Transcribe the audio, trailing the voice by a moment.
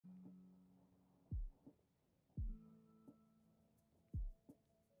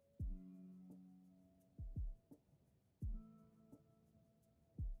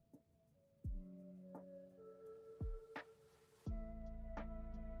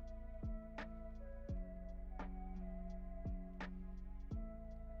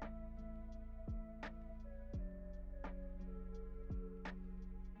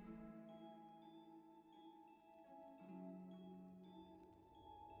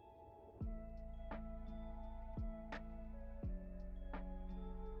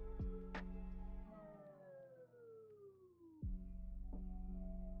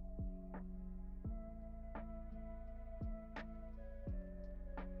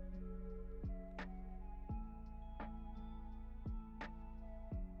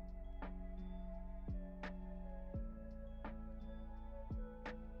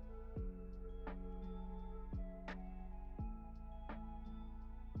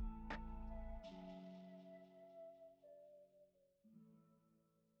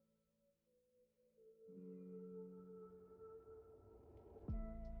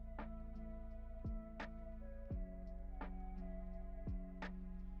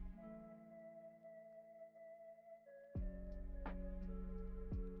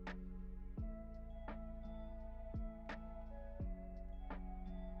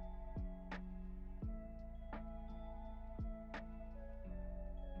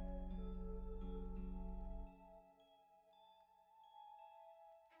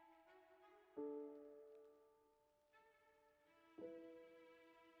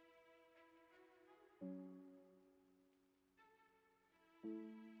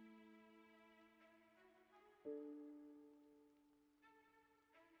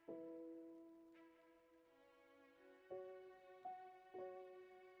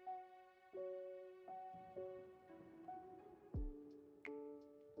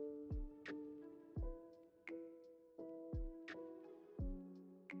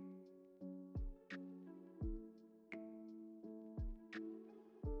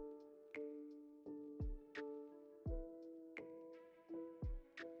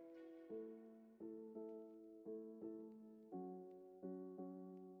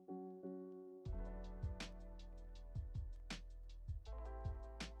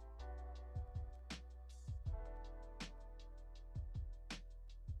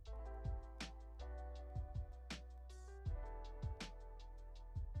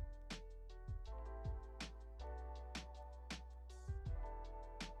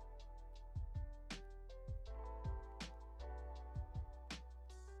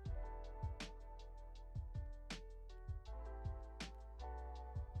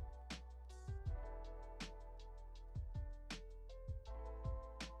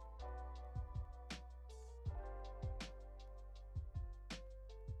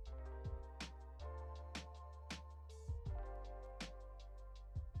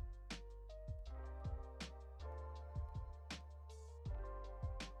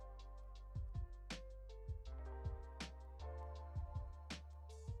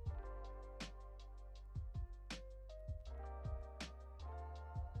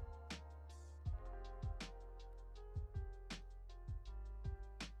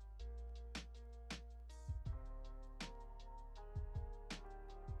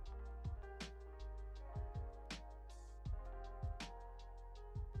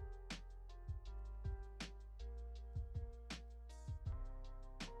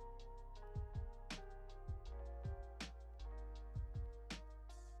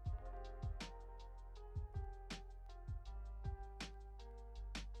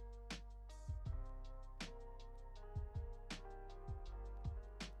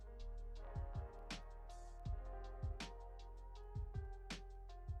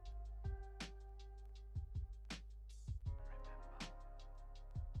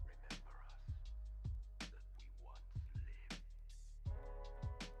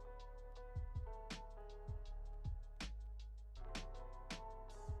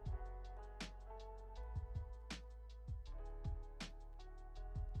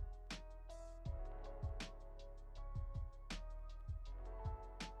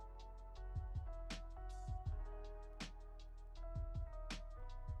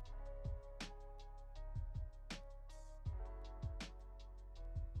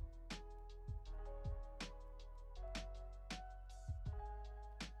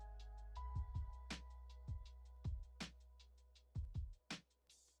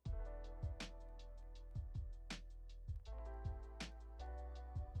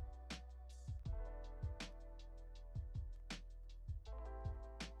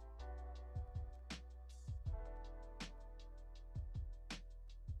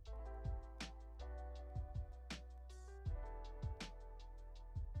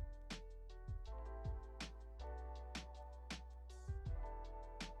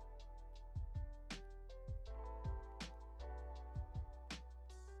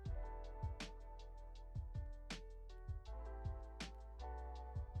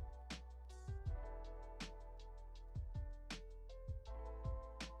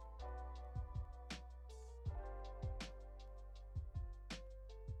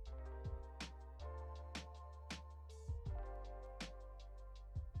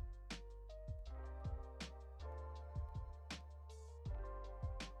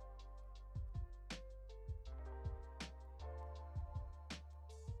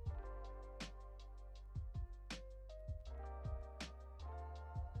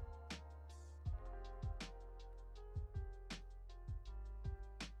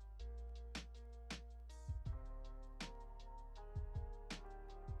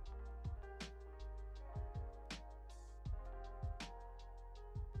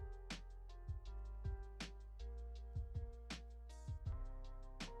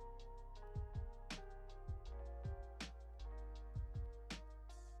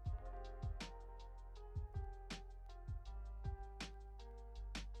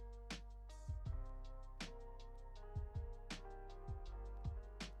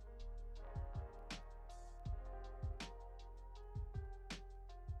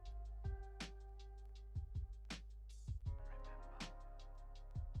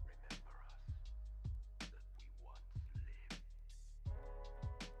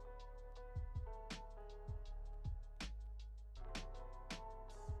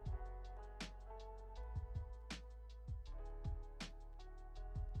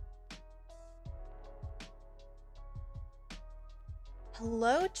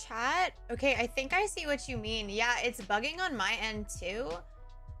Hello, chat. Okay, I think I see what you mean. Yeah, it's bugging on my end too.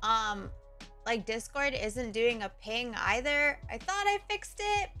 Um, like Discord isn't doing a ping either. I thought I fixed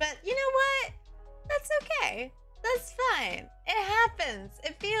it, but you know what? That's okay. That's fine. It happens.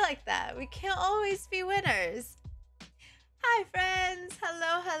 It be like that. We can't always be winners. Hi, friends.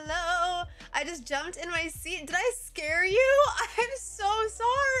 Hello, hello. I just jumped in my seat. Did I scare you? I'm so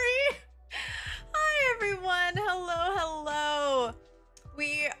sorry. Hi, everyone. Hello, hello.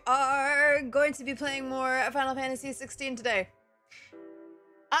 We are going to be playing more Final Fantasy 16 today.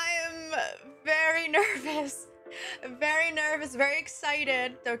 I am very nervous. Very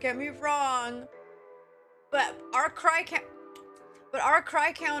excited. Don't get me wrong. But our cry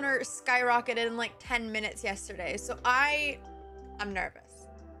counter skyrocketed in like 10 minutes yesterday. So I'm nervous.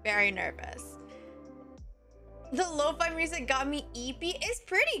 Very nervous. The lo-fi music got me eepy. It's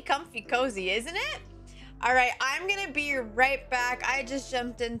pretty comfy cozy, isn't it? All right, I'm gonna be right back. I just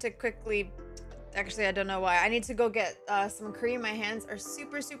jumped in to quickly, actually, I don't know why. I need to go get some cream. My hands are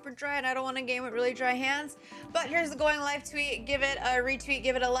super dry and I don't want to game with really dry hands. But here's the going live tweet. Give it a retweet,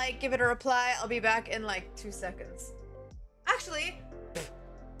 give it a like, give it a reply. I'll be back in like 2 seconds. Actually,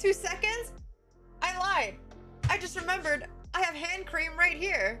 2 seconds? I lied. I just remembered I have hand cream right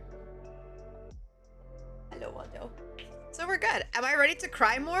here. Hello, Waldo. So we're good. Am I ready to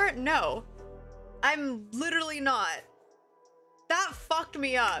cry more? No. I'm literally not. That fucked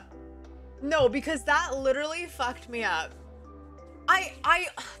me up. No, because that literally fucked me up.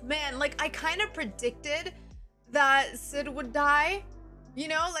 Man, like I kind of predicted that Sid would die. You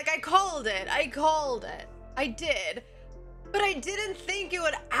know, like I called it. I did. But I didn't think it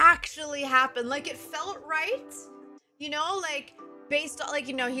would actually happen. Like it felt right. You know, like based on like,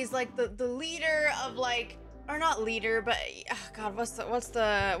 you know, he's like the leader of like, or not leader, but oh God, what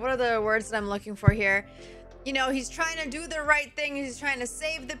are the words that I'm looking for here? You know, he's trying to do the right thing. He's trying to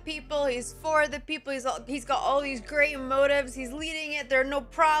save the people. He's for the people. He's got all these great motives. He's leading it. There are no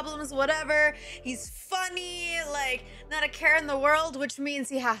problems, whatever. He's funny, like not a care in the world, which means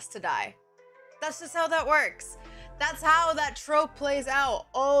he has to die. That's just how that works. That's how that trope plays out,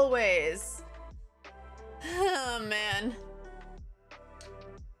 always. Oh, man.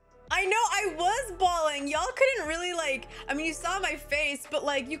 I know, I was bawling. Y'all couldn't really like, I mean, you saw my face, but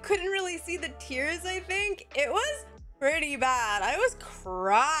like you couldn't really see the tears, I think. It was pretty bad. I was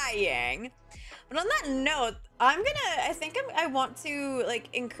crying. But on that note, I want to like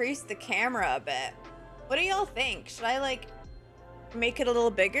increase the camera a bit. What do y'all think? Should I like make it a little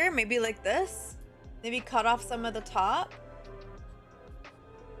bigger? Maybe like this? Maybe cut off some of the top?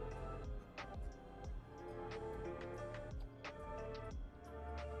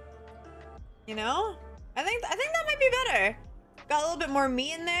 You know? I think that might be better. Got a little bit more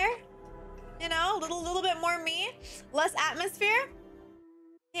me in there. You know, little bit more me. Less atmosphere.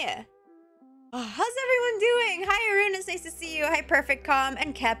 Yeah. Oh, how's everyone doing? Hi Arun, it's nice to see you. Hi Perfect Calm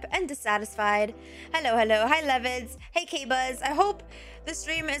and Kep and Dissatisfied. Hello. Hi Levids. Hey K-Buzz. I hope the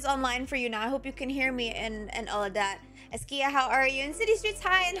stream is online for you now. I hope you can hear me and all of that. Eskia, how are you? And City Streets,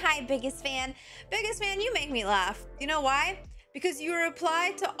 hi, and hi, biggest fan. Biggest fan, you make me laugh. You know why? Because you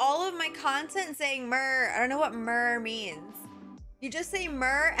reply to all of my content saying "mer." I don't know what "mer" means. You just say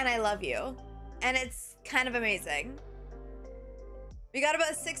 "mer" and I love you. And it's kind of amazing. We got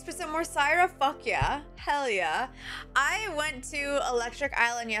about 6% more Saira. Fuck yeah. Hell yeah. I went to Electric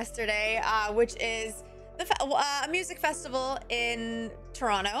Island yesterday, which is a music festival in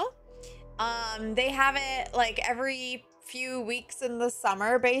Toronto. They have it like every few weeks in the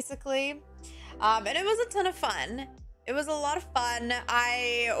summer, basically. And it was a ton of fun. It was a lot of fun.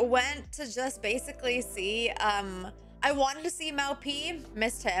 I went to just basically see, I wanted to see 𝗙𝗡,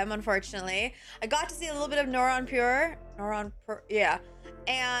 missed him, unfortunately. I got to see a little bit of 𝗙𝗓𝗏, yeah.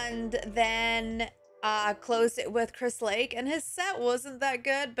 And then closed it with Chris Lake, and his set wasn't that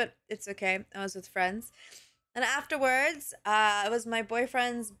good, but it's okay. I was with friends. And afterwards, it was my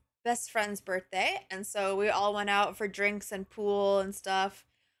boyfriend's best friend's birthday, and so we all went out for drinks and pool and stuff.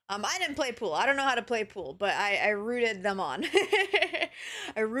 I didn't play pool. I don't know how to play pool, but I rooted them on.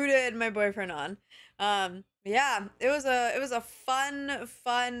 I rooted my boyfriend on. Yeah, it was a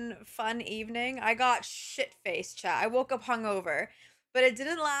fun evening. I got shit-faced, chat. I woke up hungover, but it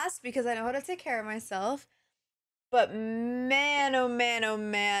didn't last because I know how to take care of myself. But man, oh man, oh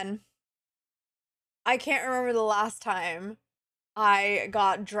man. I can't remember the last time I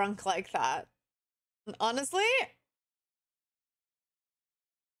got drunk like that. Honestly,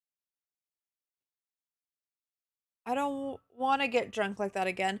 I don't want to get drunk like that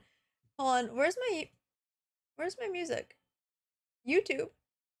again. Hold on, where's my music? YouTube,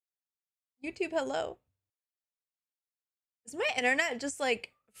 hello. Is my internet just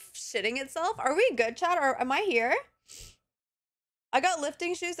like shitting itself? Are we good, chat? Or am I here? I got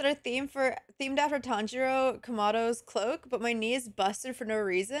lifting shoes that are themed after 𝗙𝗩𝗘𝗏𝗪𝗏𝗪𝗏's cloak, but my knee is busted for no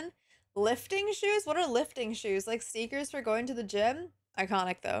reason. Lifting shoes? What are lifting shoes? Like sneakers for going to the gym?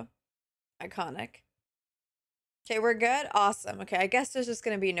 Iconic though. Iconic. Okay, we're good? Awesome. Okay, I guess there's just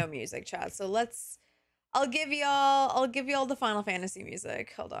gonna be no music, chat. So let's I'll give y'all the Final Fantasy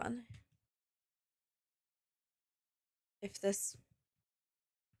music. Hold on. If this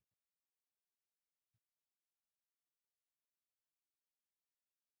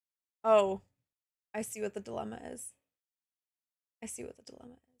Oh, I see what the dilemma is. I see what the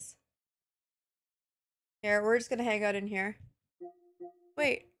dilemma is. Here, we're just gonna hang out in here.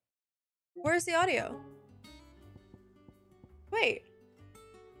 Wait. Where's the audio? Wait.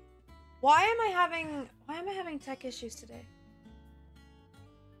 Why am I having tech issues today?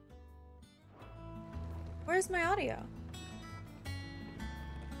 Where's my audio?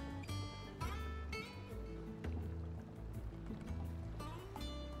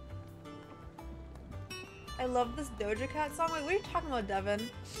 I love this Doja Cat song. Wait, what are you talking about, Devin?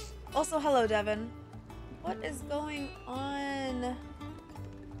 Also, hello, Devin. What is going on?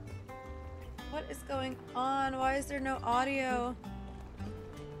 What is going on? Why is there no audio?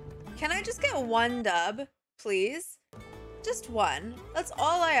 Can I just get one dub, please? Just one. That's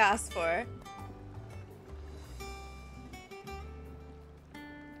all I asked for.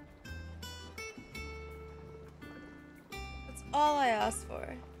 That's all I asked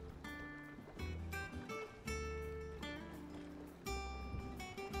for.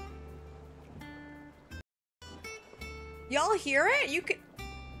 Y'all hear it? You can...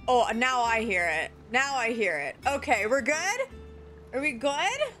 Oh, now I hear it. Now I hear it. Okay, we're good? Are we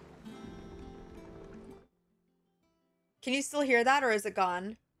good? Can you still hear that or is it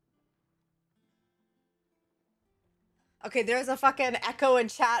gone? Okay, there's a fucking echo in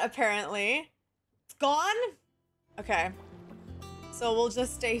chat apparently. It's gone? Okay. So we'll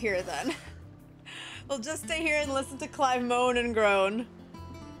just stay here then. We'll just stay here and listen to Clive moan and groan.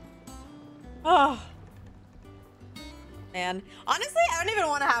 Oh. Man. Honestly, I don't even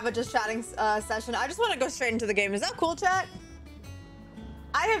want to have a just chatting session. I just want to go straight into the game. Is that cool, chat?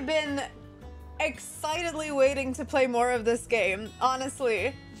 I have been excitedly waiting to play more of this game,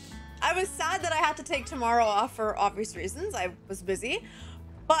 honestly. I was sad that I had to take tomorrow off for obvious reasons. I was busy.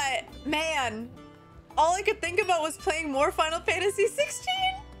 But, man, all I could think about was playing more Final Fantasy 16.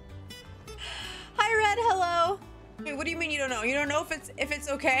 Hi, Red. Hello. Wait, what do you mean you don't know? You don't know if it's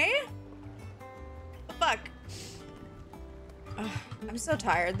okay? The fuck? Ugh, I'm so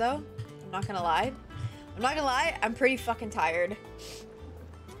tired, though. I'm not gonna lie. I'm not gonna lie. I'm pretty fucking tired.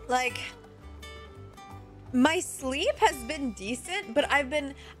 Like, my sleep has been decent, but I've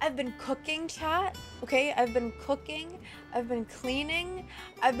been cooking, chat. Okay, I've been cooking. I've been cleaning.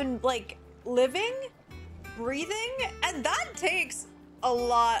 I've been like living, breathing, and that takes a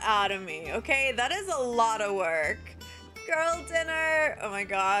lot out of me. Okay, that is a lot of work. Girl dinner. Oh my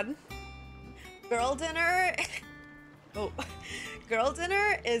god. Girl dinner. Oh, girl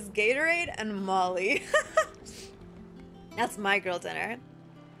dinner is Gatorade and Molly. That's my girl dinner.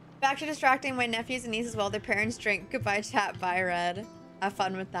 Back to distracting my nephews and nieces while their parents drink. Goodbye, chat. Bye, Red. Have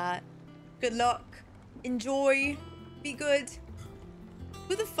fun with that. Good luck. Enjoy. Be good.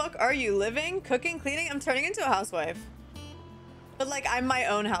 Who the fuck are you? Living? Cooking? Cleaning? I'm turning into a housewife. But like, I'm my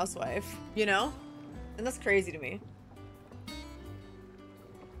own housewife, you know? And that's crazy to me.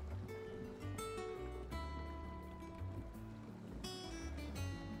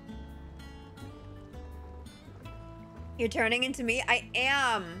 You're turning into me? I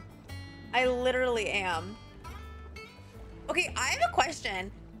am. I literally am. Okay, I have a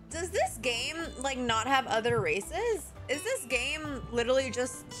question. Does this game, like, not have other races? Is this game literally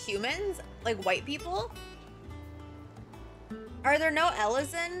just humans? Like, white people? Are there no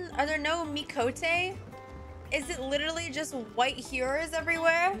Ellison? Are there no Mikote? Is it literally just white heroes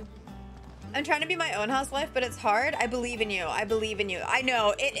everywhere? I'm trying to be my own housewife, but it's hard. I believe in you. I believe in you. I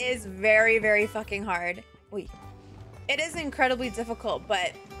know, it is very, very fucking hard. Wait. It is incredibly difficult,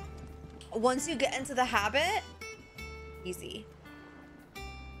 but once you get into the habit, easy.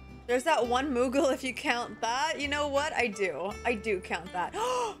 There's that one Moogle if you count that. You know what? I do. I do count that.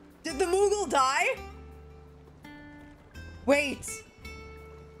 Did the Moogle die? Wait.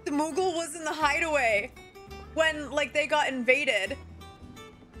 The Moogle was in the hideaway when, like, they got invaded.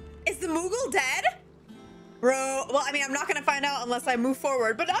 Is the Moogle dead? Bro, well, I mean, I'm not gonna find out unless I move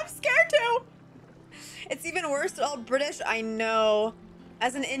forward, but I'm scared to. It's even worse to all British. I know.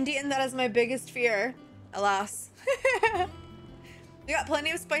 As an Indian, that is my biggest fear. Alas. You got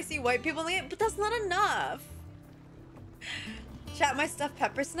plenty of spicy white people in the game, but that's not enough. Chat, my stuffed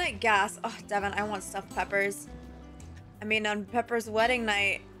peppers tonight? Gas. Oh, Devin, I want stuffed peppers. I mean, on Pepper's wedding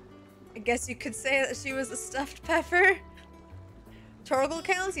night, I guess you could say that she was a stuffed pepper. Torgal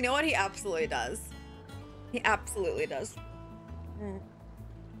counts? You know what? He absolutely does. He absolutely does. Mm.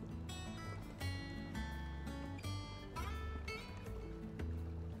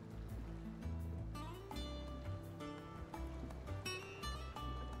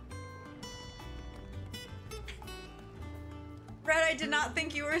 Red, I did not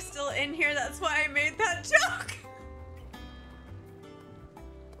think you were still in here. That's why I made that joke.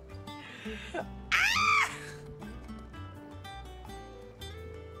 Ah!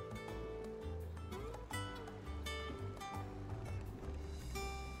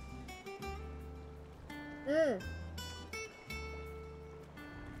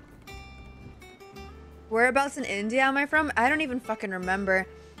 Whereabouts in India am I from? I don't even fucking remember.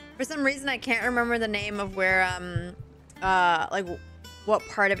 For some reason, I can't remember the name of where, like, what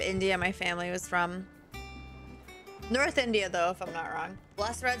part of India my family was from. North India, though, if I'm not wrong.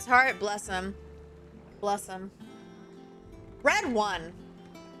 Bless Red's heart. Bless him. Bless him. Red won.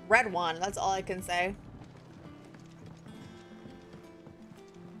 Red won. That's all I can say.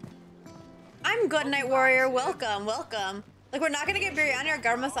 I'm good, Night Warrior. Welcome. Welcome. Like, we're not gonna get biryani or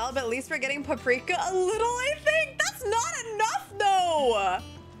garam masala, but at least we're getting paprika a little, I think. That's not enough, though.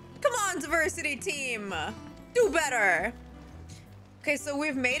 Come on, diversity team. Do better. Okay, so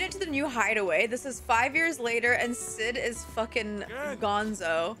we've made it to the new hideaway. This is 5 years later, and Sid is fucking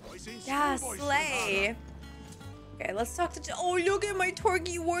gonzo. Yeah, slay. Okay, let's talk to... Oh, look at my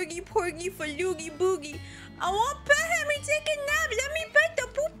torgy, wargy, porgy, faloogie, boogie. I want to pet him. He's taking a nap. Let me pet the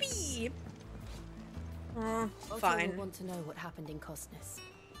poopy. Fine. I want to know what happened in Cosness.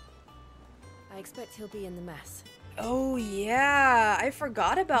 I expect he'll be in the mess. Oh, yeah. I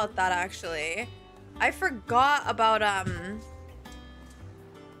forgot about that, actually. I forgot about,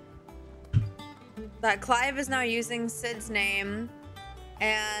 that Clive is now using Sid's name,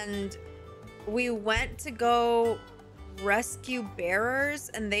 and we went to go rescue bearers,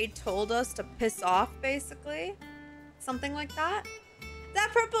 and they told us to piss off, basically. Something like that.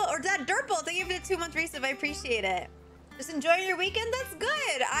 That purple, or that Durple, thank you for the 2-month resub. I appreciate it. Just enjoying your weekend? That's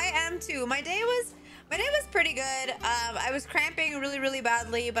good. I am too. My day was pretty good. I was cramping really, really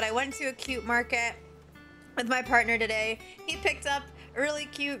badly, but I went to a cute market with my partner today. He picked up a really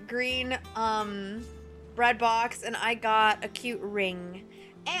cute green bread box, and I got a cute ring.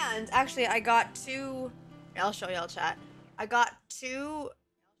 And actually, I got two... I'll show y'all, chat. I got two...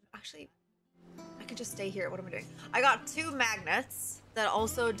 Actually, I could just stay here. What am I doing? I got 2 magnets that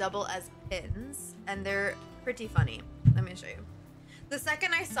also double as pins, and they're pretty funny. Let me show you. The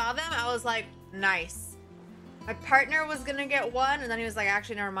second I saw them, I was like, nice. My partner was gonna get one, and then he was like,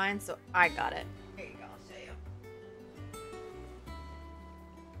 actually, never mind, so I got it. Here you go, I'll show you.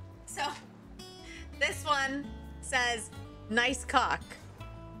 So, this one says, nice cock.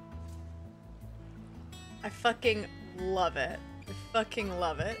 I fucking love it. I fucking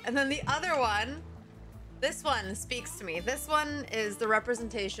love it. And then the other one, this one speaks to me. This one is the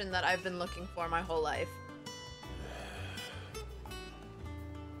representation that I've been looking for my whole life.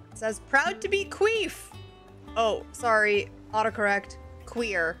 It says, proud to be queef. Oh, sorry, autocorrect.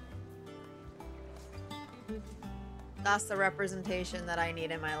 Queer. That's the representation that I need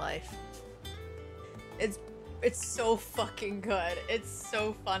in my life. It's so fucking good. It's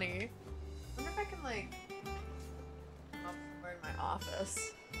so funny. I wonder if I can, like, up somewhere in my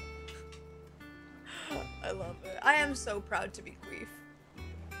office. I love it. I am so proud to be queef.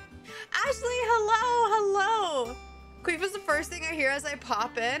 Ashley, hello, hello. Queef is the first thing I hear as I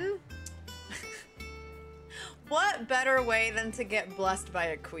pop in. What better way than to get blessed by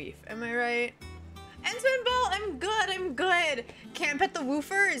a queef? Am I right? And Twinball, I'm good, I'm good. Can't pet the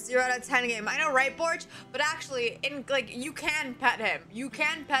woofers? You're at a 10 game. I know, right, Borch? But actually, you can pet him. You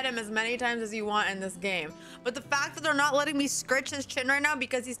can pet him as many times as you want in this game. But the fact that they're not letting me scritch his chin right now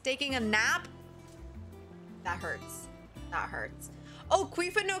because he's taking a nap, that hurts. That hurts. Oh,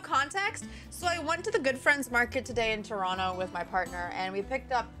 queef with no context? So I went to the Good Friends Market today in Toronto with my partner, and we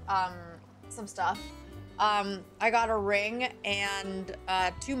picked up some stuff. I got a ring and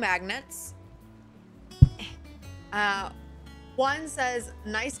 2 magnets. One says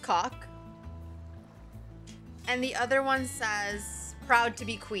nice cock, and the other one says proud to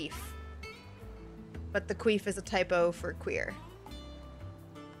be queef, but the queef is a typo for queer.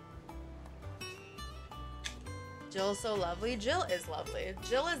 Jill's so lovely. Jill is lovely.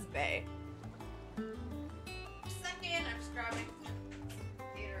 Jill is bae. Second, I'm just grabbing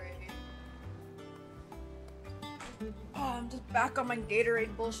Gatorade. Oh, I'm just back on my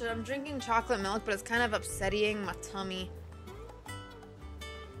Gatorade bullshit. I'm drinking chocolate milk, but it's kind of upsetting my tummy.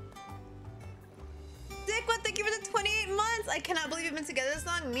 Dick, what? Thank you for the 28 months. I cannot believe you've been together this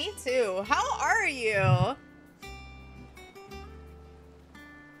long. Me too. How are you?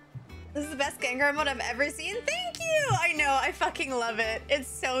 This is the best Gengar mode I've ever seen. Thank you. I know. I fucking love it. It's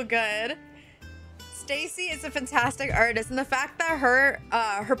so good. Stacy is a fantastic artist, and the fact that her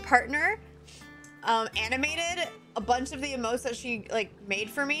partner animated a bunch of the emotes that she like made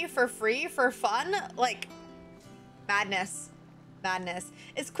for me for free for fun, like madness.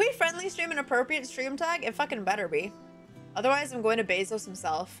 Is queef friendly stream an appropriate stream tag? It fucking better be. Otherwise, I'm going to Bezos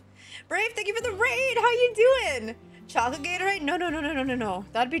himself. Brave, thank you for the raid. How you doing? Chocolate Gatorade? No.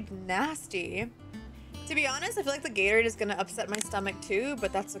 That'd be nasty. To be honest, I feel like the Gatorade is gonna upset my stomach too,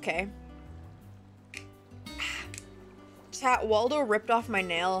 but that's okay. Chat, Waldo ripped off my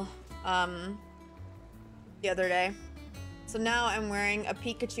nail the other day. So now I'm wearing a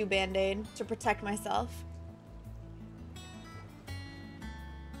Pikachu band-aid to protect myself.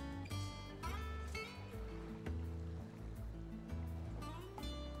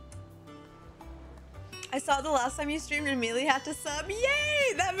 I saw the last time you streamed and immediately had to sub.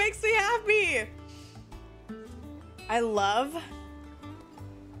 Yay! That makes me happy. I love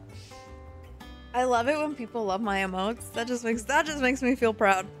it when people love my emotes. That just makes me feel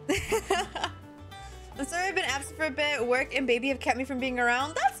proud. I'm sorry I've been absent for a bit. Work and baby have kept me from being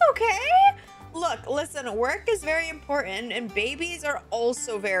around. That's okay. Look, listen, work is very important and babies are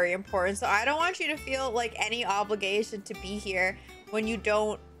also very important. So I don't want you to feel like any obligation to be here when you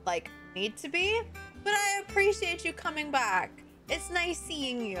don't like need to be. But I appreciate you coming back. It's nice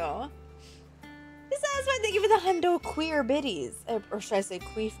seeing you. Besides, thank you for the hundo queer biddies. Or should I say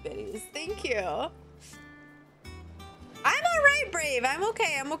queef biddies? Thank you. I'm alright, Brave. I'm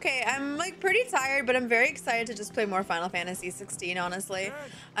okay. I'm like pretty tired, but I'm very excited to just play more Final Fantasy 16, honestly.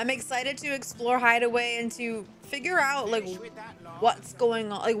 I'm excited to explore Hideaway and to figure out like what's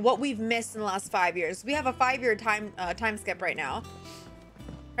going on, like what we've missed in the last 5 years. We have a 5-year time skip right now.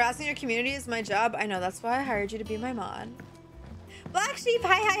 Harassing your community is my job. I know, that's why I hired you to be my mod. Black Sheep,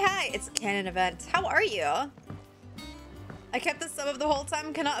 hi. It's a canon event. How are you? I kept the sub up the whole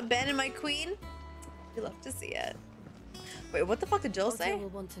time. Cannot abandon my queen. We love to see it. Wait, what the fuck did Jill say?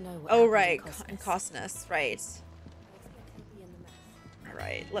 Oh, right. And Costness, right. All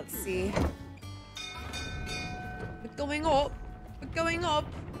right, let's see. We're going up.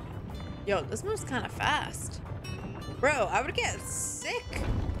 Yo, this moves kind of fast. Bro, I would get sick.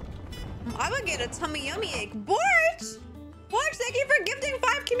 I would get a tummy yummy ache. Borch, thank you for gifting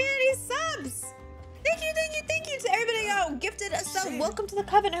 5 community subs. Thank you to everybody who gifted a sub. Welcome to the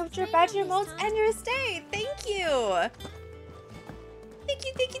coven. I hope your badge, your emotes, and your stay. Thank you.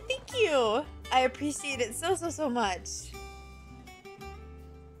 Thank you. I appreciate it so much.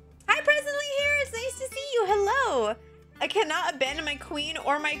 Hi, Presently here. It's nice to see you. Hello. I cannot abandon my queen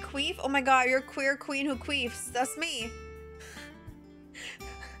or my queef. Oh my god, you're queer queen who queefs. That's me.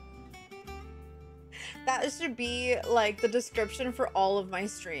 That should be like the description for all of my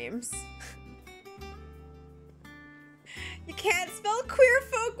streams. You can't spell queer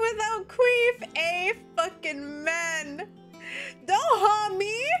folk without queef. A fucking men. Don't harm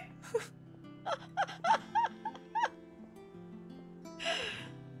me.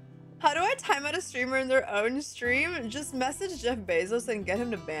 How do I time out a streamer in their own stream? Just message Jeff Bezos and get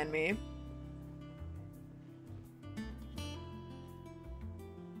him to ban me.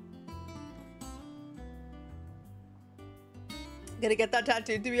 Gotta get that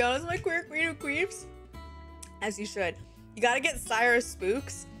tattooed, to be honest, my queer queen who queefs. As you should. You gotta get Saira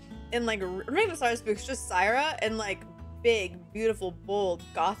Spooks in like, not even Saira Spooks, just Saira in like big, beautiful, bold,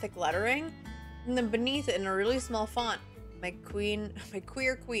 gothic lettering. And then beneath it in a really small font, my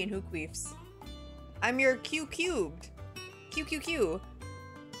queer queen who queefs. I'm your Q cubed. QQQ.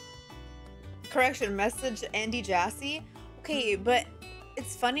 Correction, message Andy Jassy. Okay, but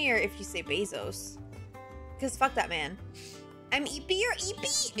it's funnier if you say Bezos. Because fuck that man. I'm EP or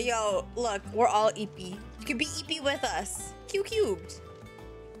EP? Yo, look, we're all EP. You can be EP with us. Q cubed.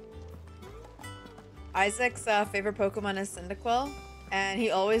 Isaac's favorite Pokemon is Cyndaquil, and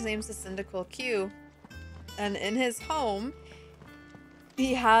he always names the Cyndaquil Q. And in his home,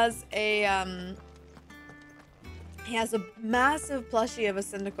 he has a massive plushie of a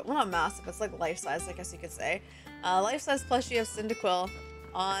Cyndaquil. Well, not massive, it's like life-size, I guess you could say. Life-size plushie of Cyndaquil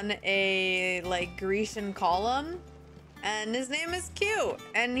on a like Grecian column. And his name is Q,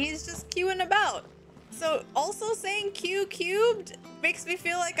 and he's just Qing about. So also saying Q cubed makes me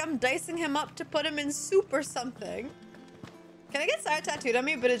feel like I'm dicing him up to put him in soup or something. Can I get Saira tattooed on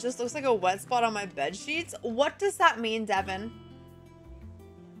me, but it just looks like a wet spot on my bed sheets? What does that mean, Devin?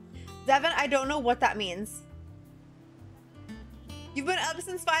 Devin, I don't know what that means. You've been up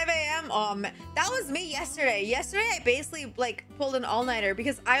since 5 a.m. That was me yesterday. Yesterday, I basically like pulled an all-nighter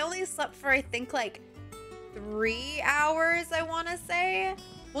because I only slept for, I think, like 3 hours, I want to say.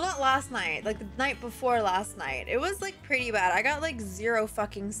 Well, not last night, like the night before last night. It was like pretty bad. I got like 0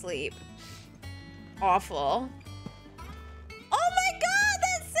 fucking sleep. Awful. Oh my god,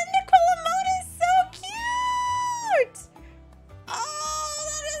 that Cyndaquil emote is so cute! Oh,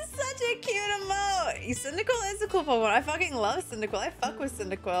 that is such a cute emote. Cyndaquil is a cool Pokemon. I fucking love Cyndaquil. I fuck with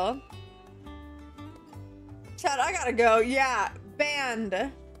Cyndaquil. Chad, I gotta go. Yeah,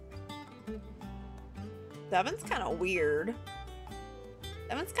 banned. Devin's kind of weird.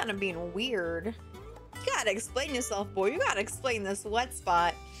 Devin's kind of being weird. You gotta explain yourself, boy. You gotta explain this wet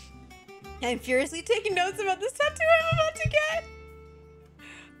spot. I'm furiously taking notes about this tattoo I'm about to get.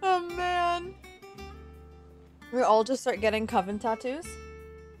 Oh, man. We all just start getting Coven tattoos.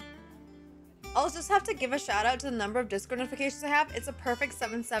 I'll just have to give a shout out to the number of Discord notifications I have. It's a perfect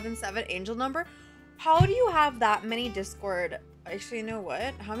 777 angel number. How do you have that many Discord? Actually, you know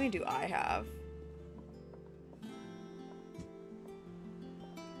what? How many do I have?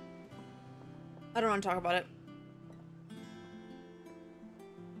 I don't want to talk about it.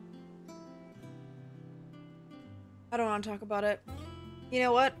 I don't want to talk about it. You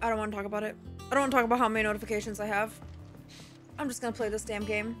know what? I don't want to talk about it. I don't want to talk about how many notifications I have. I'm just gonna play this damn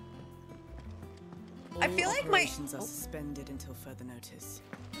game. I feel like my operations are suspended until further notice.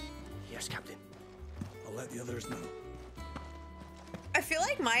 Yes, Captain. I'll let the others know. I feel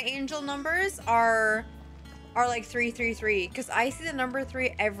like my angel numbers are like 333 because I see the number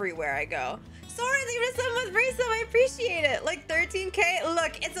 3 everywhere I go. Sorry, thank you for so much resub. I appreciate it. Like 13K.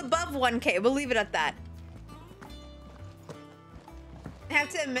 Look, it's above 1K. We'll leave it at that. I have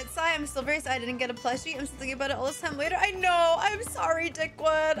to admit, Sai, I'm still very sad I didn't get a plushie. I'm still thinking about it all this time later. I know. I'm sorry,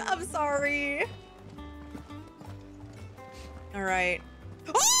 Dickwood. I'm sorry. All right.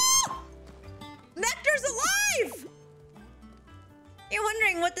 Oh! Nectar's alive! You're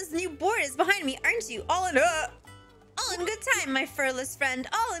wondering what this new board is behind me, aren't you? All in good time, my furless friend.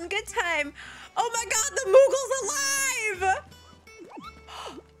 All in good time. Oh my god, the Moogle's alive!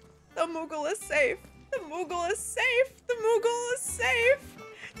 The Moogle is safe. The Moogle is safe. The Moogle is safe.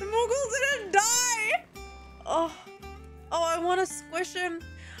 The Moogle didn't die. Oh, I want to squish him.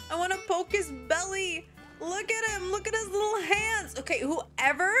 I want to poke his belly. Look at him. Look at his little hands. Okay,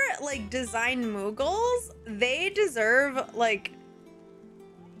 whoever like designed Moogles, they deserve like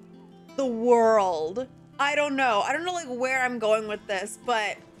the world. I don't know. I don't know like where I'm going with this,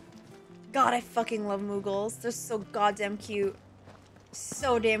 but God, I fucking love Moogles. They're so goddamn cute.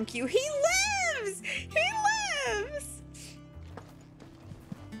 So damn cute. He lives! He lives!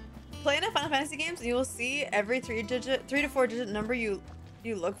 Play enough Final Fantasy games and you will see every 3 to 4 digit number you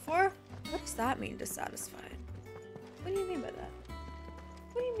look for. What does that mean, dissatisfied? What do you mean by that?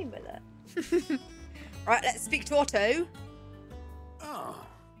 What do you mean by that? Right, let's speak to Otto. Ah,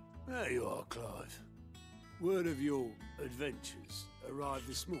 there you are, Clive. Word of your adventures arrived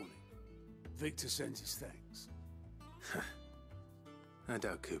this morning. Victor sends his thanks. I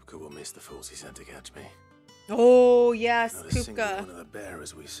doubt 𝗙𝗡𝗃 will miss the fools he sent to catch me. Oh, yes, Not a single 𝗙𝗃𝗃. one of the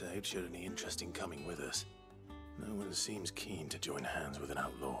bearers we saved showed any interest in coming with us. No one seems keen to join hands with an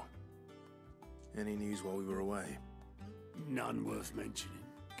outlaw. Any news while we were away? None worth mentioning.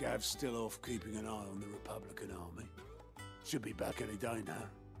 Gav's still off keeping an eye on the Republican army. Should be back any day now.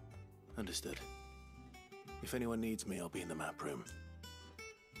 Understood. If anyone needs me, I'll be in the map room.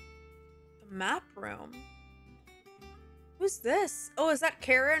 The map room? Who's this? Oh, is that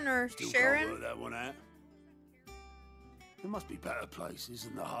Karen or Still Sharon? can't work that one out. There must be better places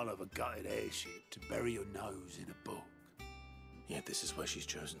than the hull of a gutted airship to bury your nose in a book. Yet this is where she's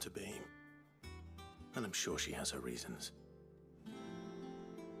chosen to be. And I'm sure she has her reasons.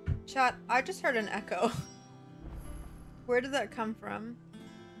 Chat, I just heard an echo. Where did that come from?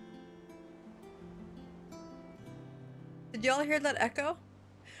 Did y'all hear that echo?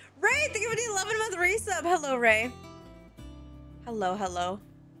 Ray, thank you for the 11-month resub. Hello, Ray. Hello, hello.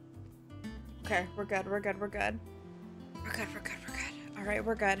 Okay, we're good, we're good, we're good. We're good, we're good, we're good. All right,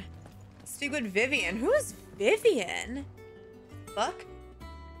 we're good. Let's speak with Vivian. Who is Vivian? Fuck.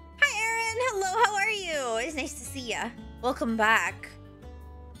 Hi, Erin. Hello, how are you? It's nice to see ya. Welcome back.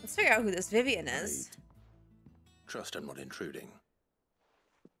 Let's figure out who this Vivian is. Right. Trust I'm not intruding.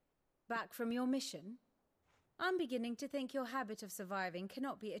 Back from your mission? I'm beginning to think your habit of surviving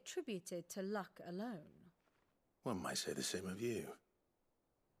cannot be attributed to luck alone. One might say the same of you,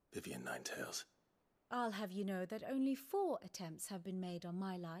 Vivian Ninetails. I'll have you know that only 4 attempts have been made on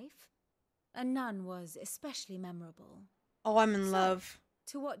my life, and none was especially memorable. Oh, I'm in So, love.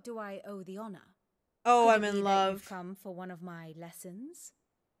 To what do I owe the honor? Oh, Could I'm it be in that love. you've come for one of my lessons?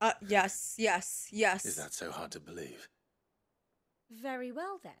 Yes, yes, yes. Is that so hard to believe? Very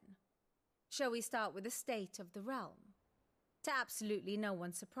well then. Shall we start with the state of the realm? To absolutely no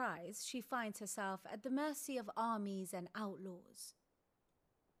one's surprise, she finds herself at the mercy of armies and outlaws.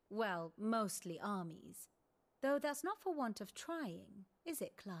 Well, mostly armies. Though that's not for want of trying, is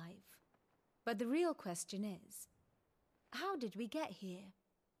it, Clive? But the real question is, how did we get here?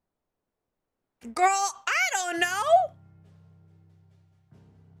 Girl, I don't know.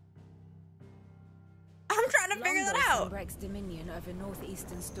 I'm trying to figure that out. Breck's dominion over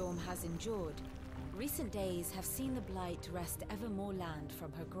northeastern storm has endured. Recent days have seen the blight wrest ever more land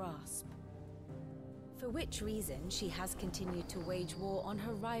from her grasp. For which reason she has continued to wage war on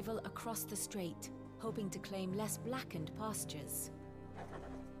her rival across the strait, hoping to claim less blackened pastures.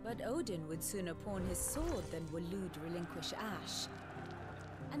 But Odin would sooner pawn his sword than Waloed relinquish Ash.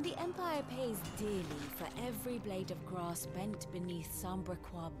 And the Empire pays dearly for every blade of grass bent beneath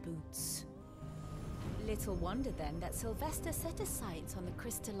𝗙𝗡𝗡𝗏 boots. Little wonder then that Sylvester set his sights on the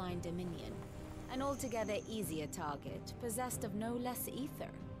crystalline dominion, an altogether easier target, possessed of no less ether.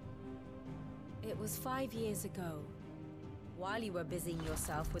 It was 5 years ago, while you were busying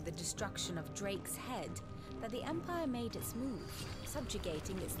yourself with the destruction of Drake's head, that the Empire made its move,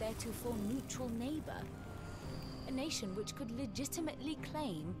 subjugating its theretofore neutral neighbor. A nation which could legitimately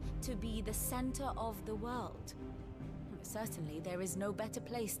claim to be the center of the world. Certainly, there is no better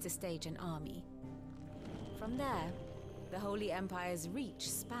place to stage an army. From there, the Holy Empire's reach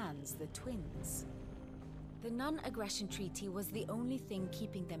spans the Twins. The non-aggression treaty was the only thing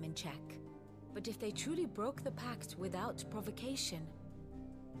keeping them in check. But if they truly broke the pact without provocation,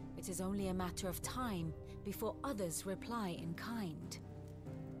 it is only a matter of time before others reply in kind.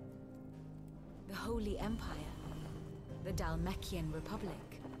 The Holy Empire, the 𝗙𝗪𝗡𝗏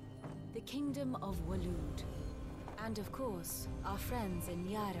Republic, the Kingdom of Waloed, and of course, our friends in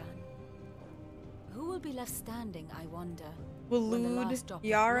Yaran. Who will be left standing, I wonder, when the Waloed, last drop of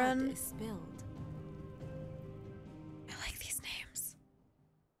Yaran. blood is spilled? I like these names.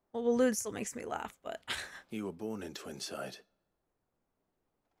 Well, Waloed still makes me laugh, but... You were born in Twinside.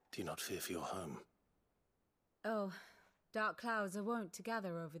 Do you not fear for your home? Oh, dark clouds are wont to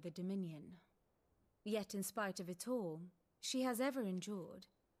gather over the Dominion. Yet in spite of it all, she has ever endured.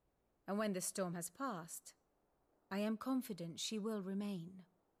 And when the storm has passed, I am confident she will remain.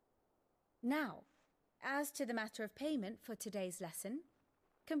 Now, as to the matter of payment for today's lesson,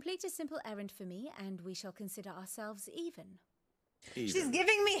 complete a simple errand for me and we shall consider ourselves even. She's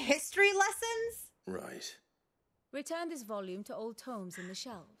giving me history lessons? Right. Return this volume to old tomes in the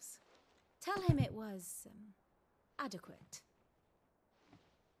shelves. Tell him it was adequate.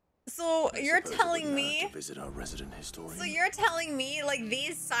 So I you're suppose it telling wouldn't me... hurt to visit our resident historian. So you're telling me, like,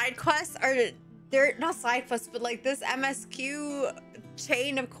 these side quests are... They're not side quests, but, like, this MSQ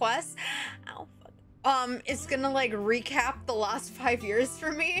chain of quests... Ow, fuck. It's gonna, like, recap the last 5 years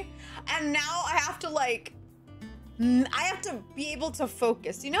for me. And now I have to, like... I have to be able to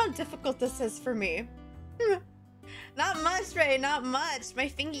focus. You know how difficult this is for me? Not much, Ray, not much. My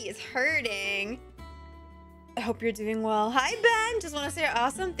fingy is hurting. I hope you're doing well. Hi, Ben. Just want to say you're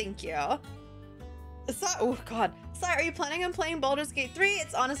awesome. Thank you. Oh, God. Sorry, are you planning on playing Baldur's Gate 3?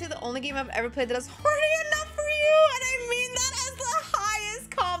 It's honestly the only game I've ever played that is horny enough for you. And I mean that as the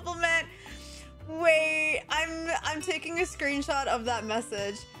highest compliment. Wait, I'm taking a screenshot of that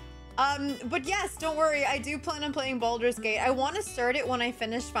message. But yes, don't worry. I do plan on playing Baldur's Gate. I want to start it when I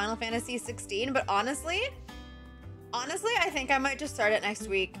finish Final Fantasy 16, but honestly, I think I might just start it next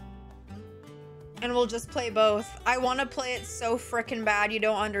week. And we'll just play both. I want to play it so freaking bad, you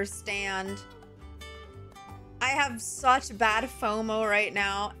don't understand. I have such bad FOMO right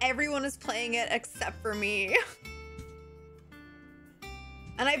now. Everyone is playing it except for me.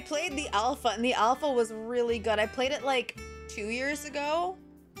 And I played the alpha, and the alpha was really good. I played it like 2 years ago.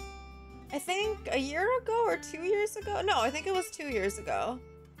 I think a year ago or 2 years ago. No, I think it was 2 years ago.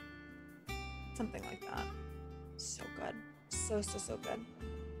 Something like that. So good. So good.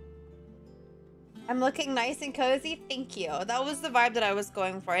 I'm looking nice and cozy. Thank you. That was the vibe that I was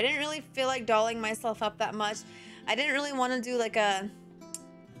going for. I didn't really feel like dolling myself up that much. I didn't really want to do like a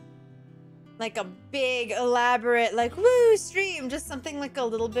big elaborate like woo stream. Just something like a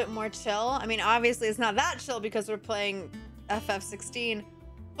little bit more chill. I mean, obviously it's not that chill because we're playing FF16,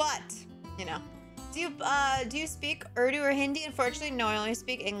 but you know. Do you speak Urdu or Hindi? Unfortunately, no, I only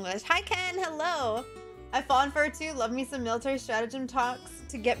speak English. Hi, Ken. Hello. I've fallen for it too. Love me some military stratagem talks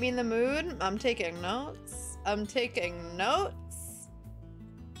to get me in the mood. I'm taking notes. I'm taking notes.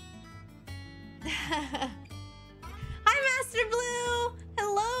 Hi, Master Blue.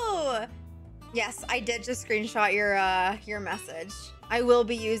 Hello. Yes, I did just screenshot your message. I will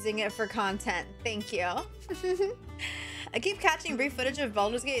be using it for content. Thank you. I keep catching brief footage of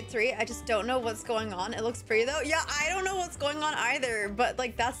Baldur's Gate 3. I just don't know what's going on. It looks pretty though. Yeah, I don't know what's going on either, but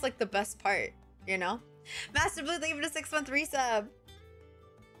like that's like the best part, you know? Master Blue, thank you for the 6-month resub.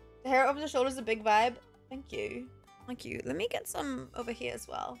 The hair over the shoulders is a big vibe. Thank you. Thank you. Let me get some over here as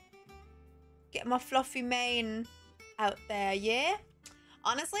well. Get my fluffy mane out there, yeah?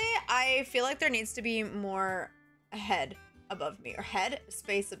 Honestly, I feel like there needs to be more head above me, or head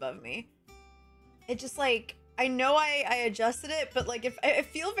space above me. It just like, I know I adjusted it, but like if I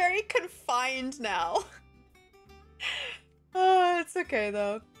feel very confined now. Oh, it's okay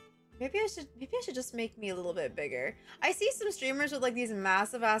though. Maybe I should just make me a little bit bigger. I see some streamers with like these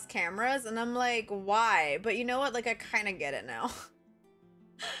massive ass cameras and I'm like, why? But you know what? Like I kind of get it now.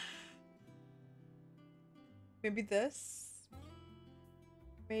 Maybe this?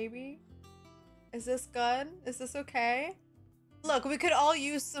 Maybe? Is this good? Is this okay? Look, we could all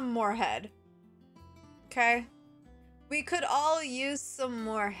use some more head. Okay? We could all use some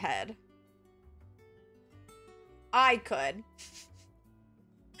more head. I could.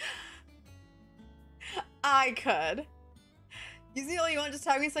 I could. You see all you want, just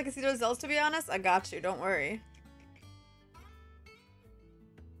tag me so I can see the results, to be honest? I got you, don't worry.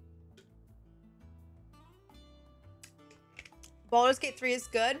 Baldur's Gate 3 is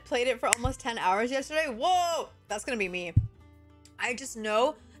good. Played it for almost 10 hours yesterday. Whoa! That's gonna be me. I just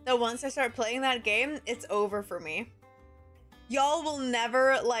know that once I start playing that game, it's over for me. Y'all will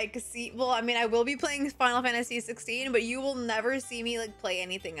never like see, well, I mean, I will be playing Final Fantasy 16, but you will never see me like play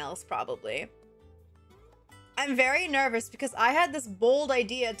anything else probably. I'm very nervous because I had this bold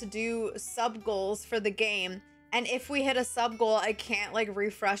idea to do sub goals for the game, and if we hit a sub goal, I can't like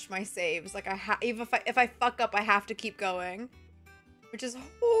refresh my saves. Like even if I fuck up, I have to keep going, which is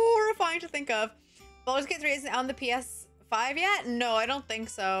horrifying to think of. Baldur's Gate 3 isn't on the PS5 yet? No, I don't think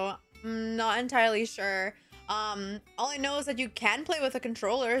so. I'm not entirely sure. All I know is that you can play with a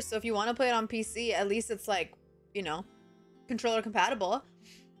controller, so if you want to play it on PC, at least it's like, you know, controller compatible.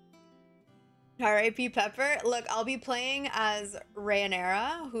 R.I.P. Pepper. Look, I'll be playing as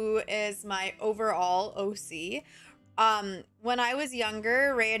Rhaenyra, who is my overall OC. When I was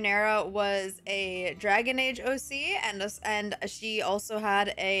younger, Rhaenyra was a Dragon Age OC, and she also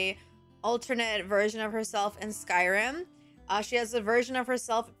had a alternate version of herself in Skyrim. She has a version of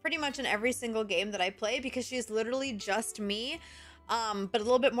herself pretty much in every single game that I play because she's literally just me, but a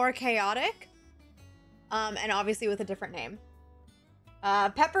little bit more chaotic, and obviously with a different name.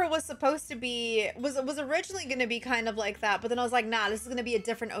 Pepper was supposed to be, was originally going to be kind of like that, but then I was like, nah, this is going to be a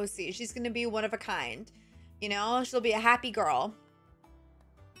different OC. She's going to be one of a kind, you know? She'll be a happy girl.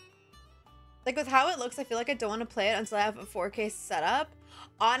 Like with how it looks, I feel like I don't want to play it until I have a 4K setup.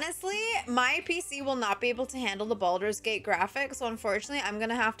 Honestly, my PC will not be able to handle the Baldur's Gate graphics, so unfortunately, I'm going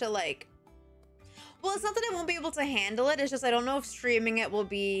to have to like, well, it's not that I won't be able to handle it, it's just I don't know if streaming it will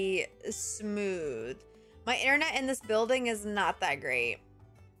be smooth. My internet in this building is not that great.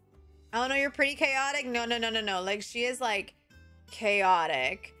 Oh no, you're pretty chaotic? No. Like, she is like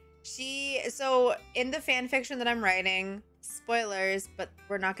chaotic. So in the fan fiction that I'm writing, spoilers, but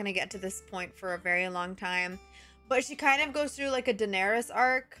we're not going to get to this point for a very long time, but she kind of goes through like a Daenerys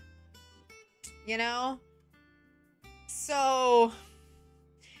arc, you know? So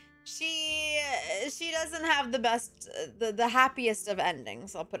she doesn't have the best, the happiest of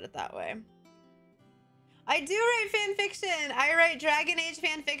endings, I'll put it that way. I do write fan fiction. I write Dragon Age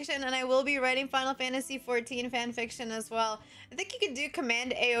fan fiction, and I will be writing Final Fantasy 14 fan fiction as well. I think you could do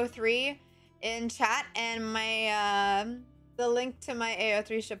Command AO3 in chat, and my the link to my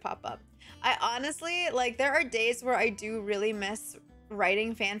AO3 should pop up. I honestly, like, there are days where I do really miss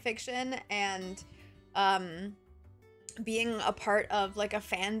writing fan fiction and being a part of like a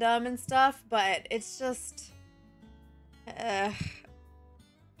fandom and stuff, but it's just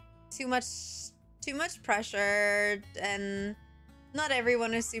too much pressure, and not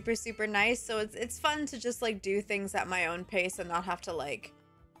everyone is super nice, so it's fun to just like do things at my own pace and not have to like,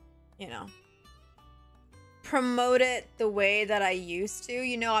 you know, promote it the way that I used to.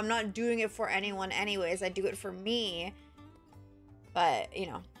 You know, I'm not doing it for anyone anyways, I do it for me, but you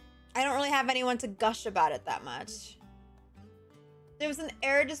know, I don't really have anyone to gush about it that much. There was an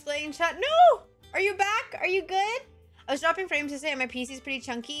error display in chat. No! Are you back? Are you good? I was dropping frames yesterday and my PC is pretty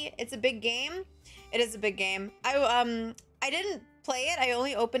chunky. It's a big game. It is a big game. I didn't play it. I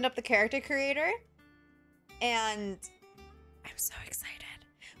only opened up the character creator. And I'm so excited.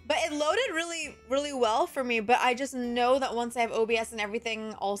 But it loaded really, really well for me. But I just know that once I have OBS and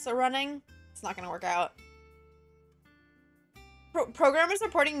everything also running, it's not going to work out. Programmers are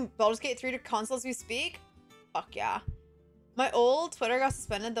porting Baldur's Gate 3 to consoles as we speak? Fuck yeah. My old Twitter got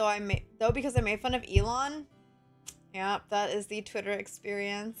suspended though because I made fun of Elon. Yep, that is the Twitter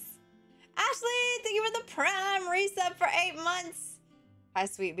experience. Ashley, thank you for the Prime resub for 8 months. Hi,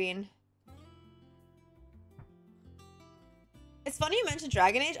 Sweet Bean. It's funny you mentioned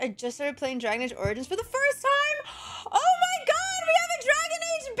Dragon Age. I just started playing Dragon Age Origins for the first time. Oh my god, we have a Dragon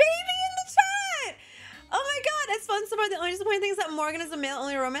Age baby in the chat. Oh my god, it's fun so far. The only disappointing thing is that Morgan is a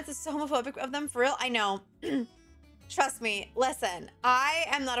male-only romance. It's so homophobic of them, for real. I know. Trust me, listen, I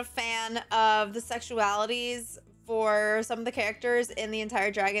am not a fan of the sexualities for some of the characters in the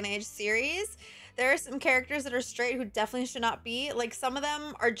entire Dragon Age series. There are some characters that are straight who definitely should not be. Like, some of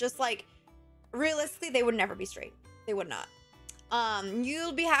them are just like, realistically, they would never be straight. They would not.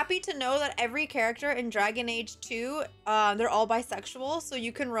 You'll be happy to know that every character in Dragon Age 2, they're all bisexual, so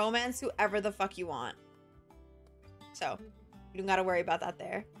you can romance whoever the fuck you want. So, you don't gotta worry about that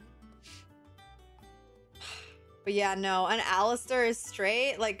there. But yeah, no, and Alistair is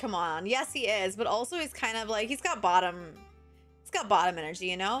straight. Like, come on. Yes, he is, but also he's kind of like, he's got bottom energy,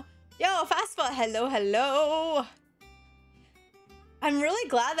 you know? Yo, Fastball, hello, hello. I'm really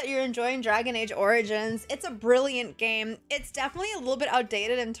glad that you're enjoying Dragon Age Origins. It's a brilliant game. It's definitely a little bit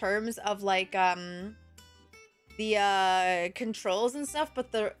outdated in terms of like the controls and stuff,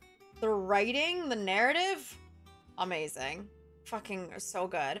 but the writing, the narrative, amazing. Fucking so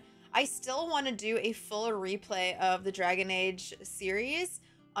good. I still want to do a full replay of the Dragon Age series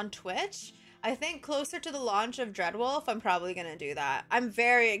on Twitch. I think closer to the launch of Dreadwolf, I'm probably going to do that. I'm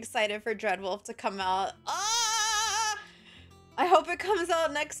very excited for Dreadwolf to come out. Ah! I hope it comes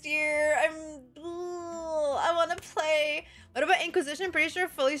out next year. I want to play. What about Inquisition? Pretty sure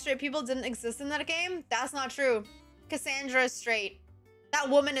fully straight people didn't exist in that game. That's not true. Cassandra is straight. That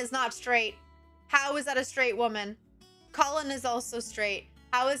woman is not straight. How is that a straight woman? Colin is also straight.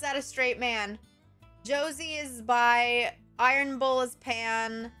 How is that a straight man? Josie is bi. Iron Bull is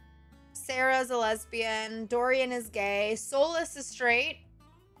pan. Sarah's a lesbian. Dorian is gay. Solus is straight.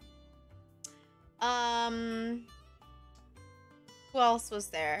 Who else was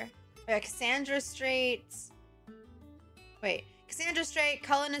there? Cassandra's straight. Wait. Cassandra's straight.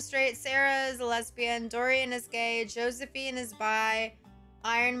 Cullen is straight. Sarah is a lesbian. Dorian is gay. Josephine is bi.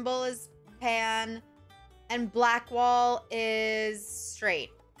 Iron Bull is pan. And Blackwall is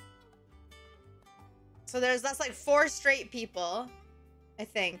straight. So that's like 4 straight people, I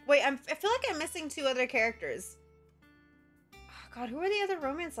think. Wait, I feel like I'm missing 2 other characters. Oh god, who are the other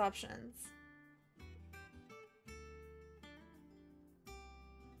romance options?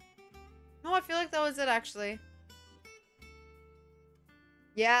 No, I feel like that was it, actually.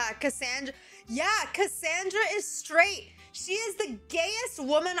 Yeah, Cassandra. Yeah, Cassandra is straight. She is the gayest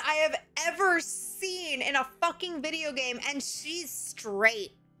woman I have ever seen in a fucking video game, and she's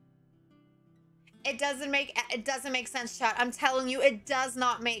straight. It doesn't make sense, chat. I'm telling you, it does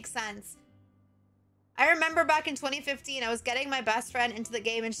not make sense. I remember back in 2015, I was getting my best friend into the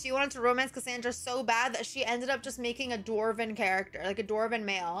game, and she wanted to romance Cassandra so bad that she ended up just making a dwarven character, like a dwarven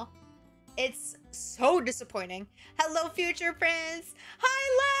male. It's so disappointing. Hello, Future Prince.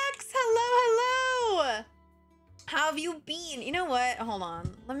 Hi, Lex. Hello, hello. How have you been? You know what? Hold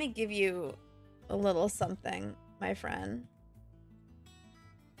on. Let me give you a little something, my friend.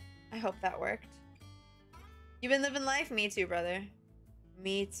 I hope that worked. You've been living life? Me too, brother.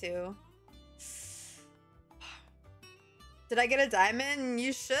 Me too. Did I get a diamond?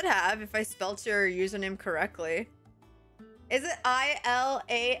 You should have if I spelled your username correctly. Is it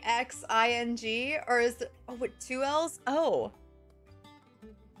I-L-A-X-I-N-G? Or is it... Oh, with 2 L's? Oh.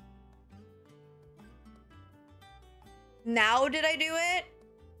 Now did I do it?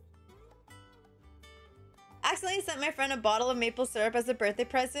 Accidentally sent my friend a bottle of maple syrup as a birthday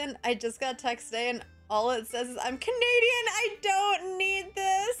present. I just got a text today and all it says is, I'm Canadian, I don't need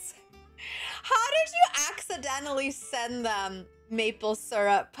this. How did you accidentally send them maple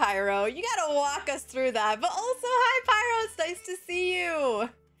syrup, Pyro? You gotta walk us through that. But also, hi Pyro, it's nice to see you.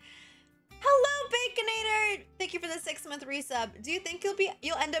 Hello, Baconator! Thank you for the 6-month resub. Do you think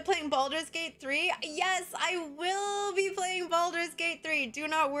you'll end up playing Baldur's Gate 3? Yes, I will be playing Baldur's Gate 3. Do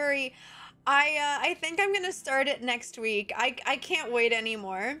not worry. I think I'm gonna start it next week. I can't wait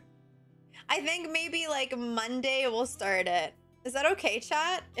anymore. I think maybe like Monday we'll start it. Is that okay,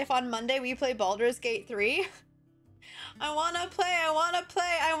 chat? If on Monday we play Baldur's Gate 3? I wanna play. I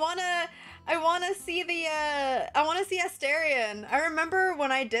wanna see Asterion. I remember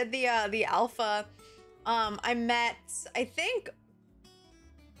when I did the alpha I met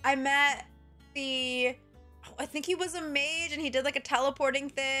the, I think he was a mage and he did like a teleporting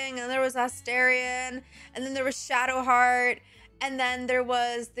thing, and there was Astarion, and then there was Shadowheart, and then there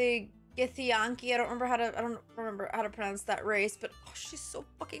was the 𝗙𝗓𝗡𝗙𝗥𝗬𝗪𝗛. I don't remember how to pronounce that race, but oh, she's so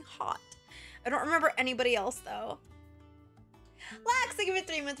fucking hot. I don't remember anybody else though. Lax, thank you for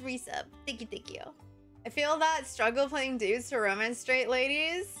 3-month resub. Thank you. I feel that struggle playing dudes to romance straight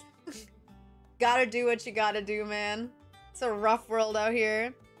ladies. Gotta do what you gotta do, man. It's a rough world out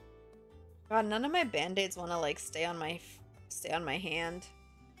here. God, none of my band-aids want to like stay on my hand.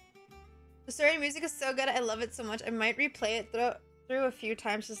 The story and music is so good. I love it so much. I might replay it through a few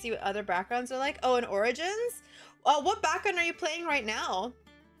times to see what other backgrounds are like. Oh, and Origins? What background are you playing right now?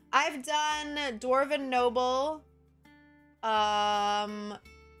 I've done Dwarven Noble, Dalish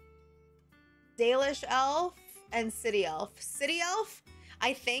Elf, and City Elf. City Elf,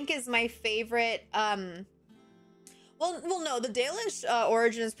 I think, is my favorite. Well, no, the Dalish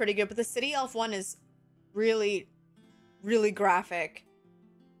origin is pretty good, but the City Elf one is really, really graphic.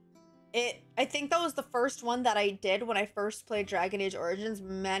 I think that was the first one that I did when I first played Dragon Age Origins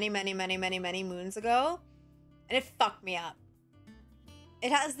many moons ago, and it fucked me up.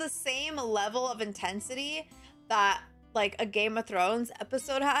 It has the same level of intensity that like a Game of Thrones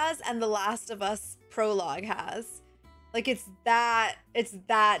episode has and The Last of Us prologue has. Like it's that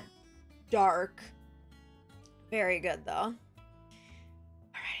dark. Very good though. All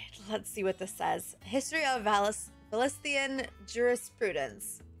right, let's see what this says. History of Valisthian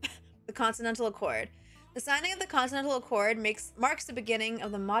jurisprudence. The Continental Accord. The signing of the Continental Accord marks the beginning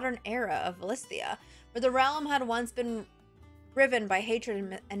of the modern era of Valisthia, where the realm had once been riven by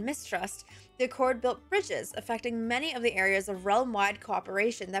hatred and mistrust. The Accord built bridges, affecting many of the areas of realm-wide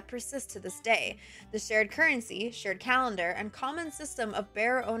cooperation that persist to this day. The shared currency, shared calendar, and common system of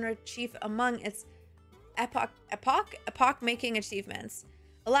bearer-owner chief among its epoch-making achievements.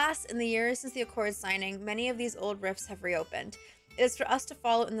 Alas, in the years since the Accord signing, many of these old rifts have reopened. It is for us to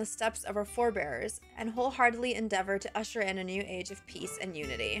follow in the steps of our forebears and wholeheartedly endeavor to usher in a new age of peace and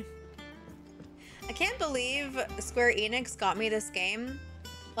unity. I can't believe Square Enix got me this game.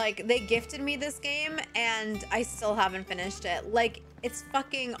 Like, they gifted me this game and I still haven't finished it. Like, it's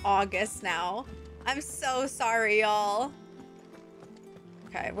fucking August now. I'm so sorry, y'all.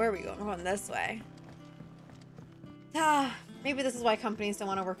 Okay, where are we going? We're going this way. Maybe this is why companies don't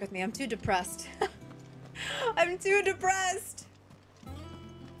want to work with me. I'm too depressed. I'm too depressed.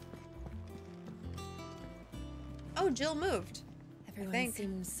 Oh, Jill moved. Everyone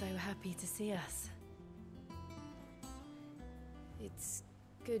seems so happy to see us. It's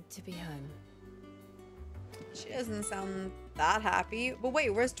good to be home. She doesn't sound that happy. But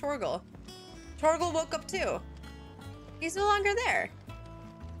wait, where's Torgal? Torgal woke up too. He's no longer there.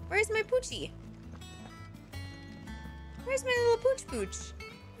 Where's my poochie? Where's my little pooch pooch?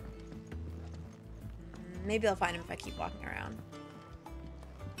 Maybe I'll find him if I keep walking around.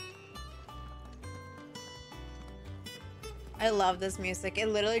 I love this music. It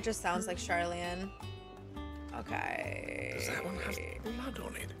literally just sounds like Charlene. Okay. Does that one have blood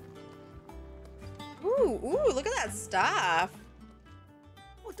on it? Ooh, look at that stuff.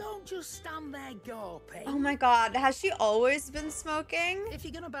 Well, don't just stand there gawping. Oh my god, has she always been smoking? If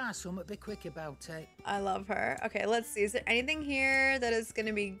you're gonna buy something, be quick about it. I love her. Okay, let's see. Is there anything here that is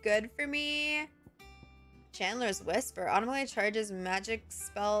gonna be good for me? Chandler's Whisper. Automatically charges magic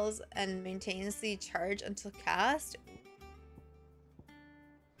spells and maintains the charge until cast.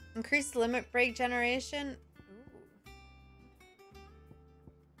 Increase limit break generation.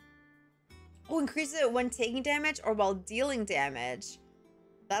 Oh, increase it when taking damage or while dealing damage.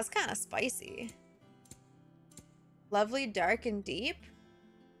 That's kind of spicy. Lovely, dark, and deep.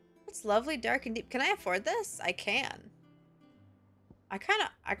 What's lovely, dark, and deep? Can I afford this? I can. I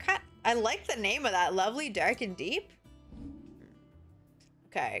like the name of that. Lovely, dark, and deep.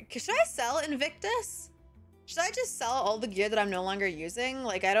 Okay. Should I sell Invictus? Should I just sell all the gear that I'm no longer using?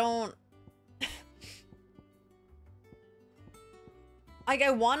 Like, I don't... like,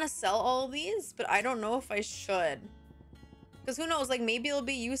 I want to sell all of these, but I don't know if I should. Because who knows? Like, maybe it'll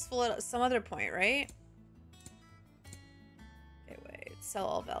be useful at some other point, right? Okay, wait. Sell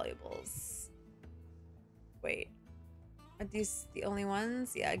all valuables. Wait. Are these the only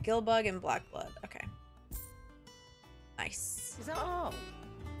ones? Yeah, Gilbug and Blackblood. Okay. Nice. Is that all?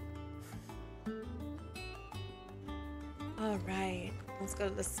 All right. Let's go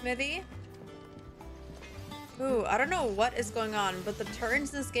to the smithy. Ooh, I don't know what is going on, but the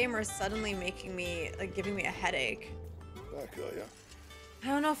turns in this game are suddenly making me, like, giving me a headache. Back, are ya? I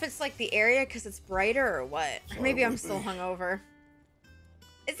don't know if it's like the area because it's brighter or what. Or maybe I'm still hungover.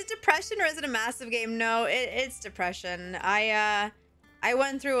 Is it depression or is it a massive game? No, it's depression. I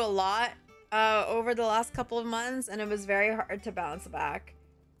went through a lot over the last couple of months, and it was very hard to bounce back.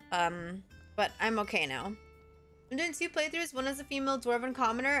 But I'm okay now. I'm doing 2 playthroughs. One as a female dwarven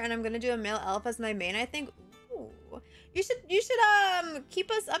commoner, and I'm gonna do a male elf as my main, I think. Ooh. You should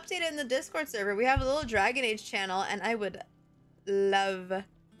keep us updated in the Discord server. We have a little Dragon Age channel, and I would love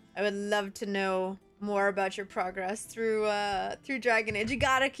to know more about your progress through Dragon Age. You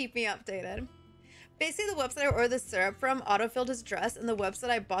gotta keep me updated. Basically, the website I ordered the syrup from autofilled his dress, and the website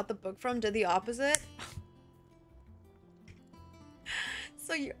I bought the book from did the opposite.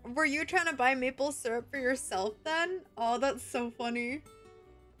 So were you trying to buy maple syrup for yourself then? Oh, that's so funny.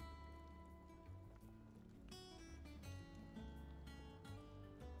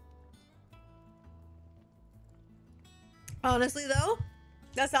 Honestly though,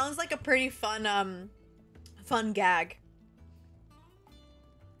 that sounds like a pretty fun fun gag.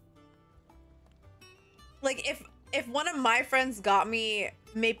 Like if one of my friends got me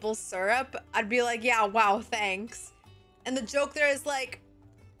maple syrup, I'd be like, yeah, wow, thanks. And the joke there is like,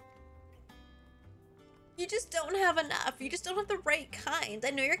 you just don't have enough. You just don't have the right kind.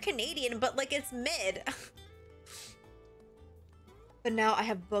 I know you're Canadian, but like it's mid. But now I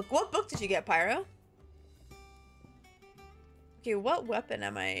have book. What book did you get, Pyro? Okay, what weapon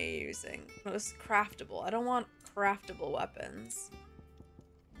am I using? No, it's craftable. I don't want craftable weapons.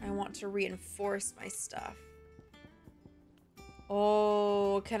 I want to reinforce my stuff.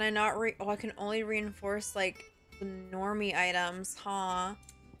 Oh, can I not oh, I can only reinforce like the normie items, huh?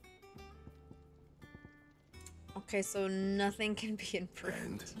 Okay, so nothing can be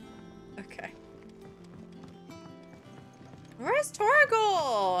improved. Okay. Where's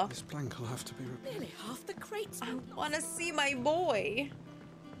Torgal? This plank will have to be repaired. Nearly half the crates. I want to see my boy.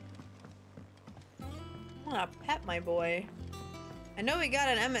 I want to pet my boy. I know we got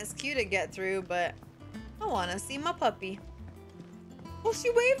an MSQ to get through, but I want to see my puppy. Oh, she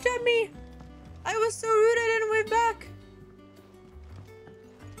waved at me. I was so rude I didn't wave back.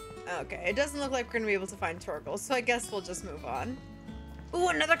 Okay, it doesn't look like we're going to be able to find Torgal, so I guess we'll just move on. Ooh,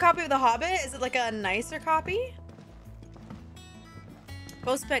 another copy of The Hobbit? Is it like a nicer copy?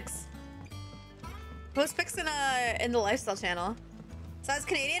 Post pics. Post pics in the lifestyle channel. So I was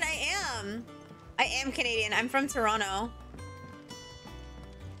Canadian? I am Canadian. I'm from Toronto.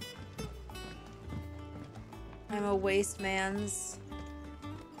 I'm a waste man's.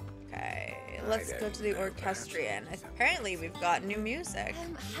 Okay, let's go to the orchestrion. Apparently we've got new music.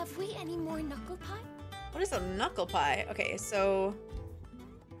 Have we any more knuckle pie? What is a knuckle pie? Okay, so...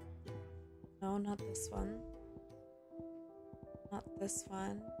 No, not this one. Not this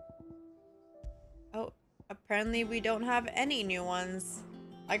one. Oh, apparently we don't have any new ones.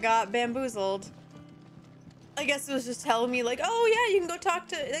 I got bamboozled. I guess it was just telling me like, oh yeah, you can go talk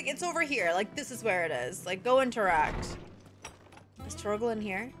to, like, it's over here. Like, this is where it is. Like, go interact. Is Torgal in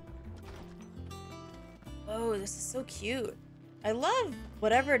here? Oh, this is so cute. I love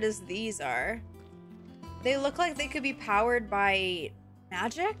whatever it is these are. They look like they could be powered by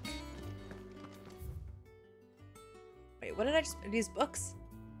magic. Wait, what did I just... These books?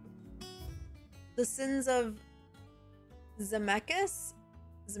 The Sins of Zemeckis?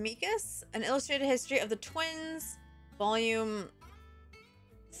 An Illustrated History of the Twins, Volume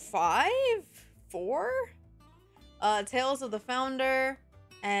 4? Tales of the Founder,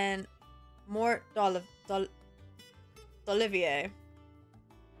 and Mort d'Olivier.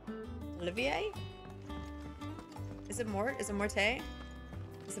 Olivier? Is it Mort? Is it Morte?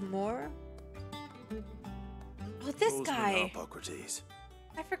 Is it more? Oh, this guy.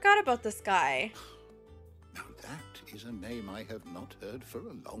 I forgot about this guy. Now that is a name I have not heard for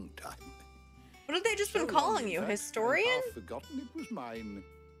a long time. What have they just been calling you? Historian? I've forgotten it was mine.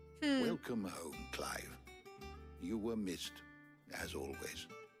 Welcome home, Clive. You were missed, as always.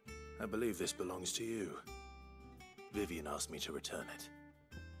 I believe this belongs to you. Vivian asked me to return it.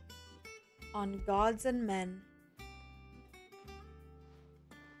 On gods and men.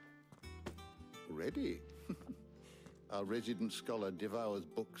 Ready? Our resident scholar devours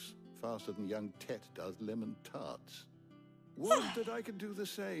books faster than young Tet does lemon tarts. Would that I could do the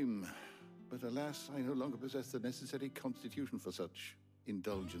same, but alas, I no longer possess the necessary constitution for such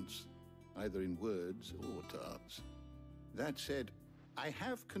indulgence, either in words or tarts. That said, I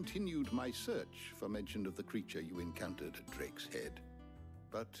have continued my search for mention of the creature you encountered at Drake's Head,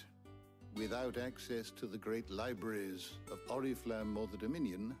 but without access to the great libraries of Oriflamme or the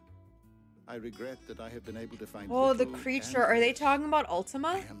Dominion, I regret that I have been able to find... Oh, the creature. Are they talking about Ultima?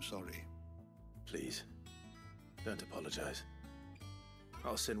 I am sorry. Please, don't apologize.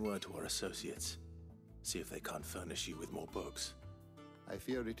 I'll send word to our associates. See if they can't furnish you with more books. I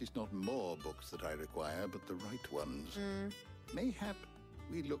fear it is not more books that I require, but the right ones. Mayhap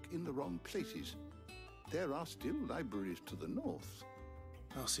we look in the wrong places. There are still libraries to the north.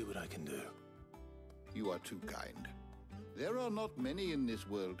 I'll see what I can do. You are too kind. There are not many in this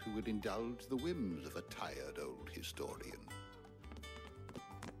world who would indulge the whims of a tired old historian.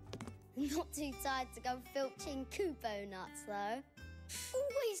 Not too tired to go filching 𝗙𝗡𝗘𝗏𝗪𝗛𝗛 nuts, though.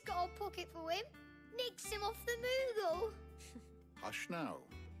 Always got a pocket for him. Nicks him off the Moogle. Hush now.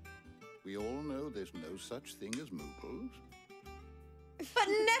 We all know there's no such thing as Moogles. But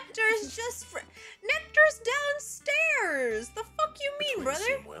Nectar's just Nectar's downstairs. The fuck you mean, brother?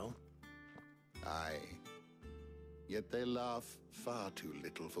 Seem well. Aye. Yet they laugh far too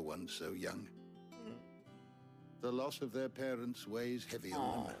little for one so young. The loss of their parents weighs heavy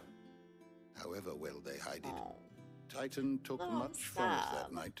on them. However well they hide it. Titan took much from us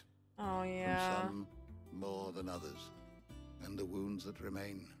that night. Oh, yeah. From some more than others. And the wounds that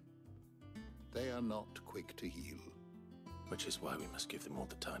remain, they are not quick to heal. Which is why we must give them all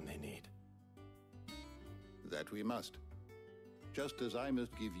the time they need. That we must. Just as I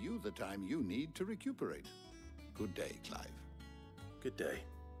must give you the time you need to recuperate. Good day, Clive. Good day.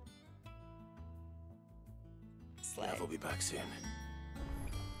 Slay. I'll be back soon.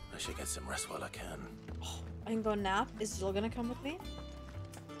 I should get some rest while I can. Oh, I can go nap. Is Jill gonna come with me?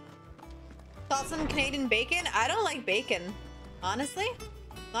 Thoughts on Canadian bacon? I don't like bacon. Honestly,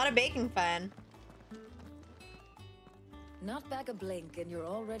 not a bacon fan. Not back a blink and you're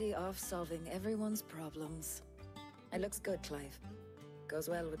already off solving everyone's problems. It looks good, Clive. Goes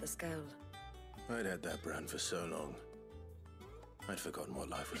well with the scowl. I'd had that brand for so long. I'd forgotten what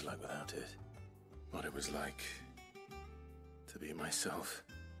life was like without it. What it was like to be myself.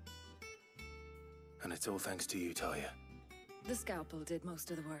 And it's all thanks to you, Talia. The scalpel did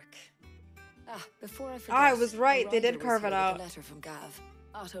most of the work. Ah, before I forget, I was right. They did Ryder carve was it here with out. a letter from Gav.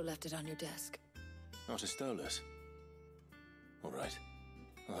 Otto left it on your desk. Not a stolus. All right.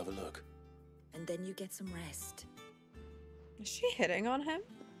 I'll have a look. And then you get some rest. Is she hitting on him?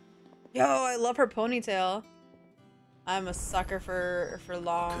 Yo, I love her ponytail. I'm a sucker for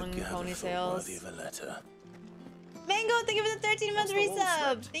long Could gather ponytails. worthy of a letter. Mango, thank you for the 13-month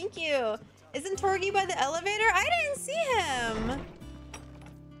resub. Thank you. Isn't Torgy by the elevator? I didn't see him.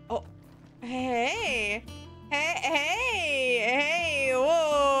 Oh, hey, hey,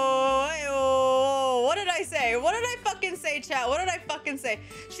 whoa, hey, whoa. What did I say? What did I fucking say, chat? What did I fucking say?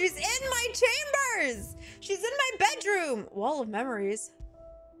 She's in my chambers. She's in my bedroom. Wall of memories.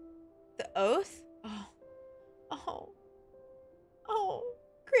 The oath? Oh.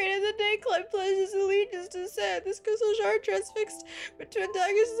 Created the day Clive pledges allegiance to Sand. This crystal shard transfixed between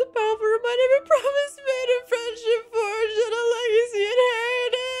daggers is a powerful reminder of a promise made, a friendship forged, and a legacy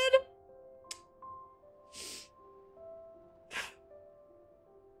inherited.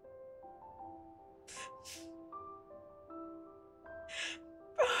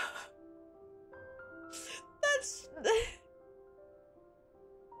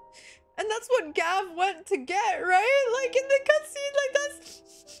 And that's what Gav went to get, right? Like in the cutscene, like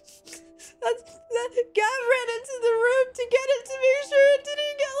that Gav ran into the room to get it to make sure it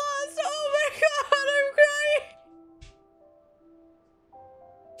didn't get lost. Oh my god, I'm crying.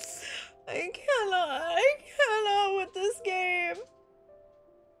 I cannot with this game.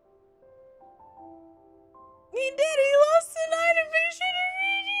 He did, he lost the night and made sure to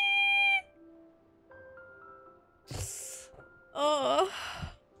read it. Oh.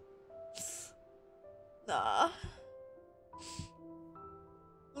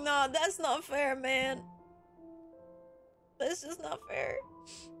 Nah, that's not fair, man. That's just not fair.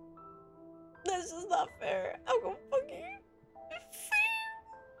 That's just not fair. I'm gonna fucking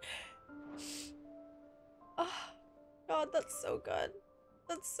oh, God, that's so good.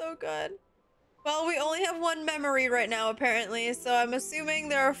 That's so good. Well, we only have one memory right now, apparently, so I'm assuming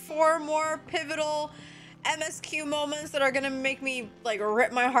there are 4 more pivotal MSQ moments that are gonna make me, like,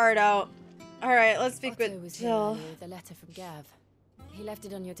 rip my heart out. All right, let's speak Otto with was Jill. here with a letter from Gav. He left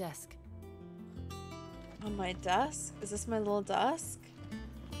it on your desk. On my desk? Is this my little desk?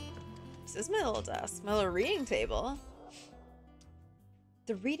 This is my little desk. My little reading table.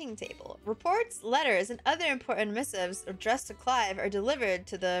 The reading table. Reports, letters, and other important missives addressed to Clive are delivered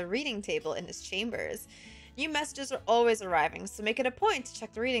to the reading table in his chambers. New messages are always arriving, so make it a point to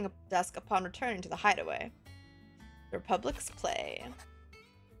check the reading desk upon returning to the hideaway. The Republic's play.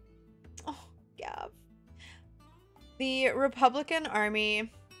 Oh, Gav. The Republican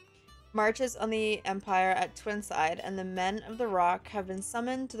army marches on the Empire at Twinside, and the men of the Rock have been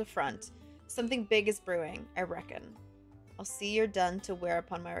summoned to the front. Something big is brewing, I reckon. I'll see you're done to wear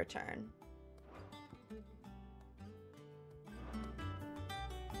upon my return.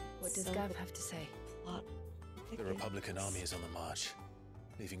 What does Gav have to say? The Republican army is on the march,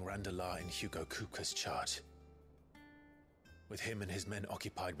 leaving Randalar in 𝗙𝗪𝗘𝗥𝗬𝗪's charge. With him and his men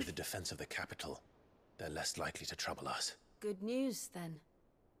occupied with the defense of the capital, they're less likely to trouble us. Good news, then.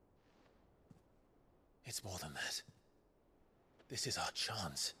 It's more than that. This is our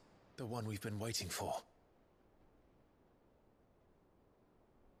chance, the one we've been waiting for.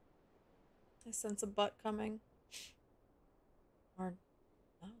 I sense a butt coming. Or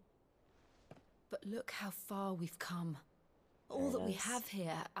no. But look how far we've come. All that we have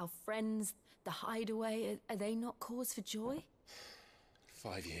here, our friends, the hideaway, are they not cause for joy?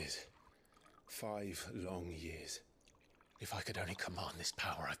 5 years. 5 long years. If I could only command this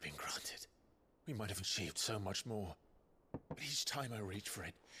power I've been granted, we might have achieved so much more. But each time I reach for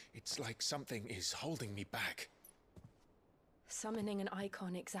it, it's like something is holding me back. Summoning an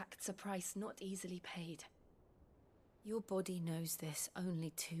icon exacts a price not easily paid. Your body knows this only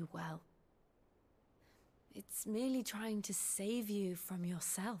too well. It's merely trying to save you from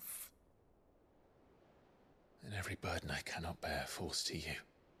yourself. And every burden I cannot bear falls to you.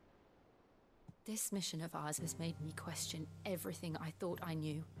 This mission of ours has made me question everything I thought I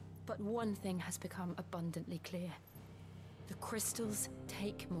knew. But one thing has become abundantly clear. The crystals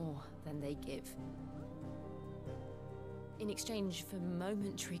take more than they give. In exchange for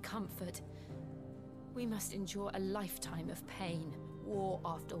momentary comfort, we must endure a lifetime of pain, war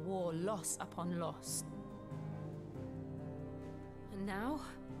after war, loss upon loss. And now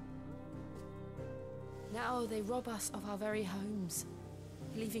they rob us of our very homes,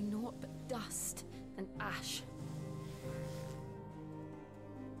 leaving naught but dust and ash.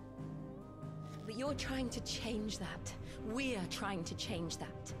 But you're trying to change that. We're trying to change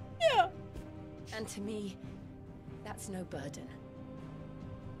that. Yeah. And to me, that's no burden.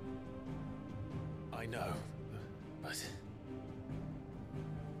 I know, but...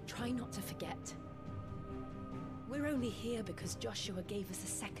 Try not to forget. We're only here because Joshua gave us a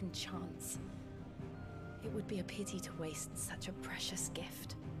second chance. It would be a pity to waste such a precious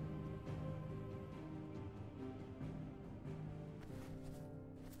gift.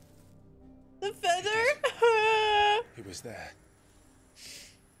 The feather? He was there.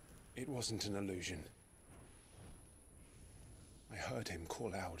 It wasn't an illusion. I heard him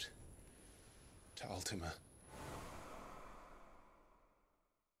call out to Ultima.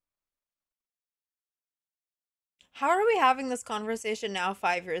 How are we having this conversation now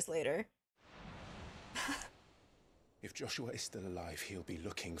 5 years later? If Joshua is still alive, he'll be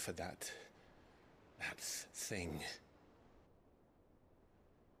looking for that thing.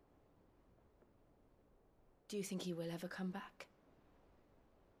 Do you think he will ever come back?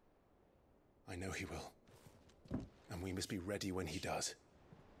 I know he will. And we must be ready when he does.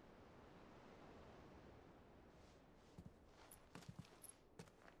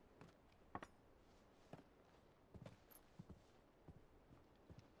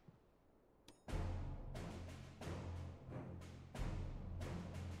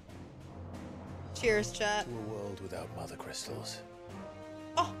 Cheers, chat. To a world without mother crystals.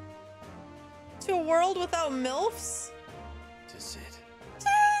 Oh. To a world without MILFs? To Sid.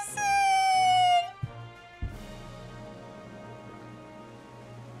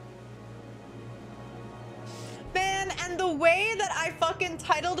 Man, and the way that I fucking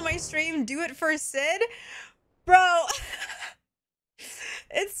titled my stream "Do It for Sid," bro.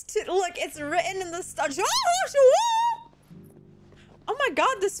 Look, it's written in the stuff. Oh my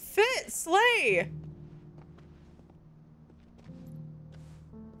god, this fit slay.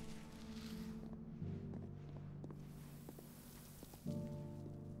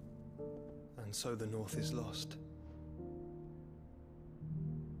 And so the North is lost.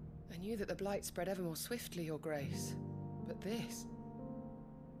 I knew that the blight spread ever more swiftly, Your Grace. But this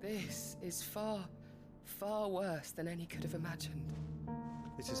is far, far worse than any could have imagined.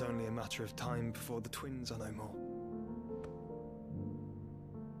 It is only a matter of time before the twins are no more.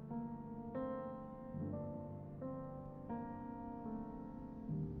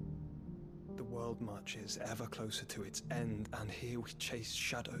 The world marches ever closer to its end, and here we chase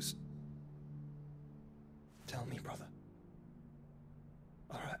shadows. Tell me, brother,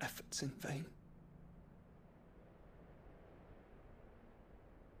 are our efforts in vain?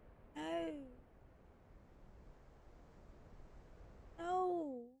 No.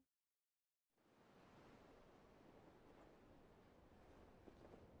 No.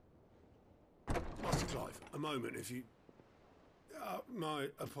 Master Clive, a moment, if you... my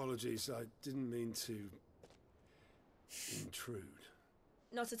apologies, I didn't mean to intrude.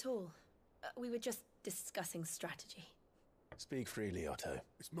 Not at all. We were just discussing strategy. Speak freely, Otto.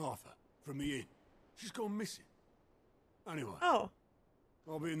 It's Martha, from the inn. She's gone missing. Anyway. Oh.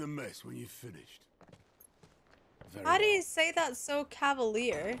 I'll be in the mess when you've finished. How do you say that so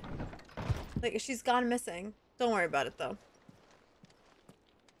cavalier? Like, she's gone missing. Don't worry about it, though.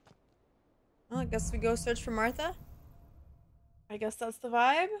 Well, I guess we go search for Martha. I guess that's the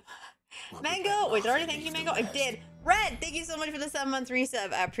vibe. Mango! Wait, did I already thank you, Mango? I did. Red, thank you so much for the 7-month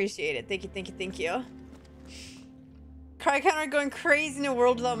resub. I appreciate it. Thank you, thank you, thank you. Cry counter going crazy in a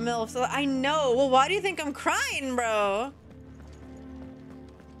world without MILF. So I know. Well, why do you think I'm crying, bro?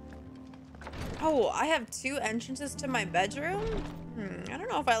 Oh, I have 2 entrances to my bedroom? I don't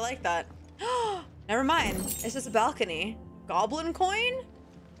know if I like that. Never mind. It's just a balcony. Goblin coin?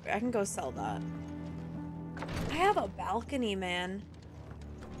 Wait, I can go sell that. I have a balcony, man.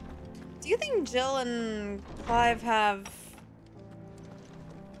 Do you think Jill and Clive have...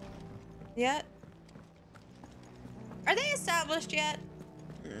 yet? Are they established yet?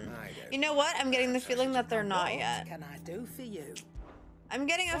 You know what? I'm getting the feeling that they're not yet. What can I do for you? I'm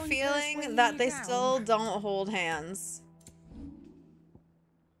getting a feeling that they still don't hold hands.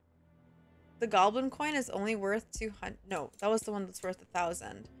 The goblin coin is only worth 200. No, that was the one that's worth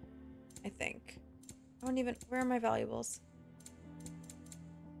 1,000. I think. I don't even. Where are my valuables?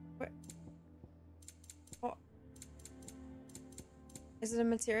 Where? Oh. Is it in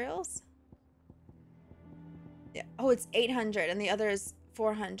materials? Yeah. Oh, it's 800 and the other is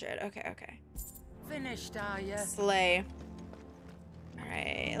 400. Okay, okay. Finished, are you? Slay.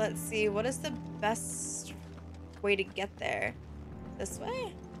 Alright, let's see. What is the best way to get there? This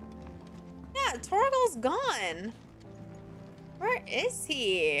way? Yeah, Torgal's gone. Where is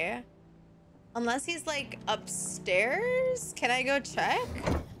he? Unless he's like upstairs? Can I go check?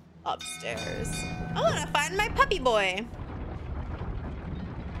 Upstairs. I want to find my puppy boy.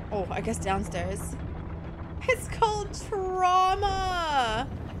 Oh, I guess downstairs. It's called trauma.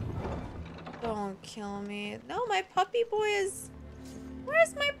 Don't kill me. No, my puppy boy is...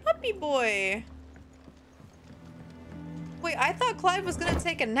 Where's my puppy boy? Wait, I thought Clive was gonna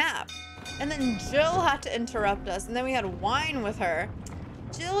take a nap. And then Jill had to interrupt us. And then we had wine with her.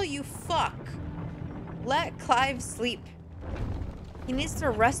 Jill, you fuck. Let Clive sleep. He needs to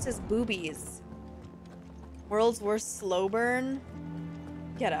rest his boobies. World's worst slow burn.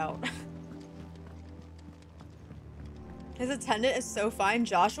 Get out. His attendant is so fine.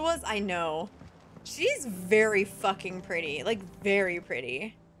 Joshua's? I know. She's very fucking pretty. Like, very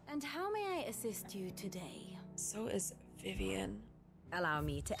pretty. And how may I assist you today? So is Vivian. Allow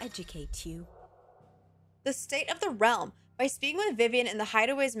me to educate you. The state of the realm. By speaking with Vivian in the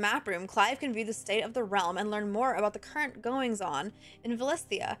Hideaway's map room, Clive can view the state of the realm and learn more about the current goings-on in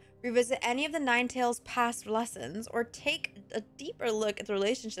Valisthea, revisit any of the Nine Tails' past lessons, or take a deeper look at the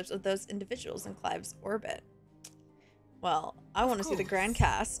relationships of those individuals in Clive's orbit. Well, I want to see the grand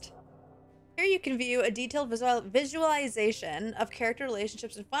cast. Here you can view a detailed visualization of character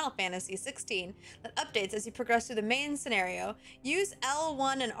relationships in Final Fantasy XVI that updates as you progress through the main scenario. Use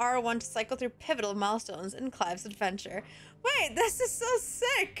L1 and R1 to cycle through pivotal milestones in Clive's adventure. Wait, this is so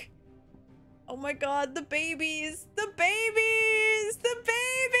sick! Oh my god, the babies! The babies! The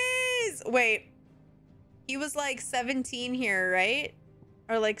babies! Wait. He was like 17 here, right?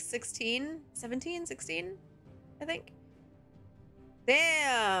 Or like 16? 17? 16? I think.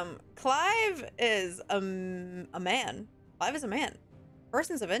 Damn, Clive is a man. Clive is a man.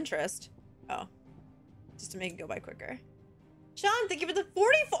 Persons of interest. Oh, just to make it go by quicker. Sean, thank you for the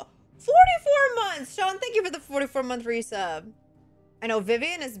 44 months. Sean, thank you for the 44-month resub. I know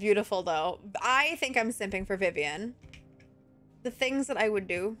Vivian is beautiful though. I think I'm simping for Vivian. The things that I would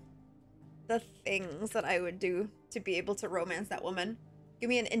do. The things that I would do to be able to romance that woman. Give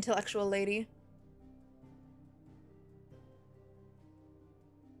me an intellectual lady.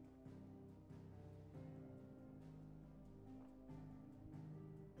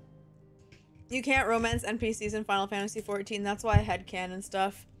 You can't romance NPCs in Final Fantasy XIV. That's why I headcanon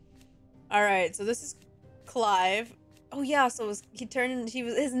stuff. All right, so this is Clive. Oh yeah, so his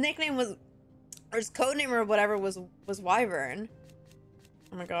nickname was, or his codename or whatever was Wyvern.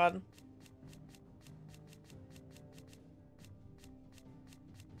 Oh my god.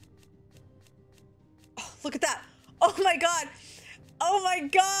 Oh, look at that. Oh my god. Oh my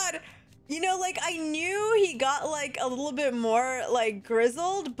god. You know, like, I knew he got, like, a little bit more, like,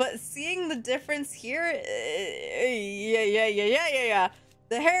 grizzled, but seeing the difference here, yeah.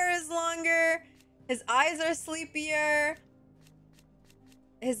 The hair is longer, his eyes are sleepier,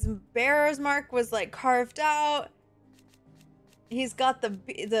 his bearer's mark was, like, carved out, he's got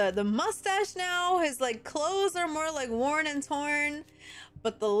the mustache now, his, like, clothes are more, like, worn and torn,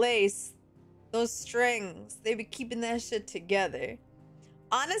 but the lace, those strings, they be keeping that shit together.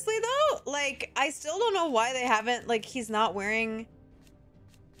 Honestly though, like, I still don't know why they haven't, like, he's not wearing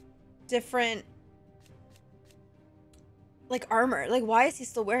different like armor. Like, why is he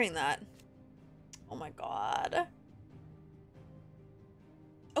still wearing that? Oh my god.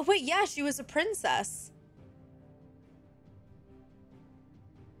 Oh wait, yeah, she was a princess.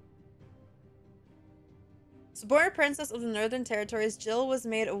 So born a princess of the Northern Territories, Jill was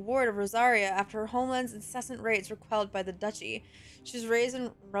made a ward of Rosaria after her homeland's incessant raids were quelled by the duchy. She was raised in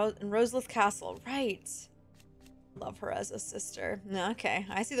Roselith Castle. Right. Love her as a sister. No, okay.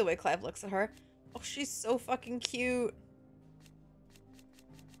 I see the way Clive looks at her. Oh, she's so fucking cute.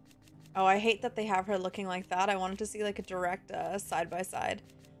 Oh, I hate that they have her looking like that. I wanted to see like a direct side by side.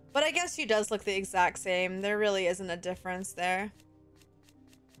 But I guess she does look the exact same. There really isn't a difference there.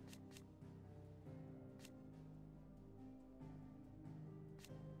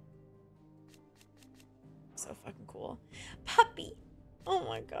 So fucking cool. Puppy. Oh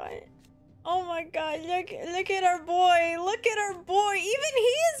my god. Oh my god. Look at our boy. Look at our boy. Even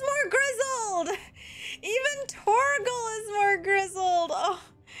he is more grizzled. Even Torgal is more grizzled. Oh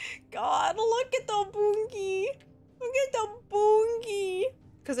god. Look at the boongie. Look at the boongie.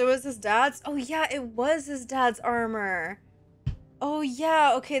 Because it was his dad's. Oh yeah, it was his dad's armor. Oh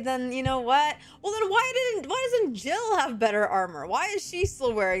yeah, okay, then you know what? Well then why doesn't Jill have better armor? Why is she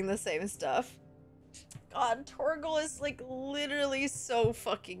still wearing the same stuff? God, Torgal is like literally so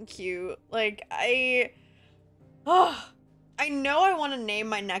fucking cute. Like I know I want to name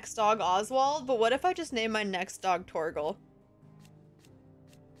my next dog Oswald, but what if I just name my next dog Torgal?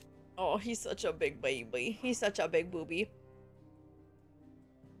 Oh, he's such a big baby. He's such a big booby.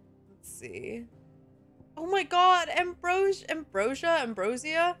 Let's see. Oh my god, Ambrosia?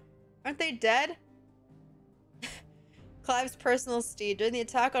 Aren't they dead? Clive's personal steed. During the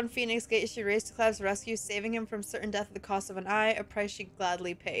attack on Phoenix Gate, she raced to Clive's rescue, saving him from certain death at the cost of an eye, a price she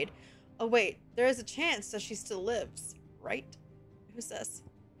gladly paid. Oh wait, there is a chance that she still lives, right? Who's this?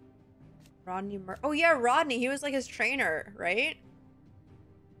 Rodney Oh yeah, Rodney. He was like his trainer, right?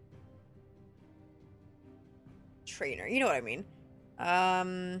 Trainer, you know what I mean.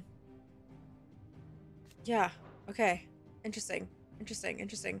 Yeah, okay. Interesting.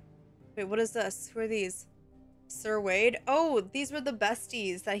 Wait, what is this? Who are these? Sir Wade? Oh, these were the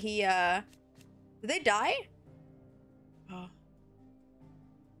besties that he, Did they die? Oh.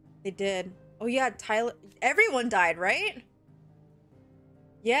 They did. Oh yeah, Tyler. Everyone died, right?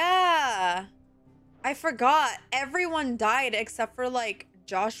 Yeah. I forgot. Everyone died except for, like,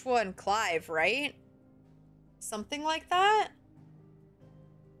 Joshua and Clive, right? Something like that?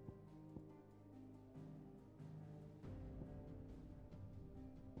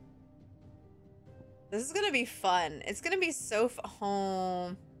 This is gonna be fun. It's gonna be so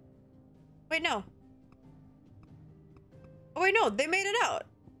home. Wait, no. Oh, wait, no. They made it out.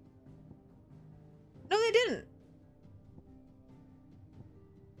 No, they didn't.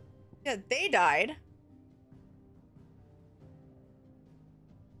 Yeah, they died.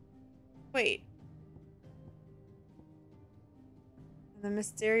 Wait. The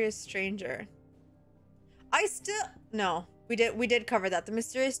mysterious stranger. No, we did cover that. The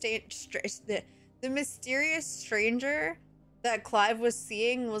mysterious the mysterious stranger that Clive was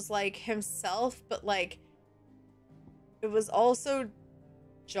seeing was like himself, but like it was also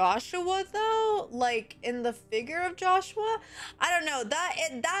Joshua though, like in the figure of Joshua. I don't know.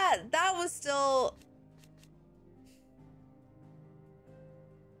 That was still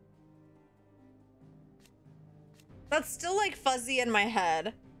that's still like fuzzy in my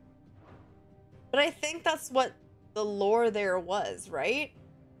head. But I think that's what the lore there was, right?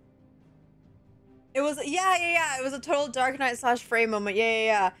 It was, yeah. It was a total Dark Knight / Frey moment.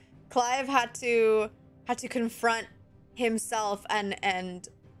 Yeah. Clive had to confront himself and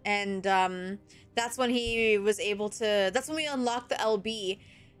that's when he was able to, that's when we unlocked the LB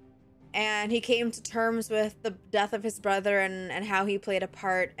and he came to terms with the death of his brother and how he played a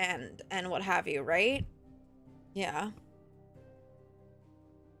part and what have you, right? Yeah.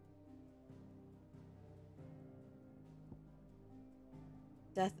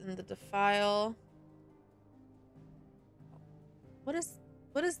 Death in the Defile. What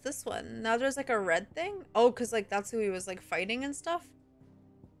is this one? Now there's like a red thing? Oh, because like that's who he was like fighting and stuff?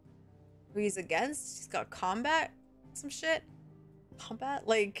 Who he's against? He's got combat? Some shit? Combat?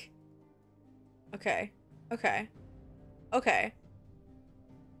 Like... Okay.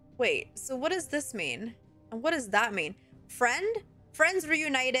 Wait, so what does this mean? And what does that mean? Friend? Friends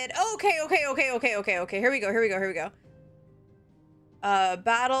reunited. Okay. Here we go.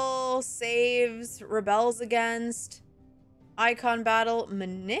 Battle, saves, rebels against, icon battle,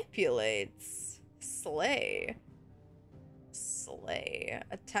 manipulates, slay. slay.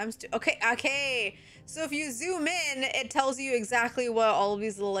 Attempts to... Okay. So if you zoom in, it tells you exactly what all of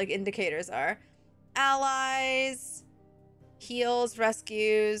these little, like, indicators are. Allies, heals,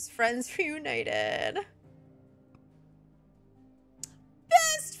 rescues, friends reunited.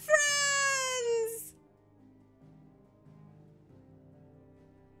 Best friends!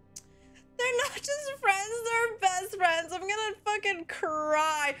 They're not just friends, they're best friends. I'm gonna fucking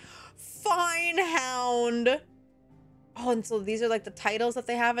cry. Fine Hound. Oh, and so these are like the titles that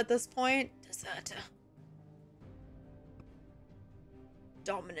they have at this point. Deserter.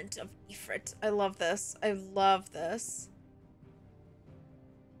 Dominant of Ifrit. I love this. I love this.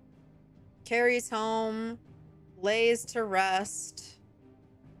 Carries home. Lays to rest.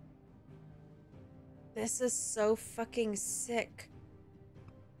 This is so fucking sick.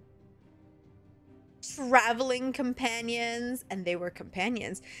 Traveling companions. And they were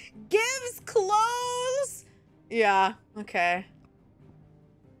companions. Gives clothes. Yeah, okay.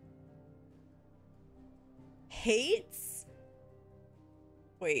 Hates?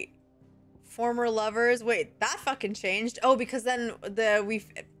 Wait. Former lovers? Wait, that fucking changed. Oh, because then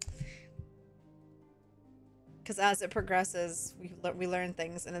because as it progresses, we learn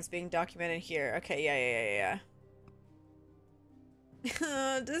things and it's being documented here. Okay, yeah.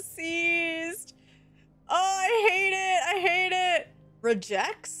 Deceased. Oh, I hate it. I hate it.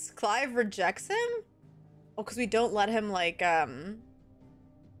 Rejects? Clive rejects him? Oh, because we don't let him, like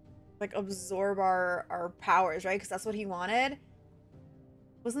absorb our powers, right? Because that's what he wanted.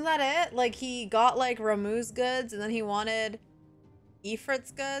 Wasn't that it? Like, he got, like, Ramu's goods, and then he wanted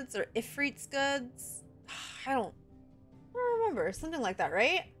Ifrit's goods, or Ifrit's goods. I don't remember. Something like that,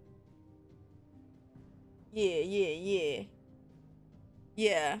 right? Yeah.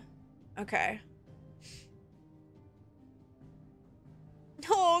 Yeah. Okay.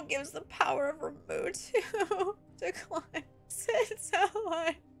 No, gives the power of Ramu to climb. Sits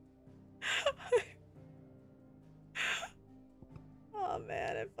ally. Oh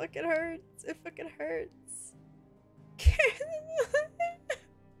man, it fucking hurts. It fucking hurts.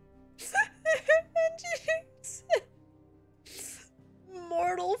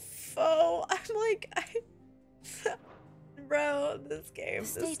 Mortal foe. I'm like, bro, this game. The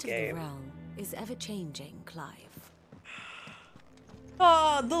state of the realm is ever changing, Clive.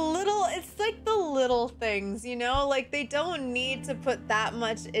 Oh, it's like the little things, you know? Like, they don't need to put that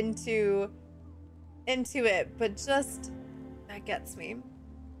much into it, but just, that gets me.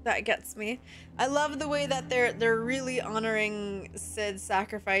 That gets me. I love the way that they're really honoring Cid's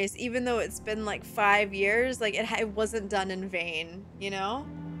sacrifice, even though it's been like 5 years. Like, it wasn't done in vain, you know?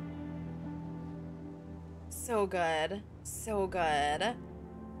 So good. So good.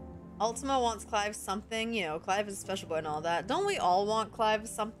 Ultima wants Clive something. You know, Clive is a special boy and all that. Don't we all want Clive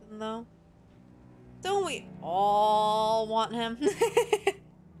something, though? Don't we all want him?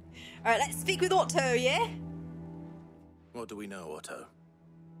 Alright, let's speak with Otto, yeah? What do we know, Otto?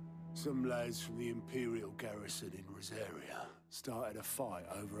 Some lads from the Imperial garrison in Rosaria started a fight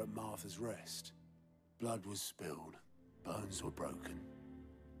over at Martha's Rest. Blood was spilled. Bones were broken.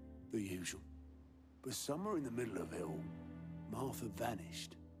 The usual. But somewhere in the middle of it all, Martha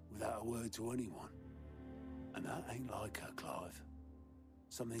vanished. Without a word to anyone. And that ain't like her, Clive.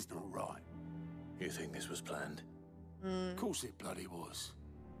 Something's not right. You think this was planned? Of course it bloody was.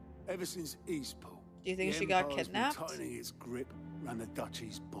 Ever since Eastpool. Do you think she got Empire's been kidnapped? tightening its grip around the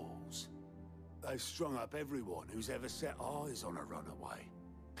Duchy's balls. They've strung up everyone who's ever set eyes on a runaway,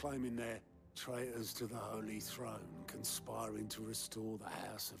 claiming they're traitors to the Holy Throne, conspiring to restore the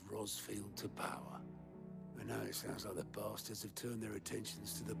House of Rosfield to power. And now it sounds like the bastards have turned their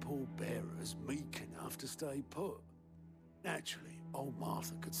attentions to the pallbearers meek enough to stay put. Naturally, old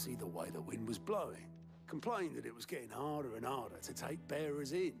Martha could see the way the wind was blowing, complained that it was getting harder and harder to take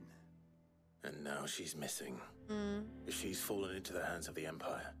bearers in. And now she's missing. If she's fallen into the hands of the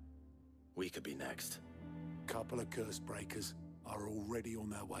Empire, we could be next. Couple of curse breakers are already on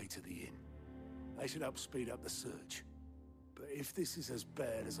their way to the inn. They should help speed up the search. But if this is as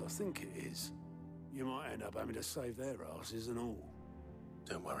bad as I think it is, you might end up having to save their asses and all.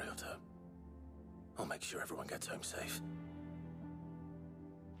 Don't worry, Otto. I'll make sure everyone gets home safe.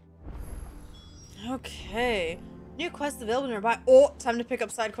 Okay. New quests available nearby. Oh, time to pick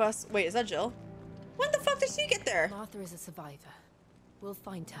up side quests. Wait, is that Jill? When the fuck did she get there? Martha is a survivor. We'll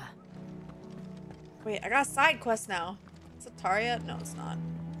find her. Wait, I got a side quest now. Is it Taria? No, it's not.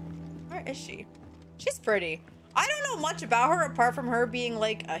 Where is she? She's pretty. I don't know much about her apart from her being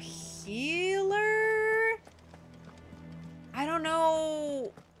like a healer. I don't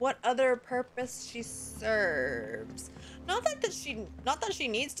know what other purpose she serves. Not that she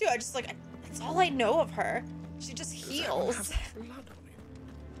needs to. I just like that's all I know of her. She just heals.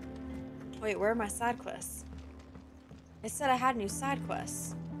 Wait, where are my side quests? It said I had new side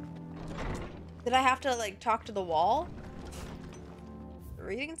quests. Did I have to like talk to the wall? The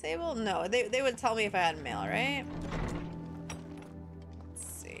reading table? No, they would tell me if I had mail, right? Let's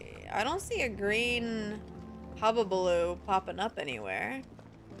see. I don't see a green hubbubaloo popping up anywhere.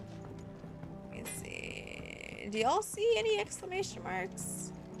 Let me see. Do y'all see any exclamation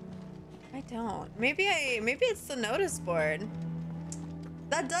marks? I don't. Maybe it's the notice board.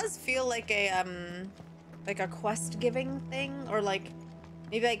 That does feel like a quest giving thing, or like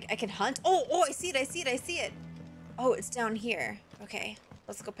maybe I can hunt. Oh, I see it. Oh, it's down here. Okay,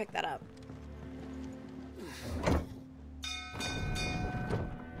 let's go pick that up.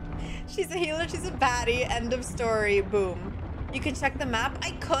 She's a healer, she's a baddie, end of story, boom. You can check the map.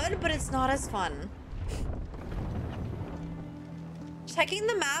 I could, but it's not as fun. Checking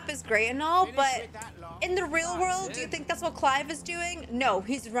the map is great and all, but in the real world, do you think that's what Clive is doing? No,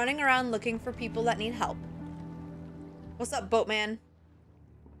 he's running around looking for people that need help. What's up, boatman?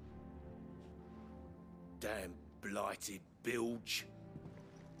 Damn blighted bilge.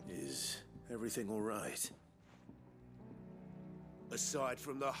 Is everything all right? Aside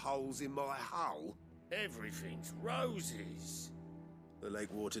from the holes in my hull, everything's roses. The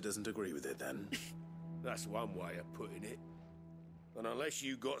lake water doesn't agree with it, then? That's one way of putting it. And unless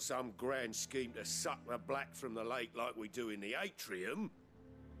you got some grand scheme to suck the black from the lake like we do in the atrium,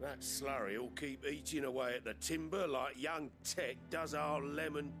 that slurry will keep eating away at the timber like young Tet does our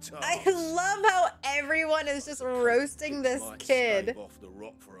lemon tart. I love how everyone is just roasting this kid. Stave off the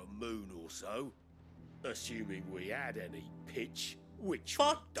rock for a moon or so, assuming we had any pitch, which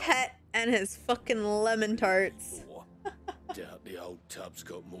fuck Tet and his fucking lemon tarts. Doubt the old tub's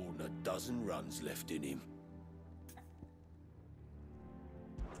got more than a dozen runs left in him.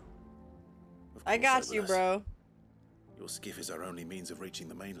 I got you, bro. Your skiff is our only means of reaching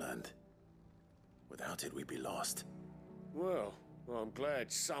the mainland. Without it, we'd be lost. Well, I'm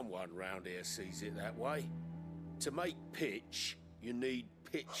glad someone round here sees it that way. To make pitch, you need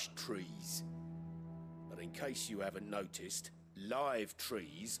pitch trees. But in case you haven't noticed, live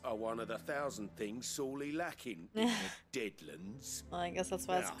trees are one of the 1,000 things sorely lacking in the Deadlands. Well, I guess that's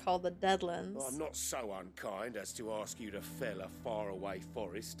why it's called the Deadlands. I'm not so unkind as to ask you to fell a faraway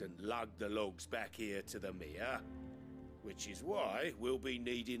forest and lug the logs back here to the mere, which is why we'll be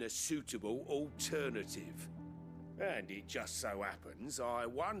needing a suitable alternative. And it just so happens I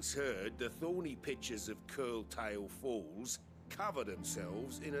once heard the thorny pitchers of Curltail Falls cover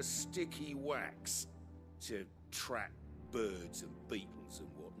themselves in a sticky wax to trap birds and beetles and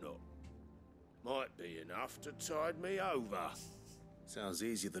whatnot. Might be enough to tide me over. Sounds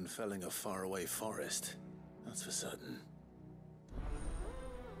easier than felling a faraway forest. That's for certain.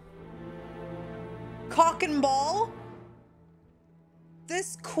 Cock and ball?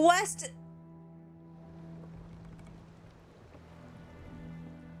 This quest...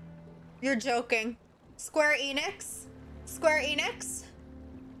 You're joking. Square Enix? Square Enix?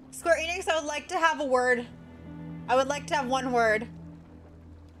 Square Enix, I would like to have a word. I would like to have one word.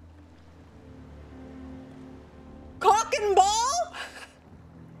 Cock and ball?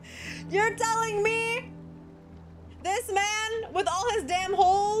 You're telling me this man with all his damn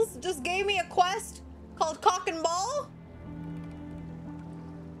holes just gave me a quest called Cock and Ball?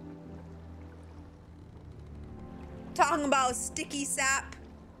 Talking about sticky sap.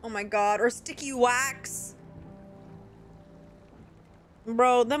 Oh my god. Or sticky wax.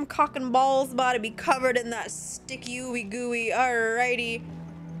 Bro, them cock and balls about to be covered in that sticky ooey gooey. Alrighty.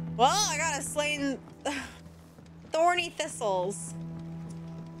 Well, I gotta slay thorny thistles.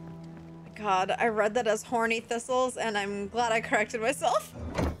 God, I read that as horny thistles, and I'm glad I corrected myself.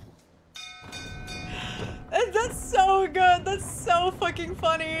 That's so good. That's so fucking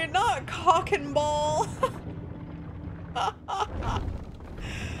funny. Not cock and ball.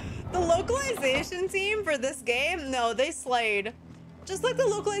 The localization team for this game, no, they slayed. Just like the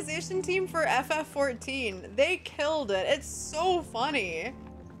localization team for FF14. They killed it. It's so funny.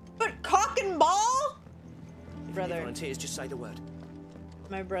 But cock and ball? Brother. Volunteers, just say the word.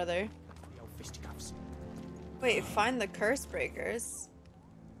 My brother. Wait, find the curse breakers.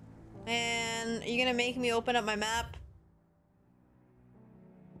 Man, are you gonna make me open up my map?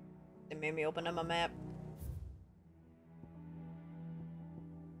 They made me open up my map.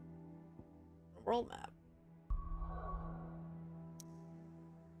 World map.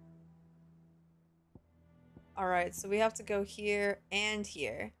 Alright, so we have to go here and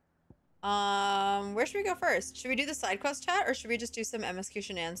here. Where should we go first? Should we do the side quest chat, or should we just do some MSQ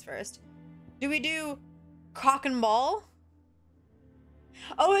shenanigans first? Do we do cock and ball?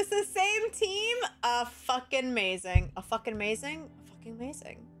 Oh, it's the same team? Fucking amazing. A fucking amazing? A fucking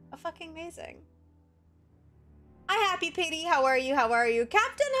amazing. A fucking amazing. Hi, Happy Pity. How are you? How are you?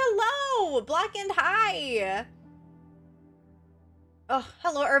 Captain, hello! Blackened, hi! Oh,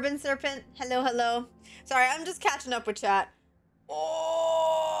 hello, Urban Serpent. Hello, hello. Sorry, I'm just catching up with chat.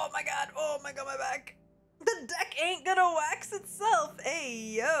 Oh my god. Oh my god, my back. The deck ain't gonna wax itself.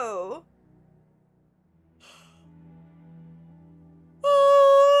 Hey, yo.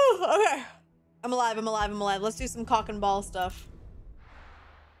 Okay. I'm alive, I'm alive, I'm alive. Let's do some cock and ball stuff.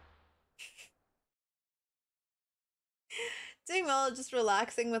 Doing well, just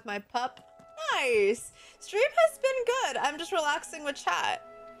relaxing with my pup. Nice. Stream has been good. I'm just relaxing with chat.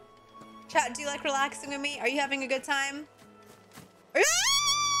 Chat, do you like relaxing with me? Are you having a good time? Are you...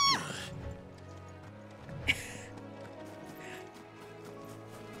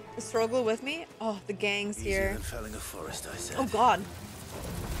 Struggle with me? Oh, the gang's here. Felling a forest, I said. Oh god.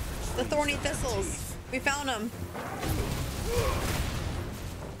 The thorny thistles. We found them.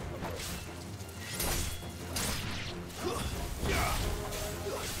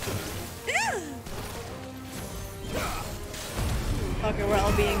 Okay, we're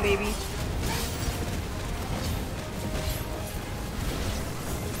all being baby.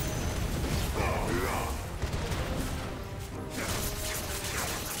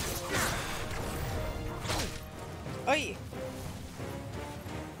 Oi.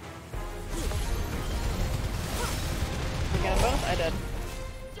 I got them both? I did.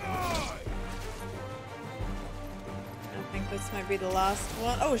 I think this might be the last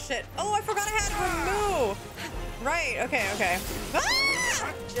one. Oh shit. Oh, I forgot I had remove. Right, okay, okay.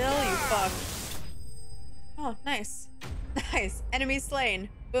 Ah! Jill, you fuck. Oh, nice. Nice. Enemy slain.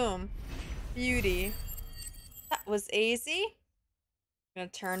 Boom. Beauty. That was easy. I'm gonna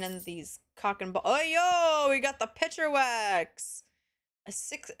turn in these cock and ball. Oh, yo! We got the pitcher wax. A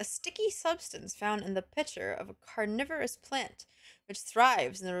sticky substance found in the pitcher of a carnivorous plant which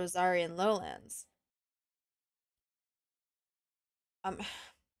thrives in the Rosarian lowlands.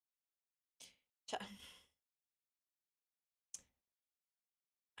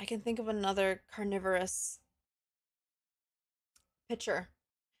 I can think of another carnivorous pitcher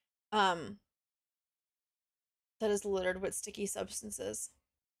that is littered with sticky substances.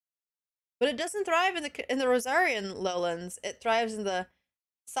 But it doesn't thrive in the Rosarian lowlands. It thrives in the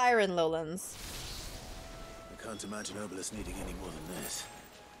Siren lowlands. I can't imagine Obelisk needing any more than this.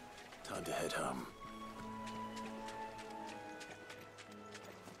 Time to head home.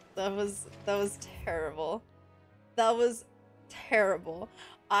 That was terrible. That was terrible.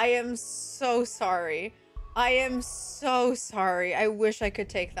 I am so sorry. I am so sorry. I wish I could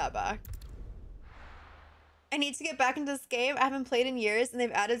take that back. I need to get back into this game. I haven't played in years and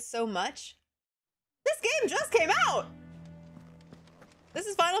they've added so much. This game just came out! This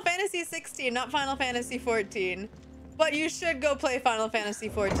is Final Fantasy 16, not Final Fantasy 14. But you should go play Final Fantasy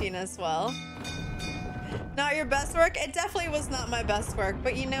 14 as well. Not your best work? It definitely was not my best work,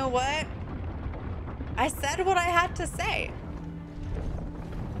 but you know what? I said what I had to say.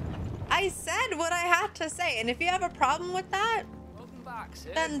 I said what I had to say, and if you have a problem with that, welcome back,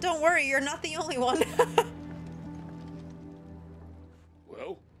 Sid. Then don't worry, you're not the only one.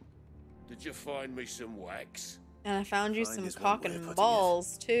 Well, did you find me some wax? And I found you some cock and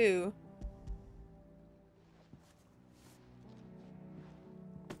balls, too.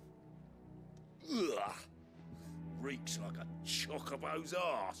 Ugh. Reeks like a chocobo's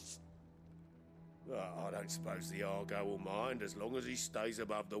arse. Well, I don't suppose the Argo will mind as long as he stays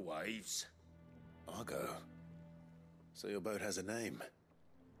above the waves. Argo? So your boat has a name?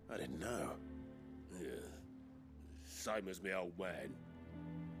 I didn't know. Yeah. Same as me old man.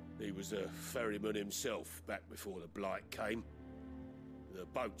 He was a ferryman himself back before the Blight came. The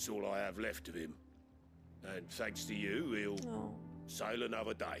boat's all I have left of him. And thanks to you, he'll sail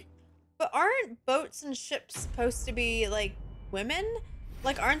another day. But aren't boats and ships supposed to be, like, women?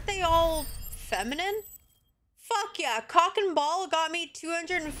 Like, aren't they all feminine? Fuck yeah, cock and ball got me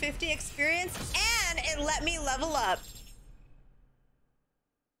 250 experience and it let me level up.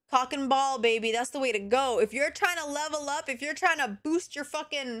 Cock and ball, baby, that's the way to go. If you're trying to level up, if you're trying to boost your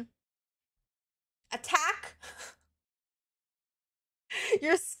fucking attack,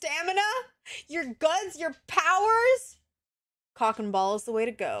 your stamina, your guns, your powers, cock and ball is the way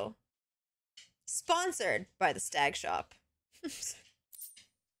to go. Sponsored by the Stag Shop.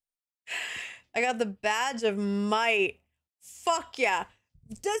 I got the badge of might. Fuck yeah.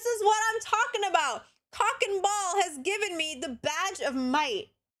 This is what I'm talking about. Cock and ball has given me the badge of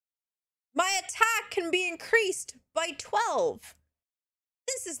might. My attack can be increased by 12.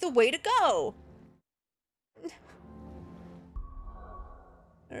 This is the way to go.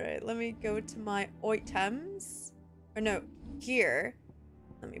 Alright, let me go to my items. Or no, here.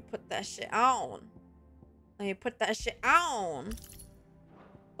 Let me put that shit on. Let me put that shit on.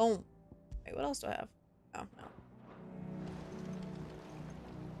 Boom. Wait, what else do I have? Oh, no.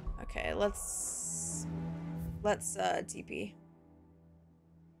 Okay, let's TP.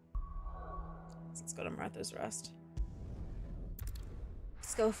 Let's go to Martha's Rest.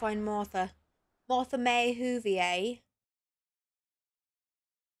 Let's go find Martha. Martha May Hoovier.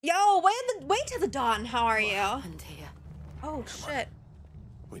 Yo, wait till the dawn. How are you? Happened here? Oh shit.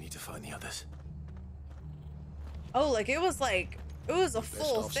 We need to find the others. Oh, it was a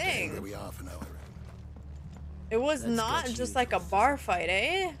full thing. Where we are for now, Eric. It was not just like a bar fight,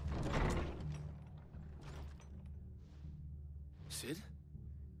 eh? Sid?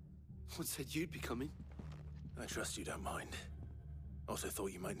 What said you'd be coming? I trust you don't mind. Also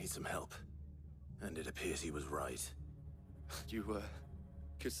thought you might need some help. And it appears he was right. You,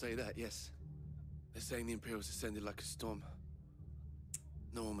 could say that, yes. They're saying the Imperials ascended like a storm.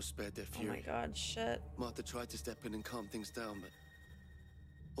 No one was spared their fury. Oh my god, shit. Martha tried to step in and calm things down, but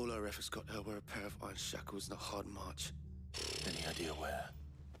all her efforts got her were a pair of iron shackles and a hard march. Any idea where?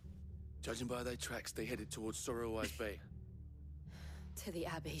 Judging by their tracks, they headed towards Sorrowwise Bay. To the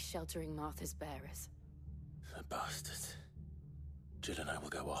Abbey, sheltering Martha's bearers. The bastards. Jill and I will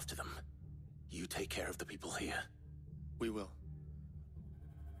go after them. You take care of the people here. We will.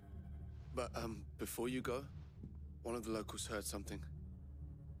 But, before you go, one of the locals heard something.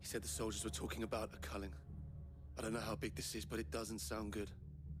 He said the soldiers were talking about a culling. I don't know how big this is, but it doesn't sound good.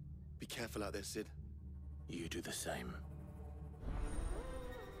 Be careful out there, Sid. You do the same.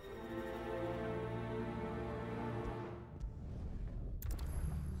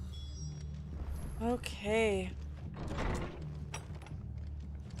 Okay.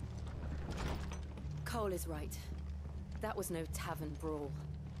 Cole is right. That was no tavern brawl.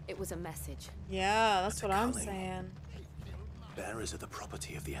 It was a message. Yeah, that's what I'm saying. Bearers are the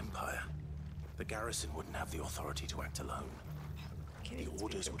property of the Empire. The garrison wouldn't have the authority to act alone. The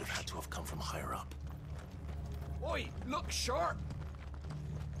orders would have had to have come from higher up. Oi, look sharp!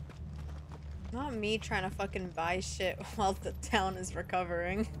 Not me trying to fucking buy shit while the town is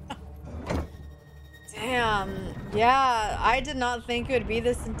recovering. Damn. Yeah, I did not think it would be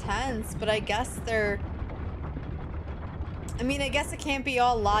this intense, but I guess they're... I mean, I guess it can't be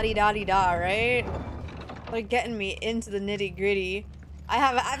all la-di-da-di-da, right? Like getting me into the nitty-gritty.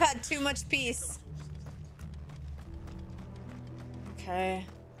 I've had too much peace. Okay.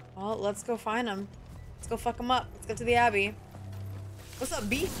 Well, let's go find them. Let's go fuck them up. Let's go to the Abbey. What's up,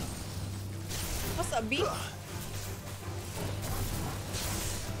 B? What's up, B?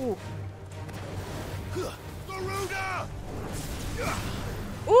 Ooh.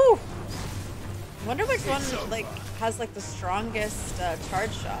 Ooh! I wonder which one, has, the strongest,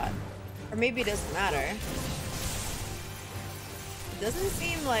 charge shot. Or maybe it doesn't matter. It doesn't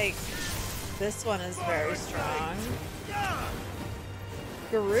seem like this one is very strong.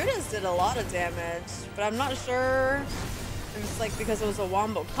 Garuda's did a lot of damage, but I'm not sure if it's, because it was a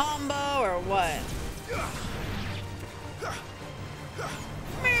wombo combo or what.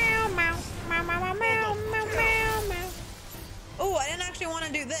 Meow, meow, meow, meow, meow, meow, meow, meow. Oh, I didn't actually want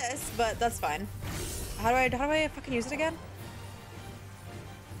to do this, but that's fine. How do I fucking use it again?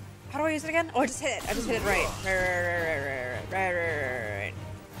 How do I use it again? Oh, I just hit it. I just hit it right. Right.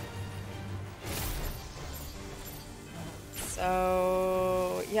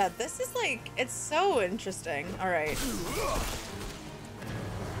 So, yeah, this is it's so interesting. All right.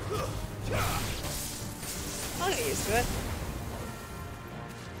 I'll get used to it.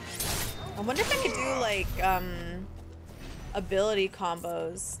 I wonder if I could do ability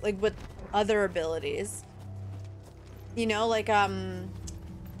combos, with other abilities. You know, what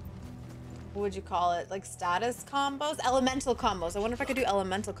would you call it? Status combos? Elemental combos. I wonder if I could do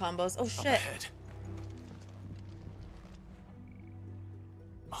elemental combos. Oh shit.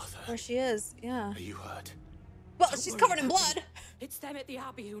 Martha. There she is, yeah. Are you hurt? Well, she's covered in blood. It's them at the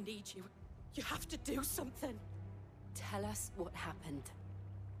Abbey who need you. You have to do something. Tell us what happened.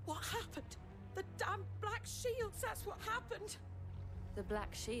 What happened? The damn Black Shields, that's what happened. The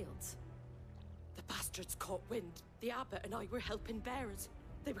Black Shields? The bastards caught wind. The abbot and I were helping bearers.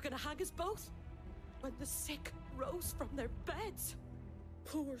 They were gonna hang us both. When the sick rose from their beds.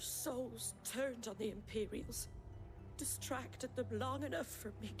 Poor souls turned on the Imperials. Distracted them long enough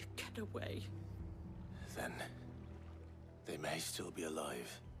for me to get away. Then they may still be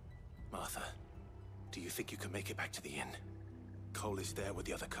alive. Martha, do you think you can make it back to the inn? Cole is there with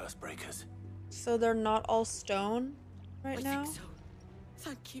the other curse breakers. So they're not all stone right now? I think so.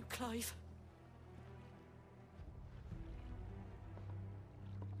 Thank you, Clive.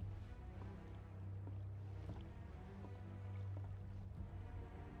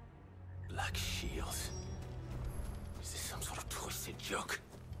 Black shields. Is this some sort of twisted joke?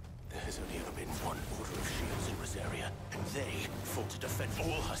 There has only ever been one order of shields in Rosaria, and they fought to defend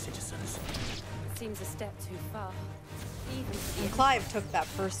all her citizens. It seems a step too far. Even for the And Clive took that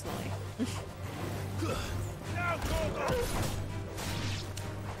personally.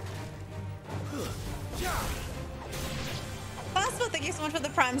 Possible, thank you so much for the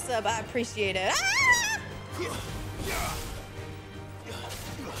Prime sub. I appreciate it. Ah!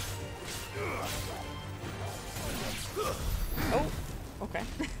 Oh, okay.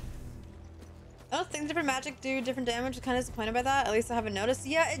 Oh, things different magic do different damage. I'm kind of disappointed by that. At least I haven't noticed.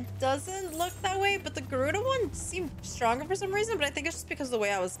 Yeah, it doesn't look that way, but the 𝗙𝗓𝗘𝗥𝗬𝗪 one seemed stronger for some reason, but I think it's just because of the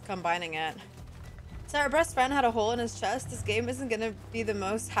way I was combining it. So our best friend had a hole in his chest. This game isn't gonna be the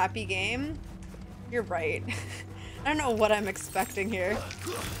most happy game. You're right. I don't know what I'm expecting here.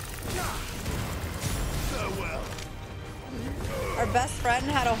 Our best friend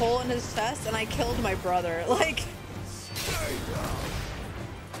had a hole in his chest and I killed my brother. Like...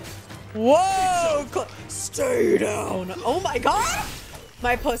 Whoa! Stay down! Oh my god!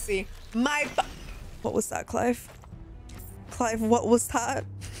 My pussy. What was that, Clive? Clive, what was that?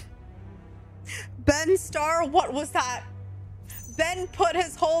 Ben Star, what was that? Ben put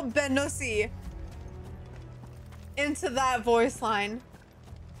his whole Benusi into that voice line.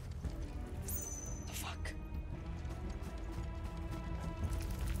 The fuck?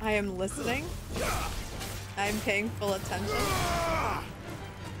 I am listening. I am paying full attention.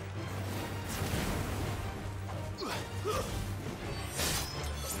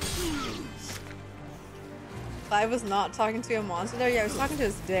 I was not talking to a monster there. Yeah, I was talking to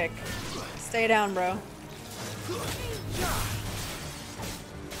his dick. Stay down, bro.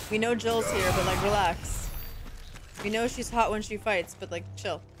 We know Jill's here, but like, relax. We know she's hot when she fights, but like,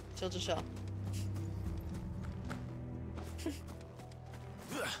 chill. Chill, just chill.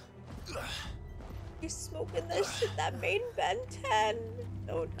 You smoking this shit that made Ben 10.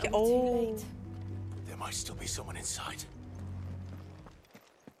 Oh. There might still be someone inside.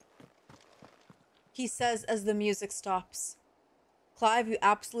 He says as the music stops. Clive, you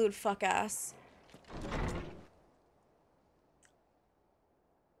absolute fuck ass.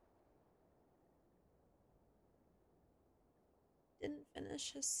 Didn't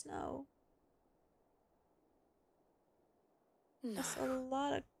finish his snow. No. That's a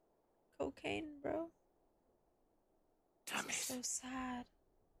lot of cocaine, bro. Damn it. So sad.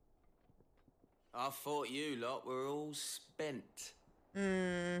 I thought you lot were all spent.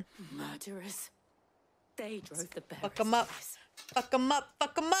 Murderers. They drove the bearers. Fuck them up. Fuck them up.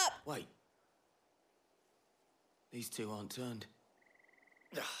 Fuck them up. Wait. These two aren't turned.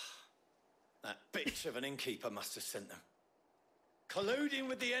 That bitch of an innkeeper must have sent them. Colluding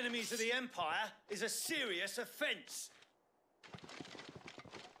with the enemies of the Empire is a serious offence.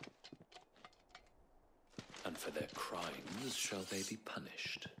 And for their crimes shall they be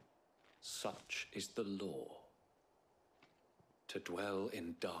punished. Such is the law. To dwell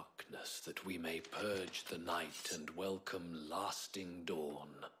in darkness that we may purge the night and welcome lasting dawn.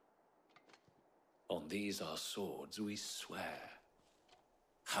 On these our swords we swear.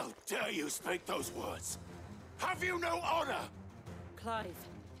 How dare you speak those words? Have you no honor? Clive.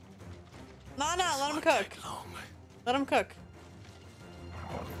 Nah, let him cook. Let him cook.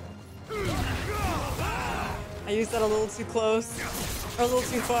 I used that a little too close. Or a little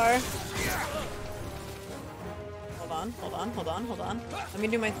too far. Hold on. Let me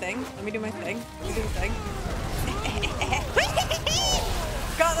do my thing. Let me do the thing.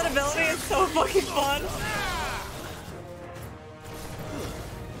 God, that ability is so fucking fun.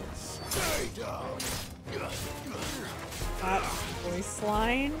 That voice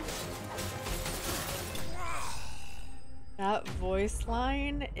line. That voice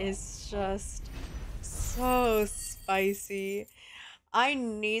line is just so spicy. I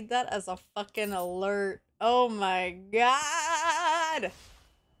need that as a fucking alert. Oh my god!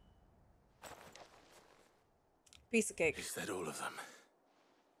 Piece of cake. Is that all of them?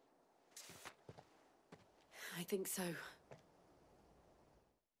 I think so.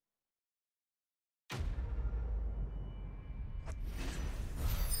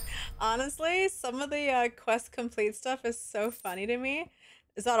 Honestly, some of the quest complete stuff is so funny to me.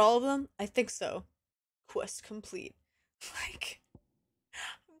 Is that all of them? I think so. Quest complete. Like,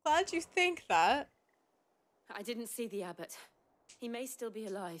 I'm glad you think that. I didn't see the abbot. He may still be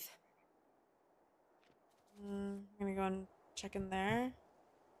alive. I'm gonna go and check in there.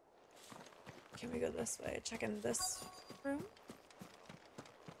 Can we go this way? Check in this room?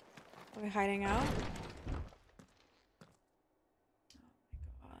 Are we hiding out?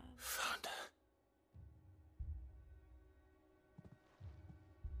 Found her.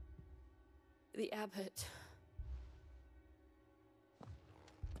 The abbot.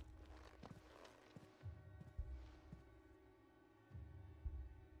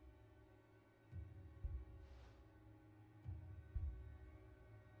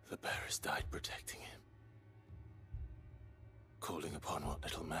 The bearers died protecting him, calling upon what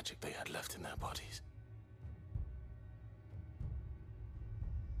little magic they had left in their bodies.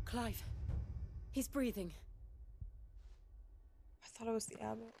 Clive. He's breathing. I thought it was the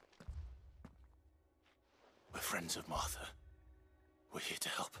abbot. We're friends of Martha. We're here to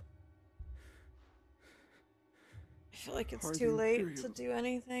help. I feel like it's too late to do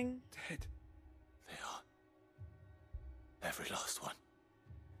anything. Dead. They are. Every last one.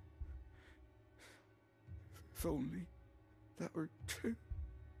 If only that were true.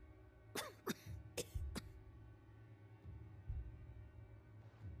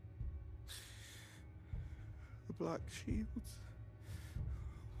 The Black Shields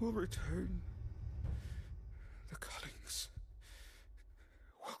will return. The cullings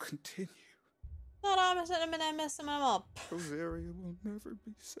will continue. Not almost I'm messing them up. Rosaria will never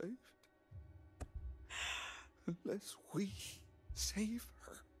be saved unless we save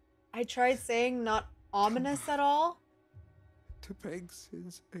her. I tried saying not ominous at all. To beg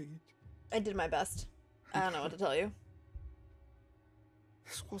his aid. I did my best. I don't know what to tell you.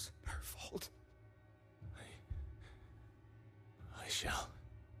 This wasn't her fault. I shall.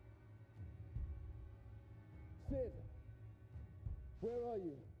 Sid! Where are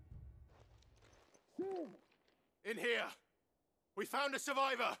you? Sid! In here! We found a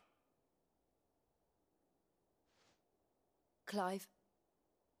survivor! Clive.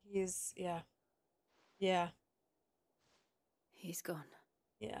 He's, yeah. Yeah. He's gone.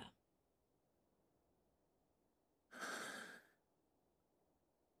 Yeah.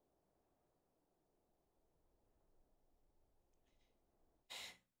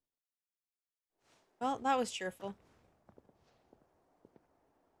 Well, that was cheerful.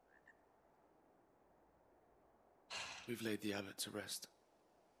 We've laid the abbot to rest.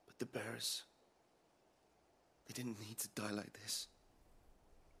 But the bearers... they didn't need to die like this.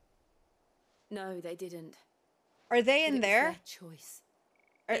 No, they didn't. Are they in It was there? their choice.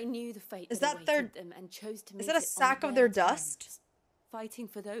 They knew the fate Is that that awaited their? them and chose to meet Is that a it on sack of their terms, dust? fighting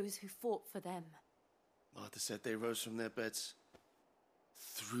for those who fought for them. Martha said they rose from their beds,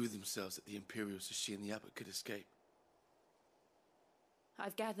 threw themselves at the Imperials so she and the abbot could escape.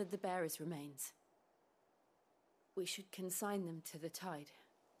 I've gathered the bearers' remains. We should consign them to the tide.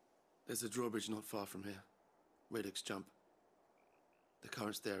 There's a drawbridge not far from here. Radix Jump. The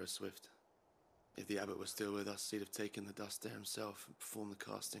currents there are swift. If the abbot was still with us, he'd have taken the dust there himself and performed the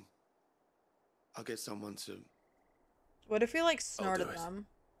casting. I'll get someone to... What if we like snorted them?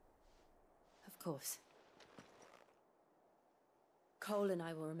 Of course. Cole and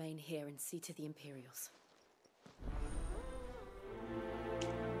I will remain here and see to the Imperials.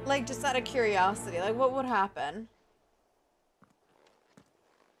 Like, just out of curiosity, like, what would happen?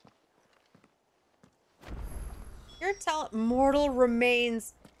 You're telling mortal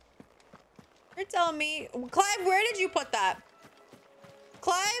remains. You're telling me, Clive, where did you put that?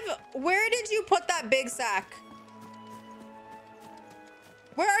 Clive, where did you put that big sack?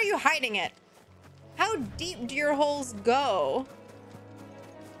 Where are you hiding it? How deep do your holes go?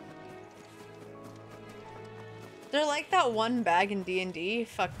 They're like that one bag in D&D.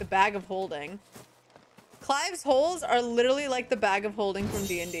 Fuck, the bag of holding. Clive's holes are literally like the bag of holding from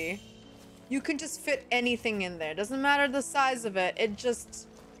D&D. You can just fit anything in there. Doesn't matter the size of it. It just...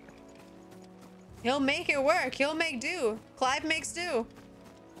 He'll make it work. He'll make do. Clive makes do.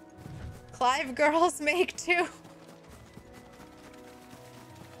 Clive girls make do.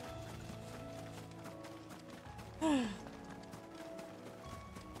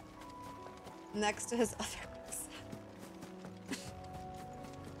 Next to his other...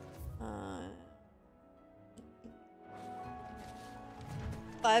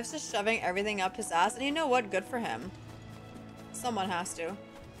 Clive's just shoving everything up his ass, and you know what? Good for him. Someone has to.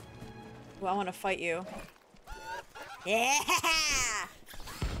 Ooh, I want to fight you. Yeah!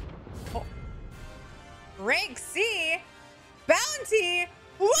 Oh. Rank C? Bounty?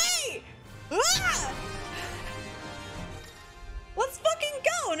 Wait! Ah! Let's fucking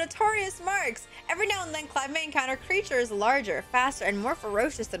go! Notorious marks. Every now and then, Clive may encounter creatures larger, faster, and more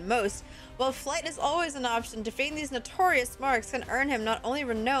ferocious than most. While flight is always an option, defeating these notorious marks can earn him not only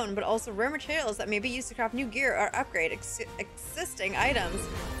renown, but also rare materials that may be used to craft new gear or upgrade existing items.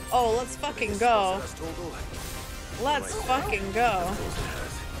 Oh, let's fucking go. Let's fucking go.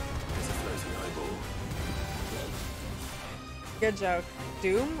 Good joke.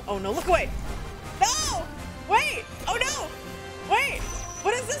 Doom? Oh no, look away! No! Wait! Oh no! Wait!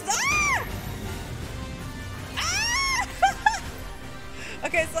 What is this? Ah!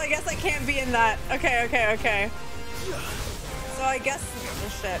 Okay, so I guess I can't be in that. Okay, okay, okay. So I guess, oh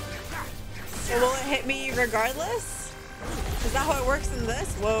shit. So will it hit me regardless? Is that how it works in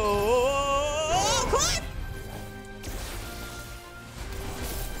this? Whoa, come on!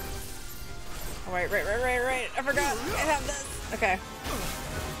 Oh, right. I forgot I have this. Okay.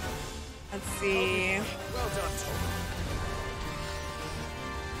 Let's see. Well done,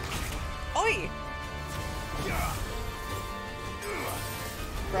 Tom. Oi!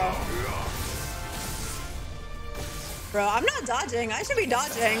 Bro, I'm not dodging. I should be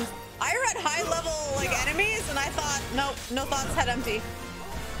dodging. I read high level like enemies and I thought, nope, no thoughts, head empty.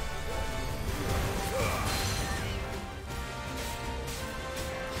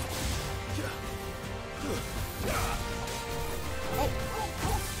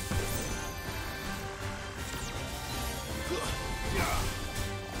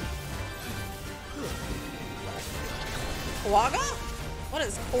 𝗙𝗚𝗚𝗚? What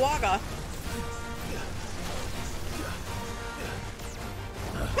is 𝗙𝗚𝗚𝗚?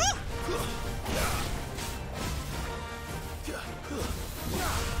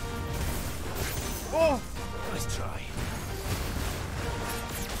 Oh, nice try.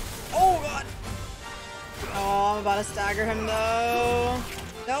 Oh god. Oh, I'm about to stagger him though.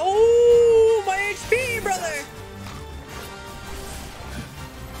 No, my HP, brother.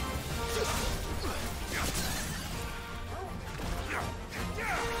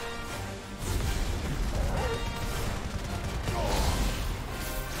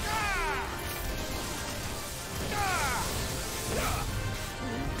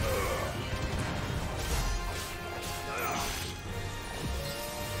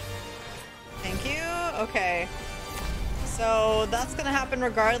 Thank you. Okay. So that's gonna happen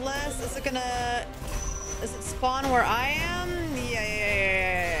regardless. Is it spawn where I am?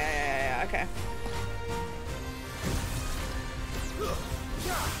 Yeah. Okay.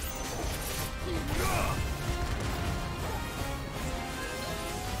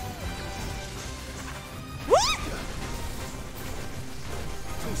 What?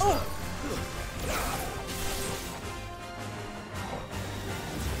 Oh.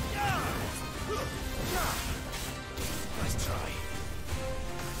 Nice try.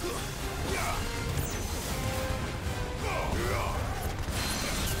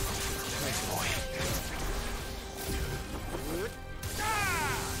 Nice boy.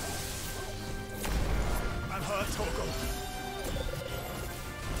 I'm hurt, 𝗙𝗚𝗚.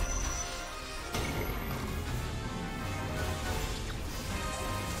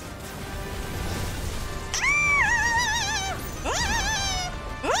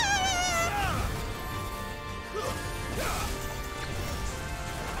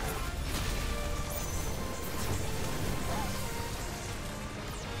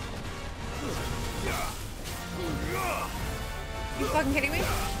 You fucking kidding me?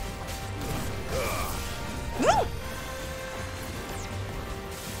 Woo!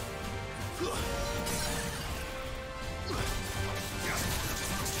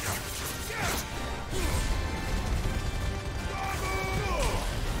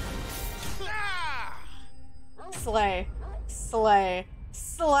 Slay. Slay.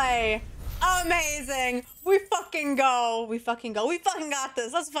 Slay. Amazing. We fucking go. We fucking go. We fucking got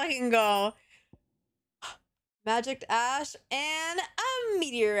this. Let's fucking go. Magic Ash and a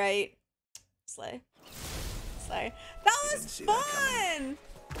meteorite. Slay. Slay. That was fun!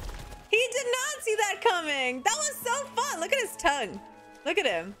 He did not see that coming. That was so fun. Look at his tongue. Look at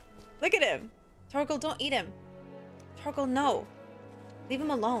him. Look at him. 𝗙𝗚𝗚, don't eat him. 𝗙𝗚𝗚, no. Leave him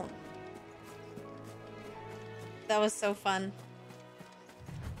alone. That was so fun.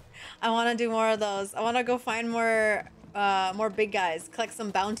 I want to do more of those. I want to go find more big guys. Collect some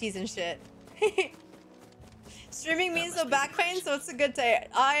bounties and shit. Streaming means no back pain, so it's a good day.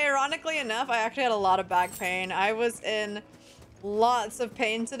 Ironically enough, I actually had a lot of back pain. I was in lots of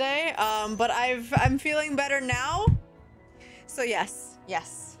pain today, but I'm feeling better now. So yes.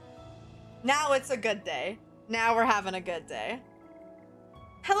 Now it's a good day. Now we're having a good day.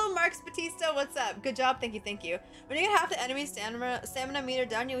 Hello, Marks Batista. What's up? Good job. Thank you. When you get half the enemy stamina meter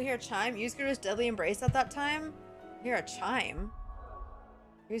down, you'll hear a chime. Use Guru's deadly embrace at that time. Hear a chime.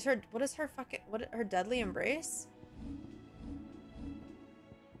 Use her. What is her fucking? What? Her deadly embrace?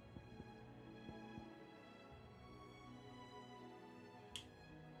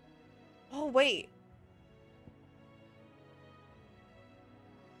 Oh wait.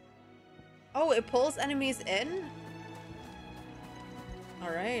 Oh, it pulls enemies in?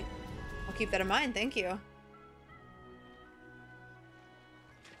 Alright. I'll keep that in mind, thank you.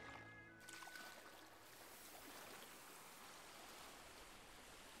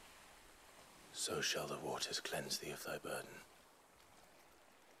 So shall the waters cleanse thee of thy burden.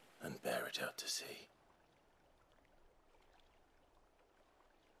 and bear it out to sea.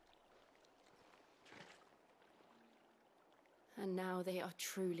 And now they are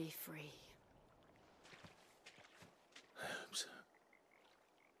truly free. I hope so.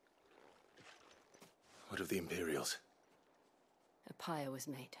 What of the Imperials? A pyre was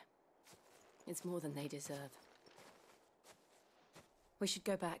made. It's more than they deserve. We should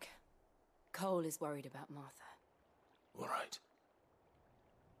go back. Cole is worried about Martha. All right.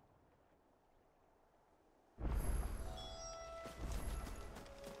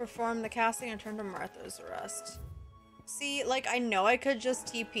 Perform the casting and turn to Martha's arrest. See, like, I know I could just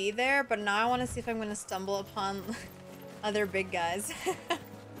TP there, but now I want to see if I'm going to stumble upon other big guys.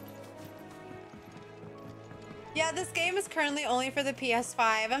 Yeah, this game is currently only for the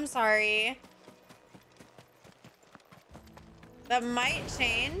PS5. I'm sorry. That might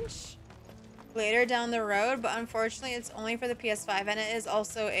change later down the road, but unfortunately it's only for the PS5, and it is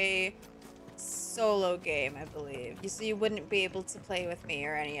also a solo game, I believe. So you wouldn't be able to play with me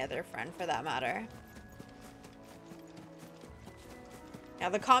or any other friend for that matter. Yeah,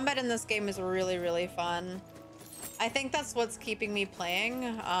 the combat in this game is really, really fun. I think that's what's keeping me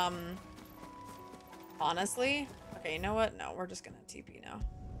playing, honestly. Okay, you know what? No, we're just gonna TP now.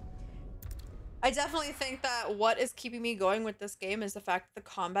 I definitely think that what is keeping me going with this game is the fact that the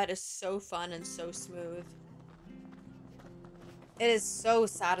combat is so fun and so smooth. It is so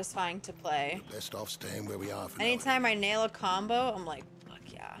satisfying to play. Best off staying where we are for Anytime I nail a combo, I'm like, fuck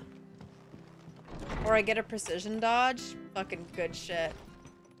yeah. Or I get a precision dodge, fucking good shit.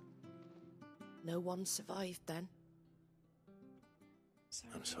 No one survived then.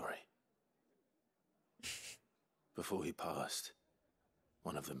 I'm sorry. Before he passed,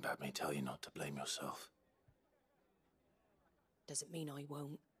 one of them bade me tell you not to blame yourself. Doesn't mean I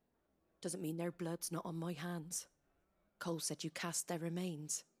won't. Doesn't mean their blood's not on my hands. Cole said you cast their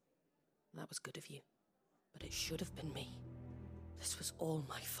remains. That was good of you. But it should have been me. This was all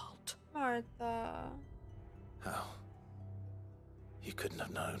my fault. Martha. How? You couldn't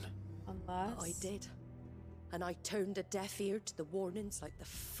have known. Unless... I did. And I turned a deaf ear to the warnings like the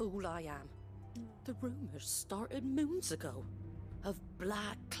fool I am. The rumors started moons ago. Of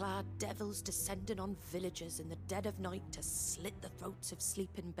black-clad devils descending on villages in the dead of night to slit the throats of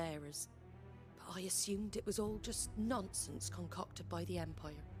sleeping bearers. But I assumed it was all just nonsense concocted by the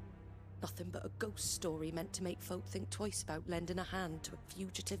Empire. Nothing but a ghost story meant to make folk think twice about lending a hand to a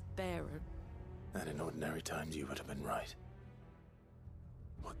fugitive bearer. And in ordinary times you would have been right.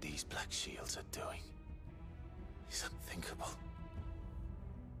 What these Black Shields are doing is unthinkable.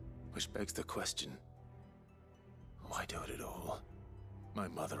 Which begs the question, why do it at all? My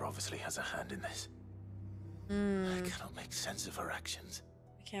mother obviously has a hand in this. I cannot make sense of her actions.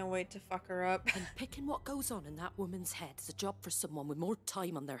 I can't wait to fuck her up. And picking what goes on in that woman's head is a job for someone with more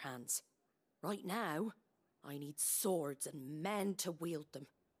time on their hands. Right now, I need swords and men to wield them,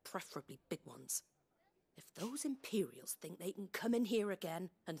 preferably big ones. If those Imperials think they can come in here again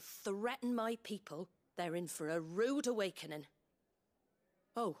and threaten my people, they're in for a rude awakening.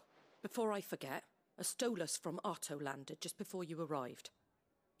 Oh, before I forget, a Stolas from Otto landed just before you arrived.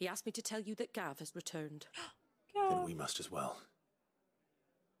 He asked me to tell you that Gav has returned. Then we must as well.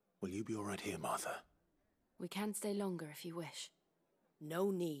 Will you be all right here, Martha? We can stay longer if you wish.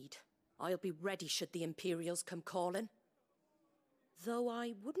 No need. I'll be ready should the Imperials come calling. Though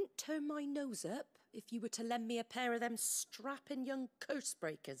I wouldn't turn my nose up if you were to lend me a pair of them strapping young curse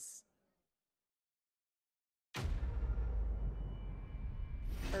breakers.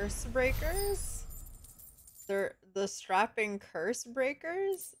 Curse breakers? They're the strapping curse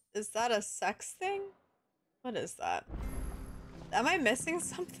breakers? Is that a sex thing? What is that? Am I missing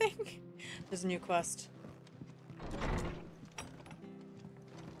something? There's a new quest.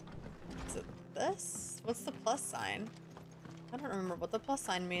 Is it this? What's the plus sign? I don't remember what the plus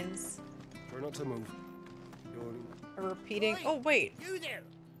sign means. Try not to move. A repeating. Oh, wait. You there!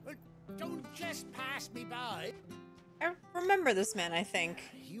 Don't just pass me by. I remember this man, I think.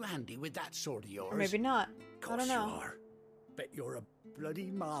 You handy with that sword of yours? Or maybe not. I don't know. You are. Bet you're a bloody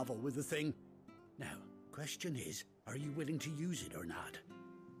marvel with the thing. Now, question is, are you willing to use it or not?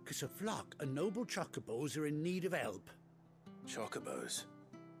 Because a flock of noble chocobos are in need of help. Chocobos?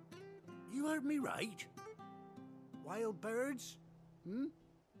 You heard me right. Wild birds?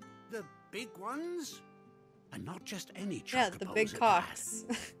 The big ones? And not just any chocobos. Yeah, the big cocks.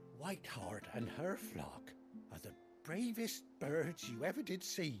 Whiteheart and her flock are the bravest birds you ever did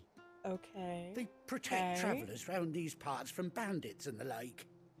see. Okay. They protect travellers round these parts from bandits and the like.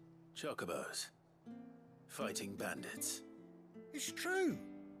 Chocobos. Fighting bandits. It's true.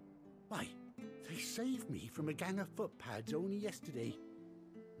 Why, they saved me from a gang of footpads only yesterday.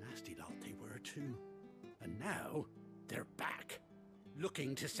 nasty lot they were too. And now, they're back,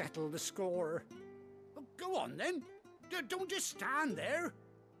 looking to settle the score. Oh, go on then. Don't just stand there.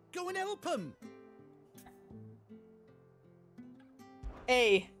 Go and help them.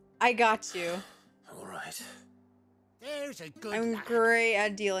 Hey, I got you. All right. There's a good I'm lad. great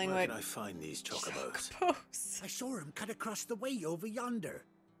at dealing Where with can I find these chocobos? I saw him cut across the way over yonder.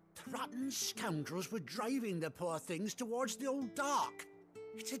 The rotten scoundrels were driving the poor things towards the old dock.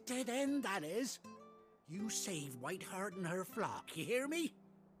 It's a dead end, that is. You save Whiteheart and her flock, you hear me?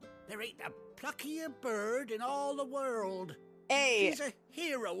 There ain't a pluckier bird in all the world. Hey. She's a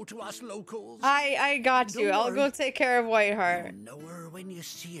hero to us locals. I got you. Don't I'll go worry. take care of Whiteheart. You'll know her when you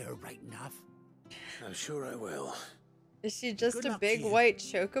see her, right enough. I'm sure I will. Is she just Good a luck big to you. white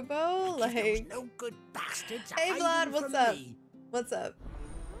chocobo? Like, No good bastards. hey hiding Vlad, what's from up? me. What's up?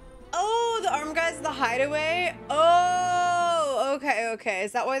 Oh, the arm guy's the hideaway. Oh, okay.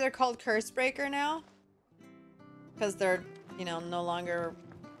 Is that why they're called Cursebreaker now? Because they're, you know, no longer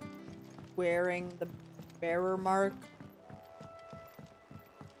wearing the bearer mark.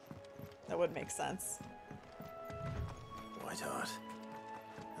 That would make sense. Whiteheart.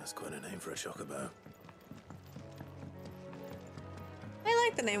 That's quite a name for a chocobo. I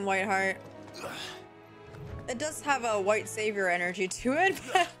like the name Whiteheart. It does have a white savior energy to it,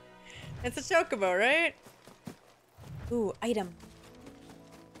 but it's a chocobo, right? Ooh, item.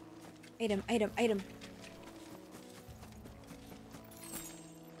 Item.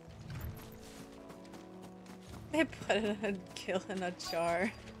 They put a kill in a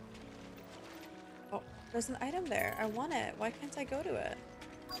jar. Oh, there's an item there. I want it. Why can't I go to it?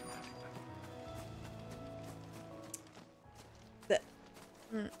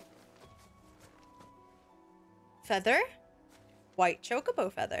 Feather? White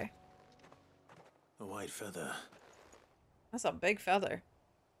chocobo feather. A white feather. That's a big feather.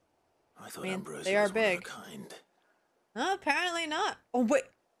 I thought Man, Ambrosia they are was one of a big. kind. No, apparently not. Oh, wait.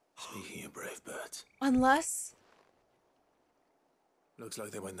 Speaking of brave birds, Unless looks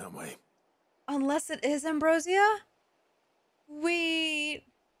like they went that way. it is Ambrosia? Wait.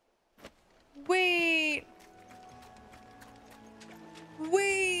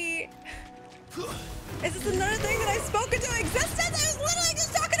 Is this another thing that I spoke into existence? I was literally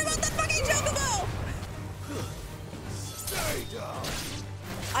just talking about the fucking chocobo! Stay down.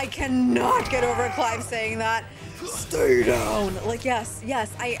 I cannot get over Clive saying that. Stay down. Like, yes, yes,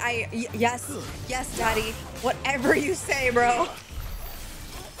 daddy. Whatever you say, bro.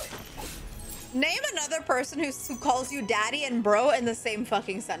 Name another person who calls you daddy and bro in the same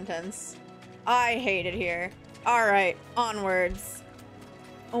fucking sentence. I hate it here. All right, onwards.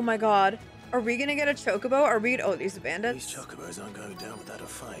 Oh my god. Are we gonna get a chocobo? Are we? Oh, these bandits. These chocobos aren't going down without a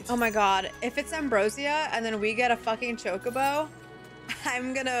fight. Oh my god. If it's Ambrosia and then we get a fucking chocobo,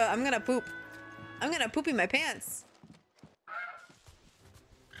 I'm gonna poop. I'm gonna poopy my pants.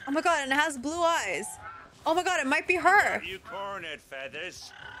 Oh my god, and it has blue eyes. Oh my god, it might be her. You cornered,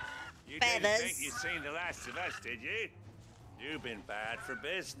 Feathers. You Feathers. didn't think you'd seen the last of us, did you? You've been bad for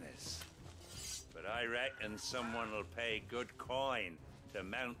business. But I reckon someone will pay good coin to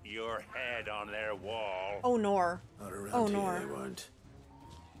mount your head on their wall. Oh, nor. Not around Oh, here, nor. they won't.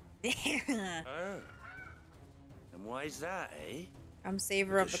 Oh. And why's that, eh? I'm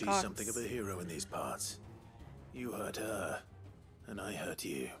saver of Because the she's cocks. something of a hero in these parts. You hurt her, and I hurt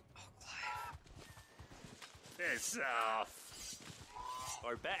you. Piss off.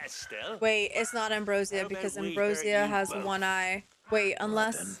 Or better still. Wait, it's not Ambrosia How about because we Ambrosia hurt you has both? one eye. Wait,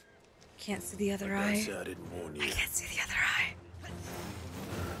 unless... Can't see the other Don't eye. say I didn't warn you. I can't see the other eye.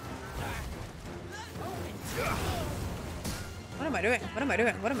 What am I doing? What am I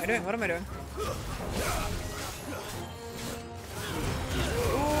doing? What am I doing? What am I doing?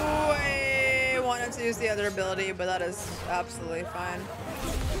 Ooh, I wanted to use the other ability, but that is absolutely fine.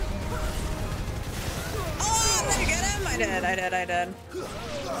 Oh, did I get him? I did.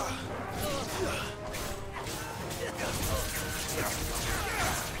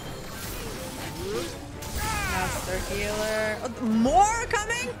 Master healer. Oh, more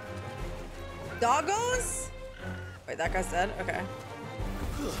coming? Doggos? Wait, that guy's dead? Okay.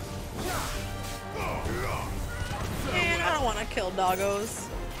 Man, I don't want to kill doggos.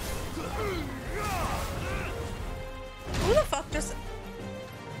 Who the fuck just...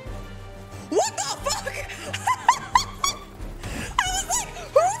 What the fuck? I was like,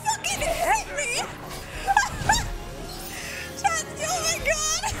 who fucking hit me? Oh my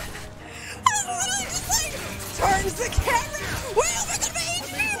god! I was literally just like, turns the camera. Wait, oh my god, my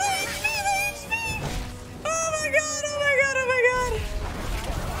HP, my HP. Oh my god, oh my god, oh my god.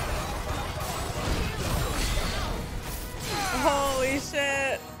 Holy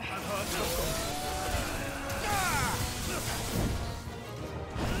shit.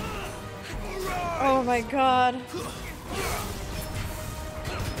 my god.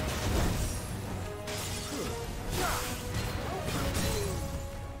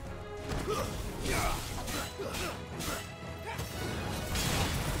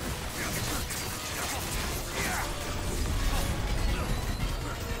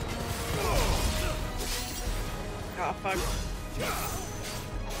 Oh, fuck.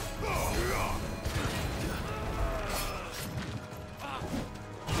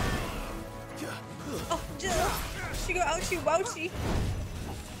 Oh, Jill. She go ouchie wouchie.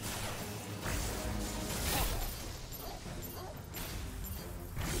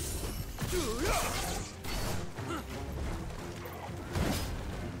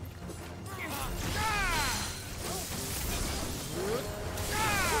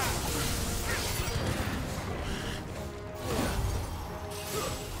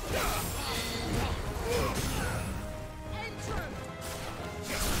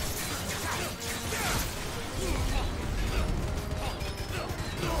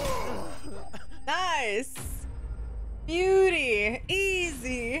 Nice. Beauty.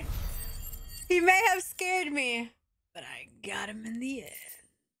 Easy. He may have scared me, but I got him in the end.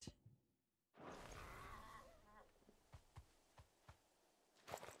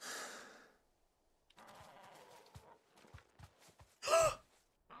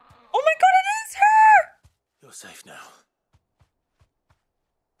 Oh my god, it is her! You're safe now.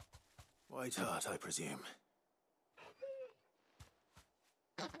 White Heart, I presume.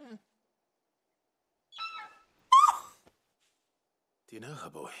 Do you know her,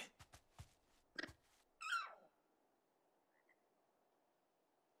 boy?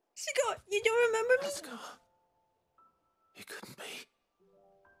 She go, you don't remember me? Let's go. It couldn't be.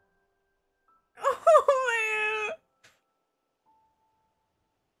 Oh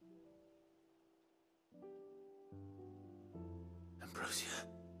man. Ambrosia.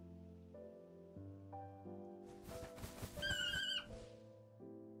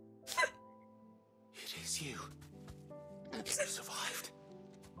 It is you. You survived.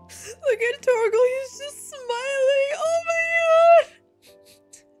 Look at Torgal, he's just smiling. Oh my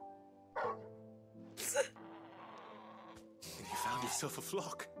god. And you found yourself a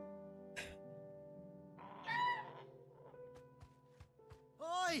flock.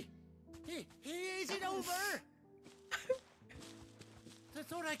 Oi! Is it over? I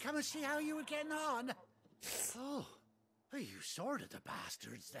thought I'd come and see how you were getting on. Oh, you sorted the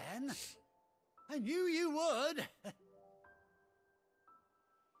bastards then. I knew you would.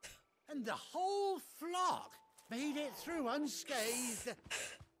 And the whole flock made it through unscathed.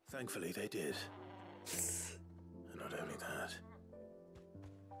 Thankfully, they did. And not only that.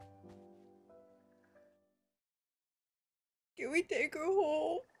 Can we take her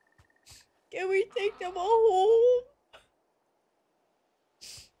home? Can we take them all home?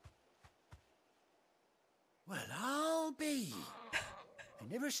 Well, I'll be. I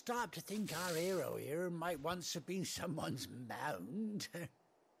never stopped to think our hero here might once have been someone's mound.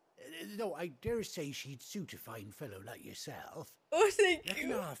 Though I dare say she'd suit a fine fellow like yourself. Oh, thank Reckon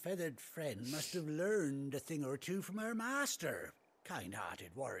you. our feathered friend must have learned a thing or two from her master.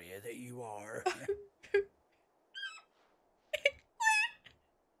 Kind-hearted warrior that you are.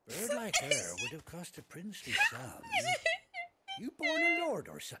 Bird like her would have cost a princely sum. You born a lord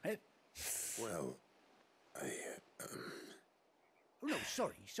or something? Well, Oh, no,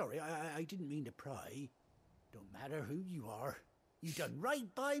 sorry. I didn't mean to pry. Don't matter who you are. You done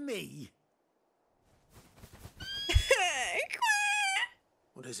right by me.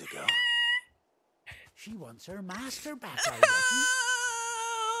 What is it, girl? She wants her master back, I reckon.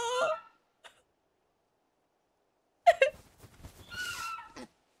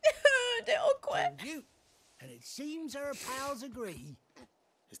 They all quit. Told you. And it seems our pals agree.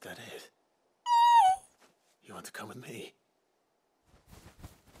 Is that it? You want to come with me?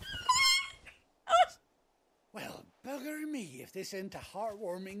 Well, bugger me if this ain't a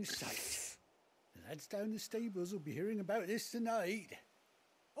heartwarming sight. The lads down the stables will be hearing about this tonight.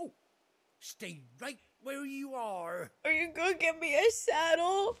 Oh, stay right where you are. Are you gonna get me a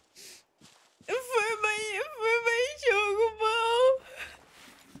saddle? For my chocobo?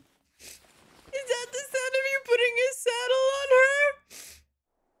 Is that the sound of you putting a saddle on her?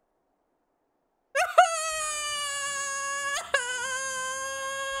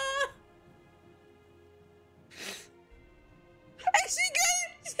 And she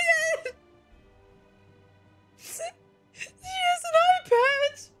has an eye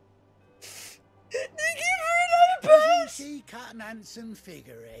patch. They gave her an eye Doesn't patch. she cut an handsome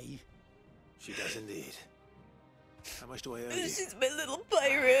figure, eh? She does indeed. How much do I owe you? She's my little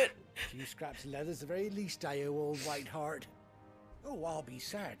pirate. A few scraps of leather's the very least I owe old Whiteheart. Oh, I'll be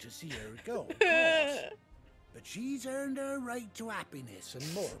sad to see her go, of course. But she's earned her right to happiness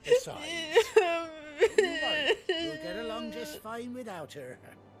and more besides. Don't worry, you'll get along just fine without her.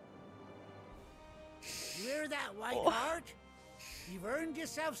 You hear that, Whiteheart? You've earned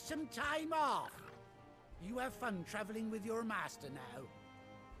yourself some time off. You have fun traveling with your master now.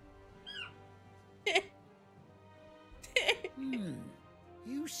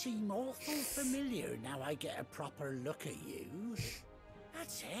 You seem awful familiar now I get a proper look at you.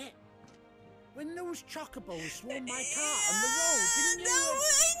 That's it. When those chocobos swarmed my car on the road, didn't you? No,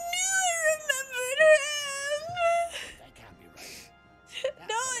 I knew I remembered him. That can't be right.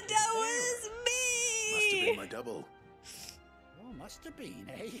 No, that was me. Must have been my double. Oh, must have been,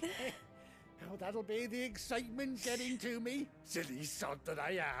 eh? Oh, that'll be the excitement getting to me. Silly sod that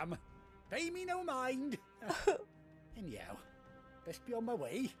I am. Pay me no mind. Anyhow, best be on my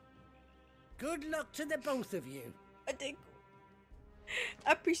way. Good luck to the both of you. Thank you.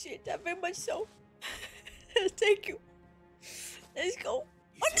 I appreciate that very much so. Thank you. Let's go.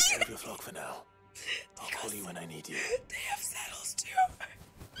 You take care of your flock for now. I'll call you when I need you. They have saddles too.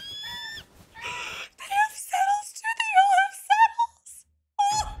 They have saddles too. They all have saddles.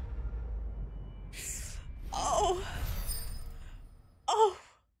 Oh. Oh.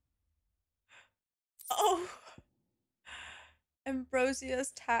 Oh.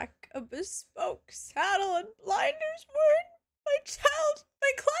 Ambrosia's tack, a bespoke saddle and blinders worn.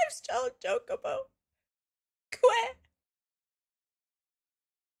 My Clive's child, Chocobo. Queh.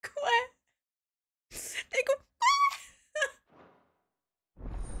 They go.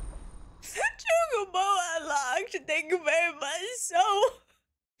 Chocobo unlocked. Thank you very much. So.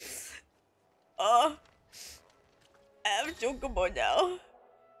 Oh. I have Chocobo now.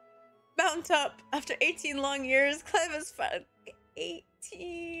 Mount up. After 18 long years, Clive has finally.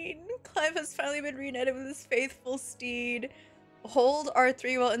 18. Clive has finally been reunited with his faithful steed. Hold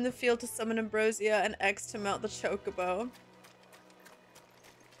R3 while in the field to summon Ambrosia and X to mount the Chocobo.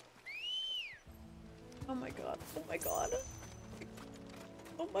 Oh my god. Oh my god.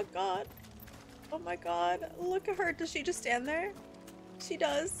 Oh my god. Oh my god. Look at her. Does she just stand there? She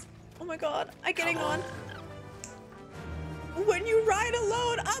does. Oh my god. I'm getting on. When you ride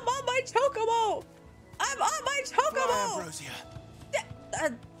alone, I'm on my Chocobo! I'm on my Chocobo! Fly, Ambrosia.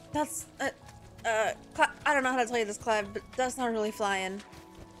 That's I don't know how to tell you this, Clive, but that's not really flying.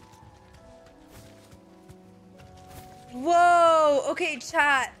 Whoa! Okay,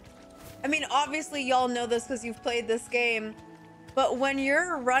 chat. I mean, obviously y'all know this because you've played this game, but when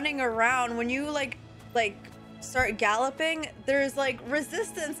you're running around, when you like start galloping, there's like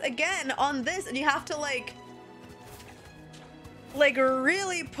resistance again on this, and you have to like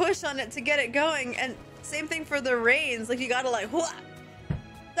really push on it to get it going. And same thing for the reins, like you gotta like whoa.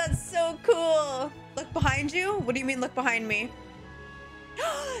 That's so cool. Look behind you. What do you mean look behind me?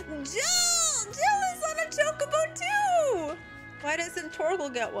 Jill is on a Chocobo too. Why doesn't Torgal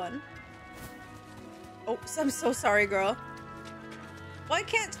get one? Oh, I'm so sorry, girl. Why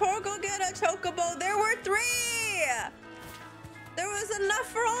can't Torgal get a Chocobo? There were 3. There was enough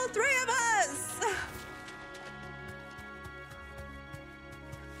for all 3 of us.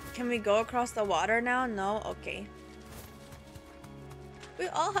 Can we go across the water now? No? Okay. We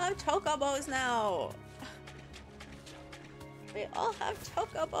all have Chocobos now. We all have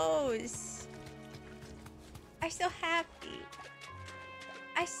Chocobos. I'm so happy.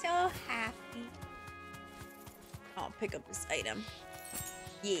 I'm so happy. I'll pick up this item.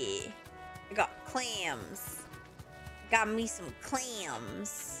 Yeah. I got clams. Got me some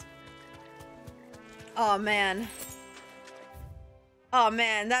clams. Oh, man. Oh,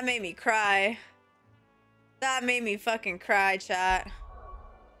 man. That made me cry. That made me fucking cry, chat.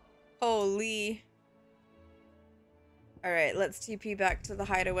 Holy. Alright, let's TP back to the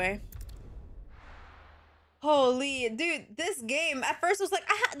hideaway. Holy, dude, this game, at first I was like,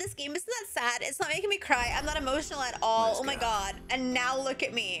 this game isn't that sad. It's not making me cry. I'm not emotional at all. Oh my god. And now look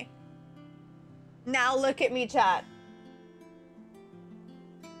at me. Now look at me, chat.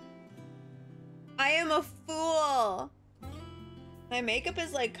 I am a fool. My makeup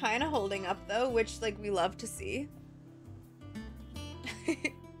is like kind of holding up though, which like we love to see.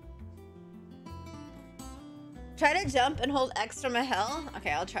 Try to jump and hold extra Mahel.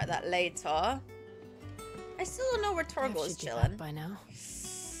 Okay, I'll try that later. I still don't know where Torgal is chilling by now.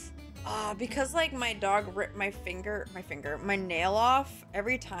 Because like my dog ripped my nail off.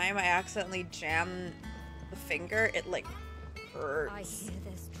 Every time I accidentally jam the finger, it like hurts. I hear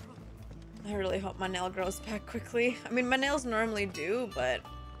there's trouble. I really hope my nail grows back quickly. I mean, my nails normally do, but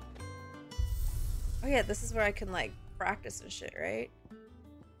oh yeah, this is where I can like practice and shit, right?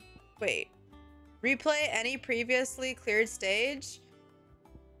 Wait.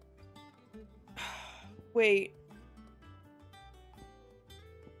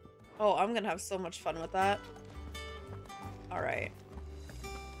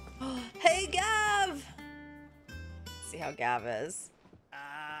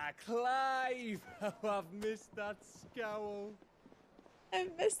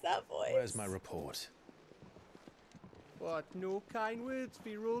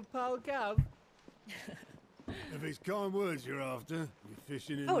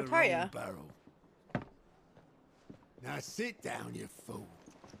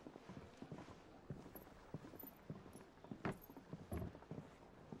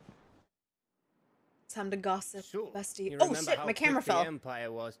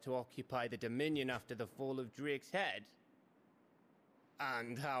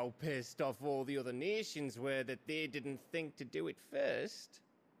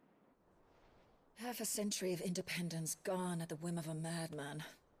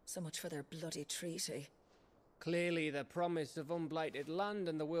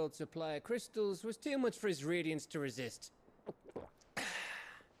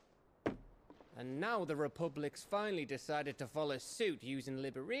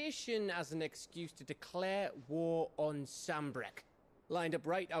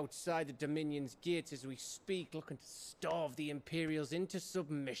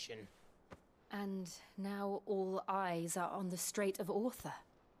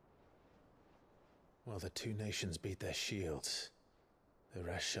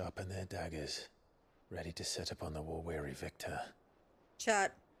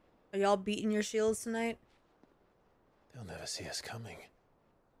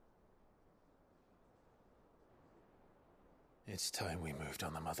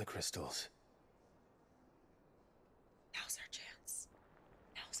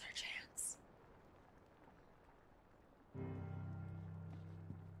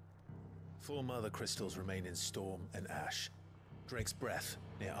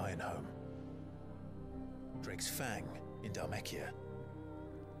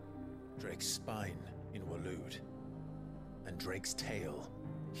 its tail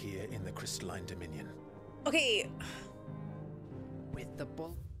here in the Crystalline Dominion. Okay. With the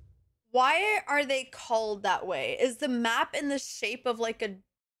bull. Why are they called that way? Is the map in the shape of like a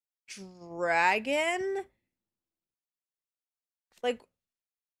dragon? Like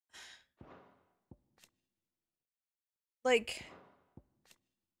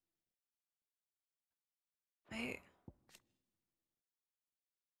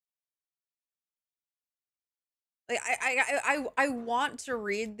I want to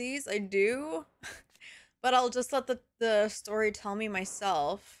read these, I do, but I'll just let the story tell me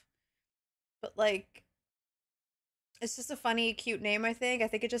myself. But like, it's just a funny, cute name, I think. I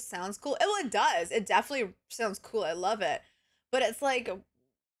think it just sounds cool. Well, it does. It definitely sounds cool. I love it. But it's like,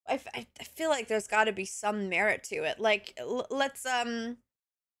 I feel like there's got to be some merit to it. Like, let's, like,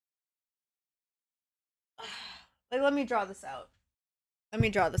 let me draw this out. Let me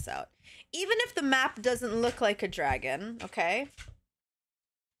draw this out. Even if the map doesn't look like a dragon, okay?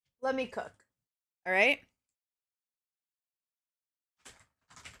 Let me cook. All right?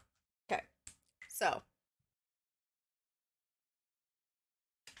 Okay. So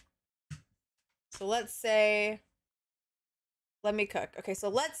let's say, let me cook. Okay, so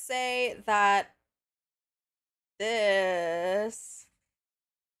let's say that this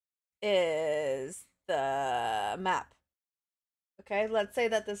is the map. Okay, let's say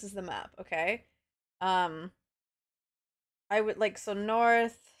that this is the map, okay? I would like, so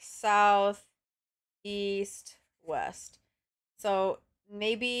north, south, east, west. So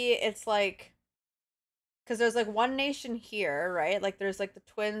maybe it's like, because there's like one nation here, right? Like there's like the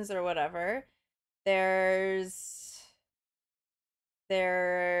twins or whatever. There was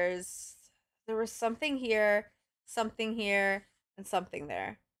something here, and something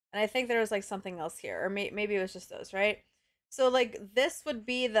there. And I think there was like something else here, or maybe it was just those, right? So like this would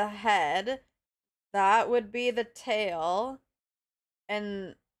be the head, that would be the tail,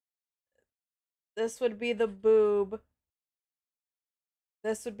 and this would be the boob,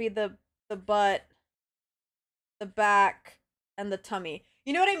 this would be the butt, the back, and the tummy.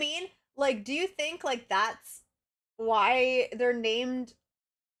 You know what I mean? Like, do you think like that's why they're named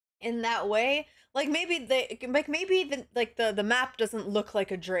in that way? Like maybe the map doesn't look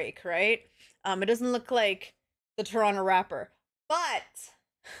like a drake, right? It doesn't look like the Toronto rapper, but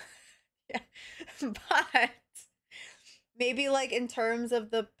yeah, but maybe like in terms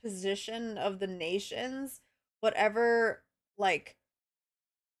of the position of the nations, whatever like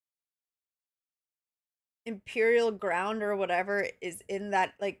imperial ground or whatever is in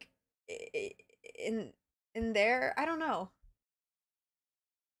that, like in there? I don't know.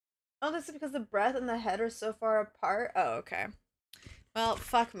 Oh, this is because the breath and the head are so far apart? Oh, okay. Well,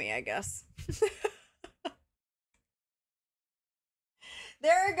 fuck me, I guess.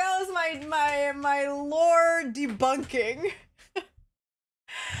 There goes my lore debunking.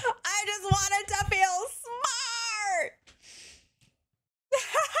 I just wanted to feel smart.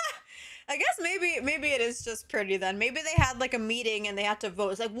 I guess maybe it is just pretty then. Maybe they had like a meeting and they had to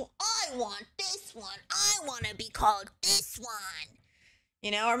vote. It's like, well, I want this one. I want to be called this one. You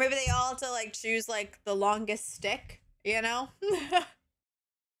know, or maybe they all have to like choose like the longest stick, you know?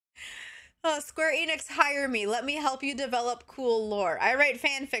 Square Enix, hire me. Let me help you develop cool lore. I write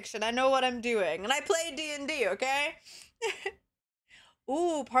fan fiction. I know what I'm doing. And I play D&D, okay?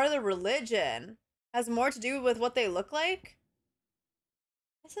 Ooh, part of the religion. Has more to do with what they look like?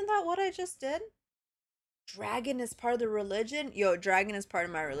 Isn't that what I just did? Dragon is part of the religion? Yo, dragon is part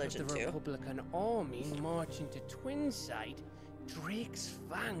of my religion the too. Republican army march into Twinside, Drake's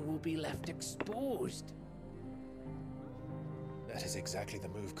Fang will be left exposed. That is exactly the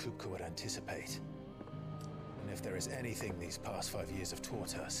move 𝗙𝗡𝗃 would anticipate. And if there is anything these past 5 years have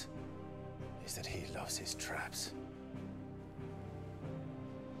taught us, is that he loves his traps.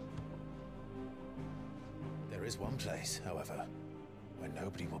 There is one place, however, where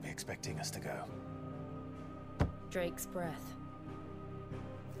nobody will be expecting us to go. Drake's breath.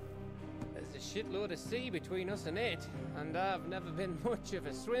 There's a shitload of sea between us and it, and I've never been much of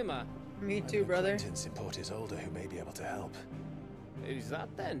a swimmer. Me too, brother. Acquaintance in Port Isolde who may be able to help. Who's that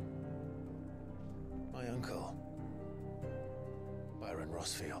then? My uncle, Byron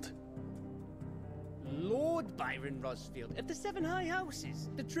Rosfield. Lord Byron Rosfield of the Seven High Houses,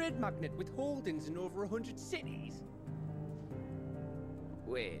 the trade magnate with holdings in over 100 cities.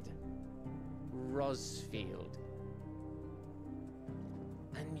 Wait, Rosfield.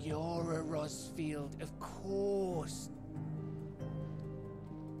 And you're a Rosfield, of course.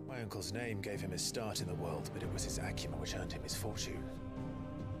 My uncle's name gave him his start in the world, but it was his acumen which earned him his fortune,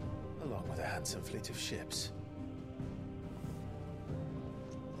 along with a handsome fleet of ships.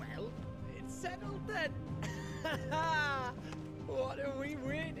 Well, it's settled then. What are we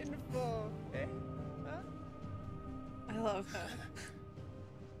waiting for, eh? Huh? I love that.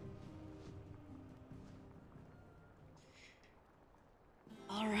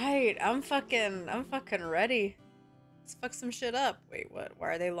 All right, I'm fucking ready. Let's fuck some shit up. Wait, what? Why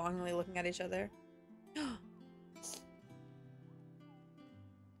are they longingly looking at each other?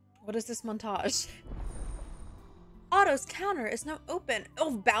 What is this montage? Otto's counter is now open.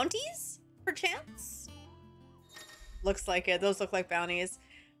 Oh, bounties? Perchance? Looks like it. Those look like bounties.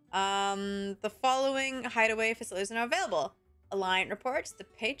 The following hideaway facilities are now available. Alliant reports, the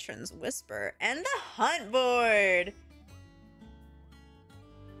Patron's Whisper, and the Hunt Board.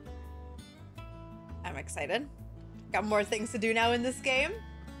 I'm excited. Got more things to do now in this game.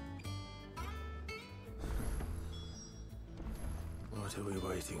 What are we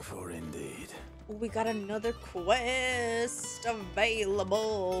waiting for, indeed? We got another quest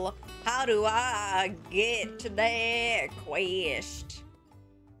available. How do I get to that quest?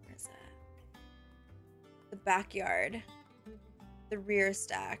 Where's that? The backyard. The rear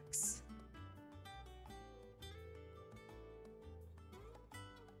stacks.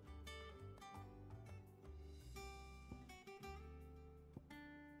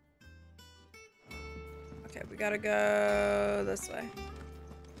 Okay, we gotta go this way.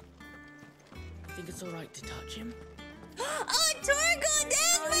 I think it's alright to touch him. Oh, Torgo,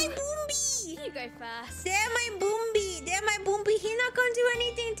 that's my Boombi! You go first. They're my Boombi! They're my Boombi! He's not gonna do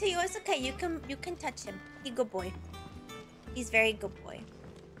anything to you. It's okay. You can touch him. He's a good boy. He's very good boy.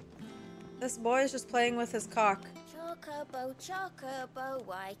 This boy is just playing with his cock. Chocobo, chocobo,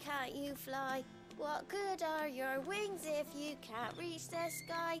 why can't you fly? What good are your wings if you can't reach the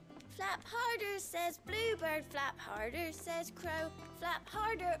sky? Flap harder, says bluebird, flap harder, says crow. Flap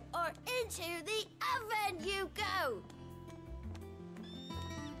harder or into the oven you go.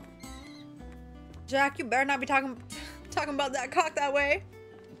 Jack, you better not be talking about that cock that way.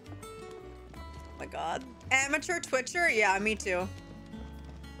 Oh my god. Amateur Twitcher? Yeah, me too.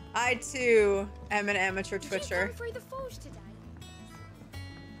 I too am an amateur Twitcher. Did you go through the forge today?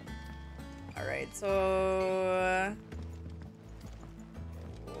 Alright, so...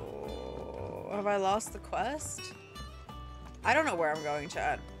 have I lost the quest? I don't know where I'm going,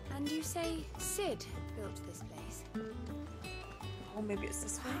 Chad. And you say Sid built this place? Oh, maybe it's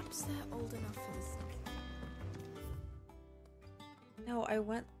this way? Perhaps they're old enough for this. No, I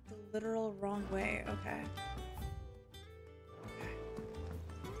went the literal wrong way. Okay.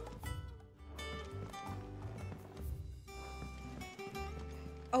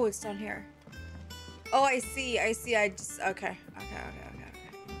 Oh, it's down here. Oh, I see. I see. I just... Okay.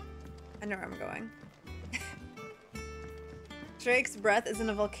 I know where I'm going. Drake's breath is in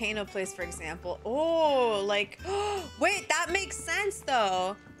a volcano place, for example. Oh, like... Wait, that makes sense,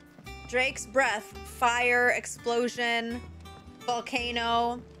 though. Drake's breath, fire, explosion, volcano.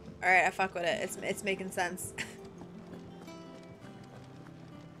 All right, I fuck with it. It's making sense.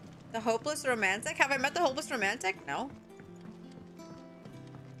 The hopeless romantic? Have I met the hopeless romantic? No.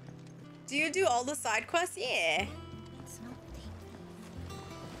 Do you do all the side quests? Yeah.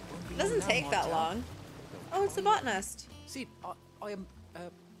 It doesn't take that long. Oh, it's the botanist. See, I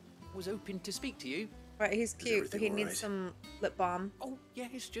was hoping to speak to you. Right, he's cute, but he needs some lip balm. Oh, yeah,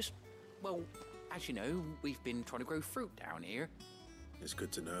 it's just, well, as you know, we've been trying to grow fruit down here. It's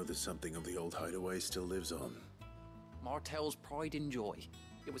good to know that something of the old hideaway still lives on. Martel's pride and joy.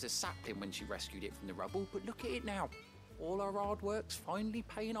 It was a sapling when she rescued it from the rubble, but look at it now. All our hard work's finally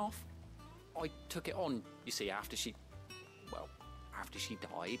paying off. I took it on, you see, after she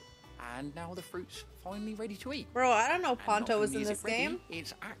died, and now the fruit's finally ready to eat. Bro, I don't know Ponto was in this game.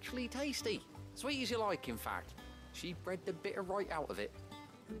 It's actually tasty. Sweet as you like, in fact. She bred the bitter right out of it.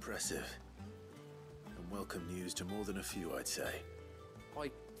 Impressive. And welcome news to more than a few, I'd say.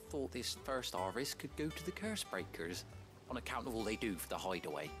 I thought this first harvest could go to the 𝗙𝗡𝗡𝗥ers, on account of all they do for the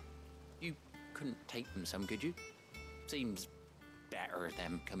hideaway. You couldn't take them some, could you? Seems better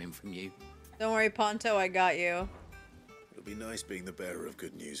them coming from you. Don't worry, Ponto, I got you. It'll be nice being the bearer of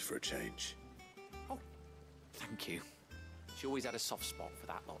good news for a change. Oh, thank you. She always had a soft spot for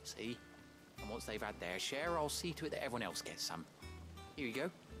that lot, see? And once they've had their share, I'll see to it that everyone else gets some. Here you go.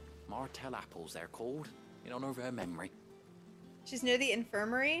 Martel apples, they're called, in honor of her memory. She's near the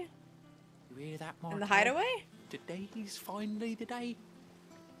infirmary? You hear that, Martel? In the hideaway? Today's finally the day.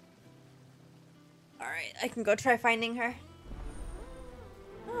 Alright, I can go try finding her.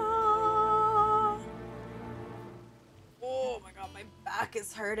 Oh my god, my back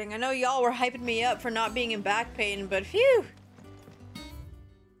is hurting. I know y'all were hyping me up for not being in back pain, but phew!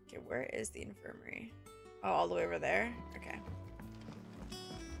 Okay, where is the infirmary? Oh, all the way over there? Okay.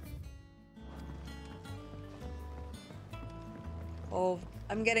 Oh,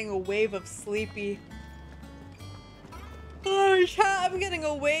 I'm getting a wave of sleepy. Oh, chat, I'm getting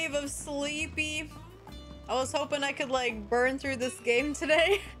a wave of sleepy. I was hoping I could, like, burn through this game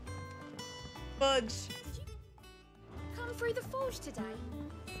today. Fudge. Come through the forge today.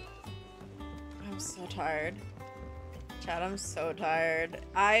 I'm so tired. Chat, I'm so tired.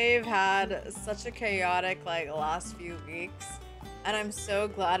 I've had such a chaotic, like, last few weeks. And I'm so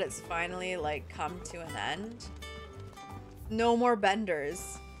glad it's finally, like, come to an end. No more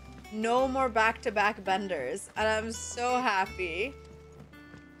benders. No more back-to-back benders. And I'm so happy.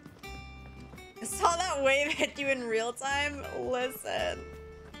 I saw that wave hit you in real time. Listen.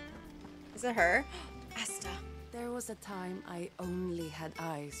 Is it her? Asta. There was a time I only had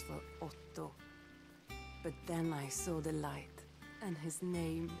eyes for Otto. But then I saw the light, and his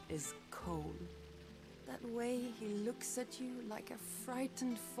name is Cole. That way he looks at you like a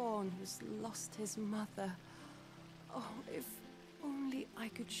frightened fawn who's lost his mother. Oh, if only I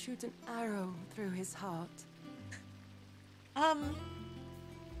could shoot an arrow through his heart.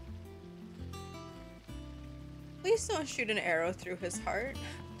 Please don't shoot an arrow through his heart.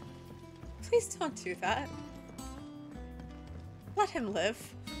 Please don't do that. Let him live.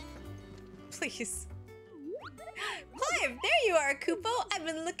 Please. Clive, there you are, Kupo. I've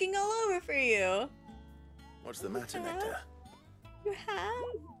been looking all over for you. What's the matter, Nectar? You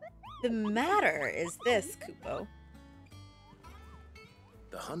have? The matter is this, Kupo.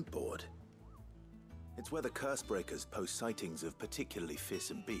 The hunt board? It's where the Curse-breakers post sightings of particularly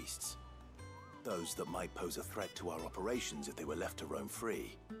fearsome beasts. Those that might pose a threat to our operations if they were left to roam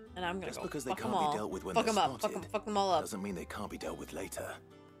free. And I'm gonna Just go because they fuck can't them all. be dealt with when Fuck they're them up. spotted, Fuck them all up. doesn't mean they can't be dealt with later.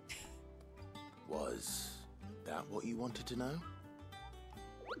 Was that what you wanted to know?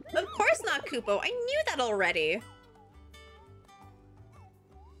 Of course not, Kupo. I knew that already.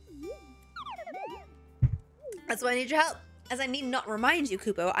 That's why I need your help. As I need not remind you,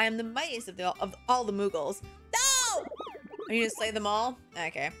 Kupo, I am the mightiest of all the Mughals. No! I need to slay them all?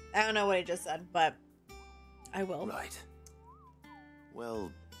 Okay. I don't know what I just said, but I will. Right.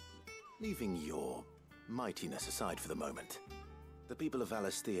 Well, leaving your mightiness aside for the moment, the people of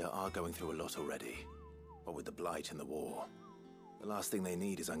Valisthea are going through a lot already. What with the Blight and the war. The last thing they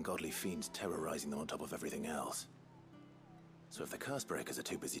need is ungodly fiends terrorizing them on top of everything else. So if the Curse-breakers are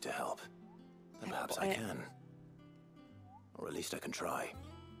too busy to help, then perhaps I can. Or at least I can try.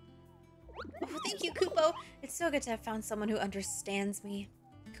 Oh, thank you, Kupo. It's so good to have found someone who understands me,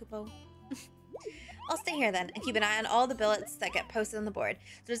 Kupo. I'll stay here then and keep an eye on all the billets that get posted on the board.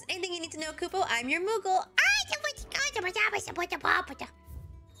 If there's anything you need to know, Kupo, I'm your Moogle.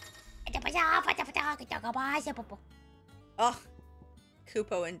 Oh,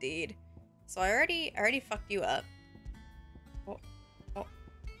 Kupo indeed. So I already fucked you up.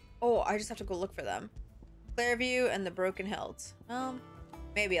 Oh, I just have to go look for them. Clairview and the Broken Hills.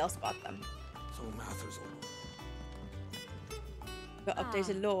 Maybe I'll spot them. So matters Got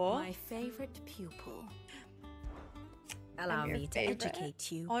updated law. My favorite pupil. Allow me to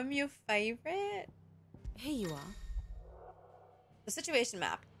educate you. I'm your favorite. Here you are. The situation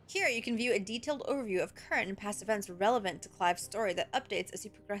map. Here you can view a detailed overview of current and past events relevant to Clive's story that updates as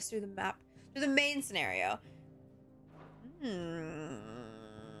you progress through the map through the main scenario.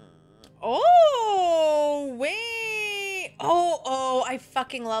 Oh, wait. Oh, I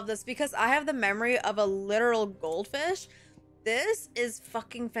fucking love this because I have the memory of a literal goldfish. This is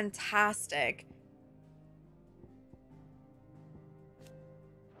fucking fantastic.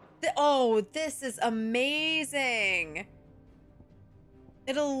 Oh, this is amazing.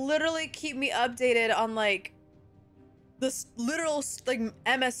 It'll literally keep me updated on like this literal like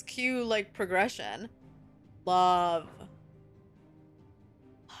MSQ like progression. Love.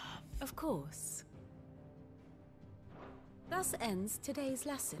 Of course. Thus ends today's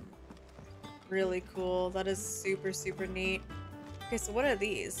lesson. Really cool. That is super, super neat. Okay, so what are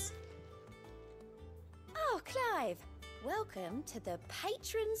these? Oh, Clive. Welcome to the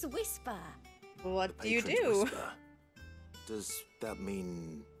Patron's Whisper. What do you Patron's do? Whisper. Does that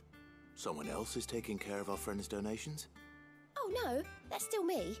mean someone else is taking care of our friends' donations? Oh no, that's still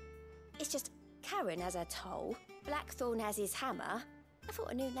me. It's just Karen has her toll, Blackthorn has his hammer. I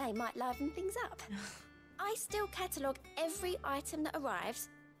thought a new name might liven things up. I still catalogue every item that arrives,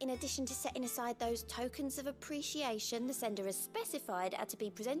 in addition to setting aside those tokens of appreciation the sender has specified are to be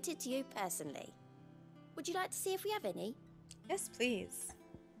presented to you personally. Would you like to see if we have any? Yes, please.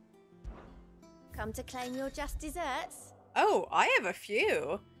 Come to claim your just desserts? Oh, I have a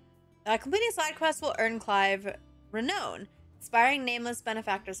few. Completing side quests will earn Clive renown, inspiring nameless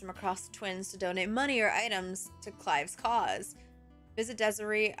benefactors from across the Twins to donate money or items to Clive's cause. Visit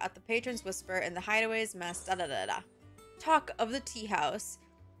Desiree at the Patron's Whisper in the Hideaway's Mess. Talk of the Tea House.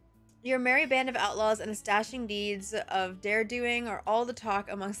 Your merry band of outlaws and astonishing deeds of dare-doing are all the talk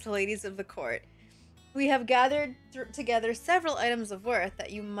amongst the ladies of the court. We have gathered together several items of worth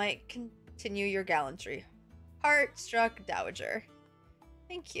that you might continue your gallantry. Heart-struck Dowager.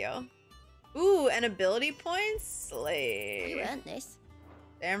 Thank you. Ooh, and ability points? Slay. You earned this.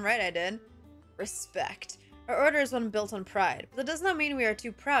 Damn right I did. Respect. Our order is one built on pride, but that does not mean we are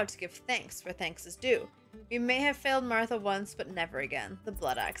too proud to give thanks where thanks is due. We may have failed Martha once, but never again. The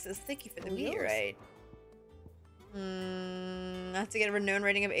Blood Axes. Thank you for the meteorite. I have to get a renown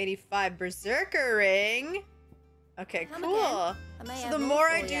rating of 85. Berserker ring. Okay, cool. So the more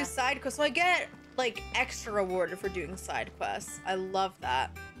I do side quests, so I get like extra rewarded for doing side quests. I love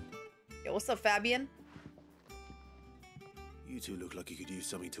that. Yo, what's up, Fabian? You two look like you could use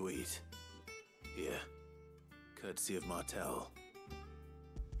something to eat. Here. Courtesy of Martel.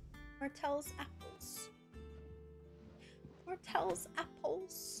 Martel's apples. Martel's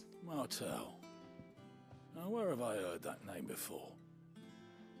apples. Martel. Now, where have I heard that name before?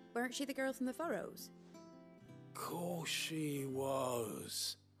 Weren't she the girl from the Furrows? Course she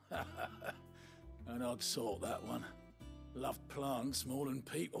was. An odd sort, that one. Loved plants more than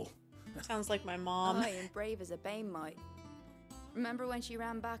people. Sounds like my mom. Aye, and brave as a bane might. Remember when she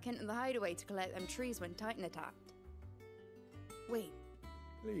ran back into the hideaway to collect them trees when Titan attacked? Wait.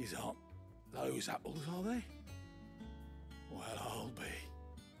 These aren't those apples, are they? Well, I'll be.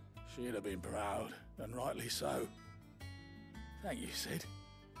 She'd have been proud, and rightly so. Thank you, Sid.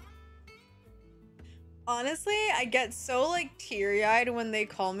 Honestly, I get so like teary-eyed when they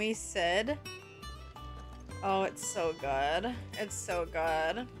call me Sid. Oh, it's so good. It's so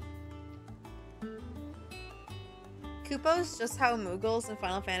good. Kupo's just how Moogles in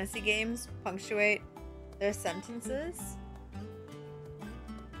Final Fantasy games punctuate their sentences.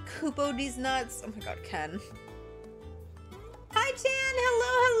 Kupo these nuts. Oh my god, Ken. Hi, Chan. Hello,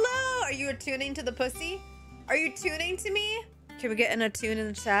 hello. Are you attuning to the pussy? Are you tuning to me? Can we get an attune in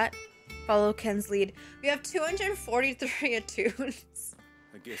the chat? Follow Ken's lead. We have 243 attunes.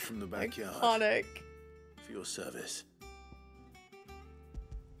 A gift from the backyard. Iconic. For your service.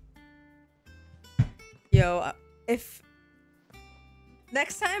 Yo, if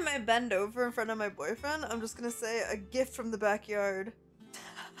next time I bend over in front of my boyfriend, I'm just gonna say a gift from the backyard.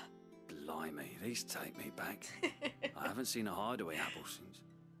 Blimey, these take me back. I haven't seen a hideaway apple since.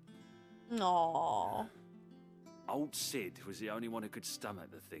 Aww. Old Sid was the only one who could stomach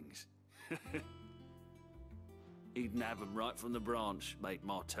the things. He'd nab 'em right from the branch, made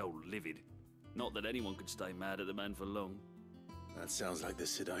Martell livid. Not that anyone could stay mad at the man for long. That sounds like the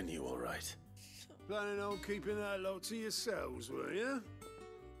Sid I knew, all right. Planning on keeping that lot to yourselves, were you?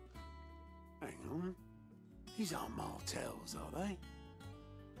 Hang on. These aren't Martells, are they?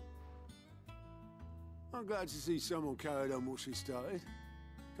 I'm glad to see someone carried on what she started.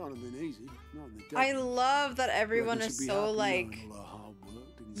 Can't have been easy. Not in the day. I love that everyone Reckon is she'd be so happy like, knowing all her hard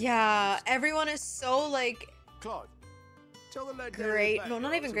work didn't yeah, everyone is so like Clive, tell the lad great, down no, the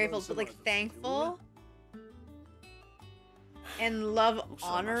not back even yard grateful, to but load like some thankful and love so much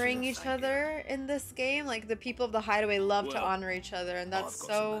honoring of a each thank you. other in this game. Like the people of the Hideaway love to Well, honor each other, and that's I've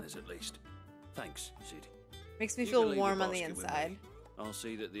got some so manners at least. Thanks, Sid. makes me You feel can leave the warm on the basket with inside. me. I'll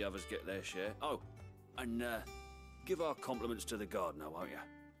see that the others get their share. Oh, and give our compliments to the gardener, won't you?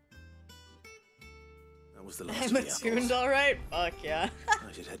 That was the last I'm of the attuned, apples. all right. Fuck yeah.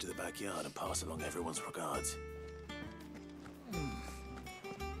 I should head to the backyard and pass along everyone's regards.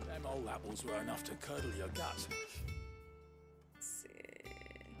 Them old apples were enough to curdle your guts. Let's see.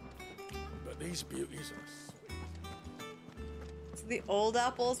 But these beauties are sweet. So the old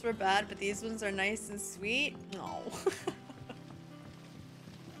apples were bad, but these ones are nice and sweet. No.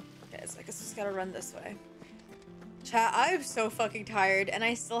 Okay, so I guess we just gotta run this way. Chat, I'm so fucking tired, and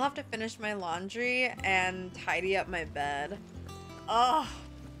I still have to finish my laundry and tidy up my bed. Oh,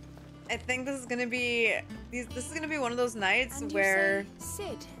 I think this is gonna be one of those nights And where you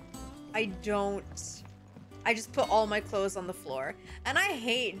say, Sid. I just put all my clothes on the floor, and I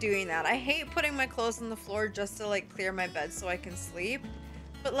hate doing that. I hate putting my clothes on the floor just to like clear my bed so I can sleep.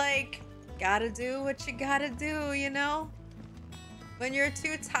 But like, gotta do what you gotta do, you know? When you're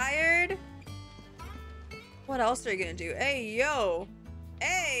too tired. What else are you gonna do? Hey, yo.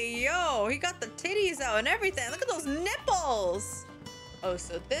 Hey, yo. He got the titties out and everything. Look at those nipples. Oh,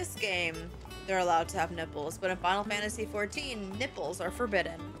 so this game, they're allowed to have nipples. But in Final Fantasy XIV, nipples are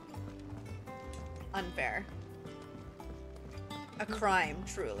forbidden. Unfair. A crime,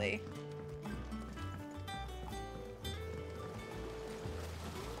 truly.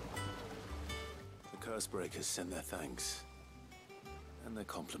 The Cursebreakers send their thanks. And their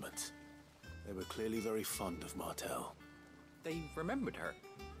compliments. They were clearly very fond of Martell. They remembered her.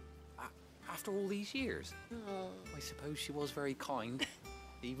 After all these years. I suppose she was very kind,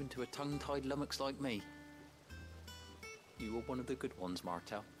 even to a tongue-tied lummox like me. You were one of the good ones,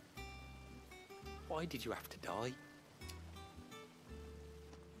 Martell. Why did you have to die?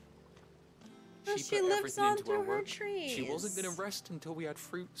 Well, she put lives everything on into through her work. She wasn't trees. going to rest until we had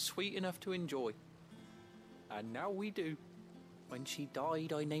fruit sweet enough to enjoy. And now we do. When she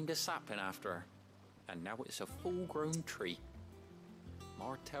died, I named a sapling after her. And now it's a full-grown tree.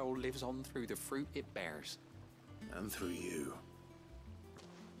 Martell lives on through the fruit it bears. And through you.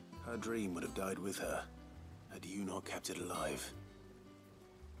 Her dream would have died with her, had you not kept it alive.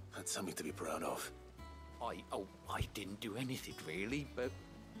 That's something to be proud of. I didn't do anything really, but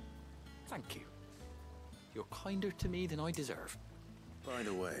thank you. You're kinder to me than I deserve. By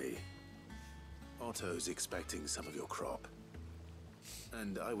the way, Otto's expecting some of your crop.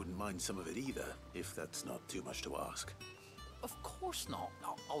 And I wouldn't mind some of it either, if that's not too much to ask. Of course not.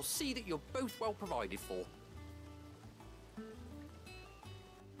 I'll see that you're both well provided for.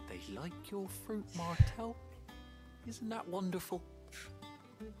 They like your fruit, Martell. Isn't that wonderful?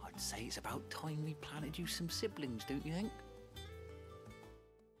 I'd say it's about time we planted you some siblings, don't you think?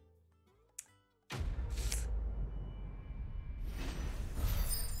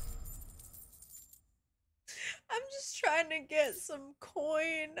 I'm just trying to get some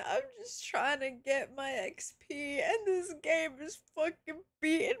coin. I'm just trying to get my XP, and this game is fucking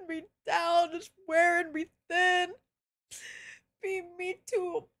beating me down. It's wearing me thin. Beating me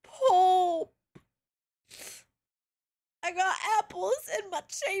to a pulp. I got apples in my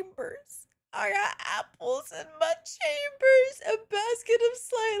chambers. I got apples in my chambers. A basket of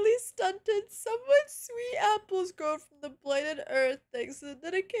slightly stunted, somewhat sweet apples grown from the blighted earth thanks to the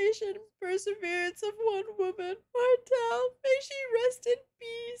dedication and perseverance of one woman, Martell. May she rest in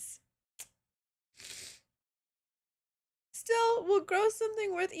peace. Still, we'll grow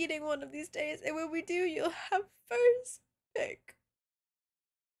something worth eating one of these days, and when we do, you'll have first pick.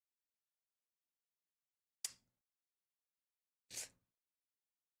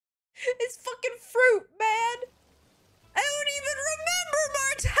 It's fucking fruit, man! I don't even remember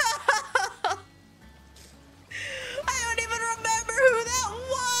Martell! I don't even remember who that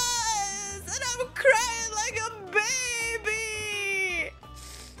was! And I'm crying like a baby!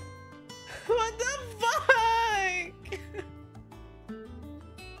 What the fuck?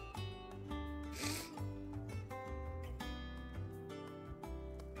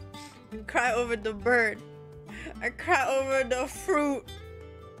 Cry over the bird. I cry over the fruit.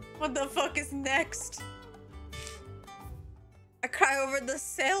 What the fuck is next? I cry over the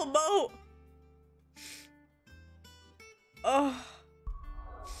sailboat. Oh.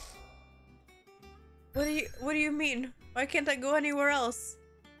 What do you mean? Why can't I go anywhere else?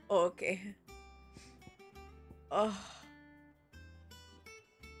 Oh, okay. Oh.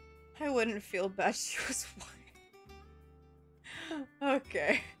 I wouldn't feel bad she was white.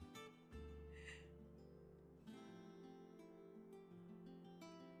 Okay.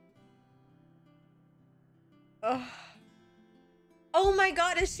 Oh. Oh my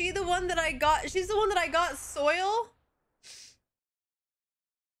god, is she the one that I got? She's the one that I got soil?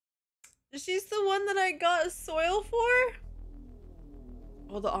 She's the one that I got soil for?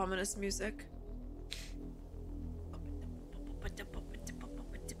 Oh, the ominous music.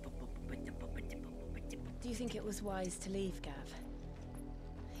 Do you think it was wise to leave, Gav?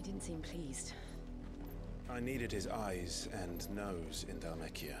 He didn't seem pleased. I needed his eyes and nose in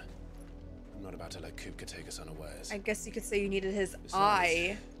𝗙𝗪𝗡𝗄. I'm not about to let 𝗙𝗪𝗘𝗥𝗬𝗪 take us unawares. I guess you could say you needed his Besides,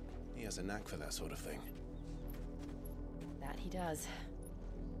 eye. He has a knack for that sort of thing. That he does.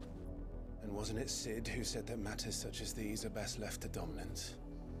 And wasn't it Sid who said that matters such as these are best left to dominance?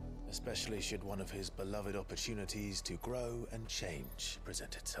 Especially should one of his beloved opportunities to grow and change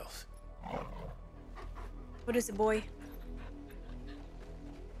present itself. What is it, boy?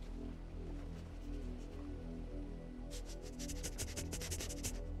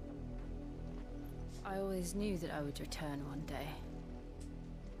 I always knew that I would return one day.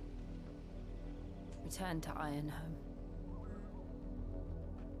 Return to Ironhome.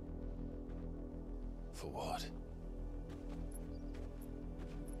 For what?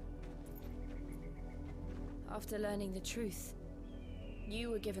 After learning the truth,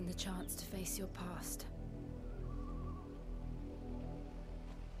 you were given the chance to face your past.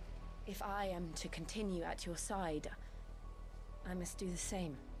 If I am to continue at your side, I must do the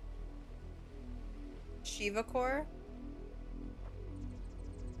same. Shiva core?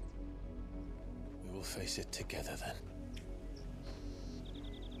 We will face it together then.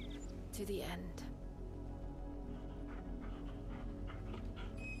 To the end.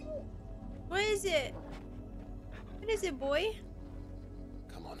 What is it? What is it, boy?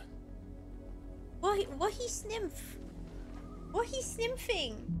 Come on. What he sniff? What he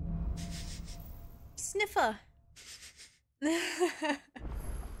sniffing? Sniffer.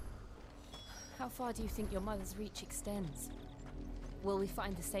 How far do you think your mother's reach extends? Will we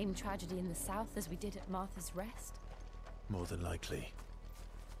find the same tragedy in the south as we did at Martha's Rest? More than likely.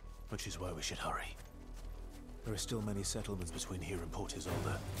 Which is why we should hurry. There are still many settlements between here and Port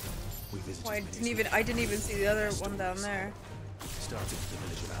Isolde. We visited Oh, I didn't even see the other one down there. Starting with the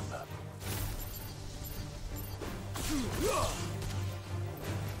village of Amber.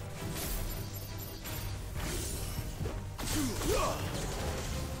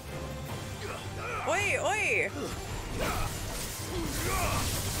 Oi, oi!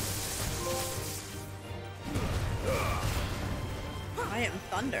 I am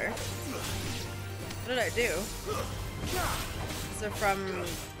thunder. What did I do? Is it from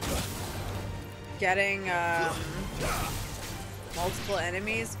getting multiple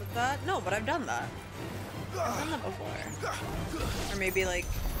enemies with that? No, but I've done that. I've done that before. Or maybe like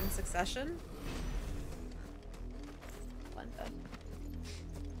in succession.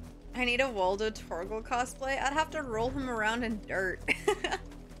 I need a Waldo Torgal cosplay. I'd have to roll him around in dirt.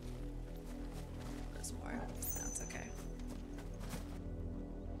 There's more. That's okay.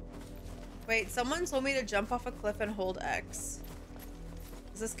 Wait, someone told me to jump off a cliff and hold X.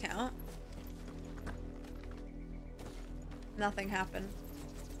 Does this count? Nothing happened.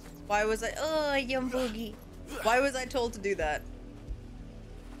 Why was I— oh, young boogie. Why was I told to do that?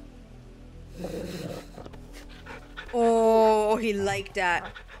 Oh, he liked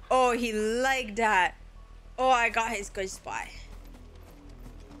that. Oh, he liked that. Oh, I got his good spot.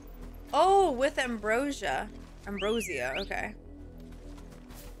 Oh, with ambrosia. Ambrosia, okay.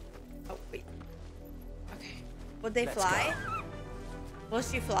 Oh, wait. Okay. Would they fly? Will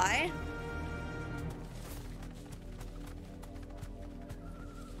she fly?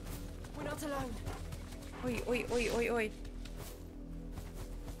 We're not alone. Oi, oi, oi, oi, oi.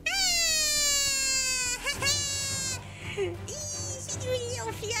 She do a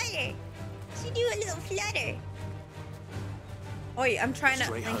little flutter. She do a little flutter. Oi, I'm trying to—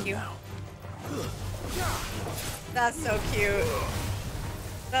 thank you. That's so cute.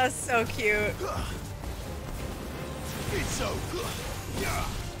 That's so cute. It's so good.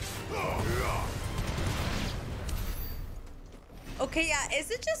 Okay, yeah,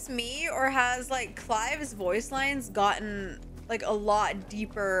 is it just me, or has like Clive's voice lines gotten like a lot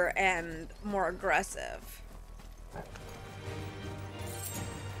deeper and more aggressive?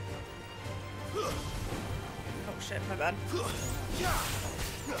 Oh shit, my bad.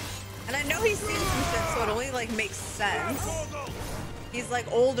 And I know he's seen some shit, so it only like makes sense. He's like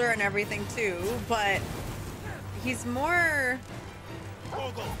older and everything too, but he's more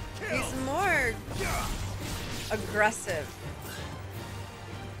aggressive.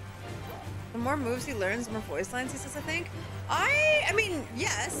 The more moves he learns, the more voice lines he says, I think. I mean,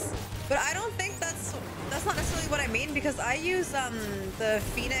 yes, but I don't think that's not necessarily what I mean, because I use the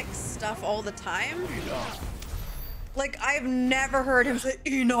Phoenix stuff all the time. Like, I've never heard him say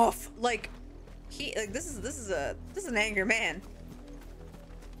enough. Like, this is an angry man.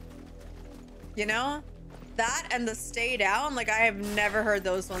 You know? That and the stay down, like, I have never heard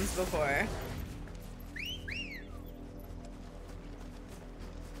those ones before.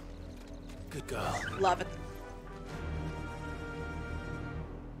 Good girl. Love it.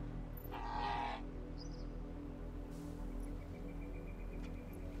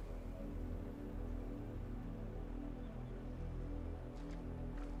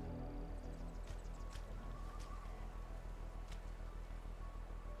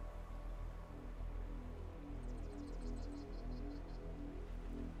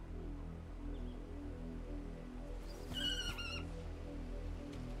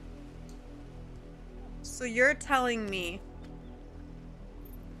 So you're telling me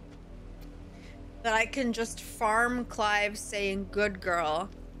that I can just farm Clive saying good girl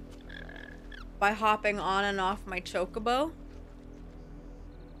by hopping on and off my chocobo?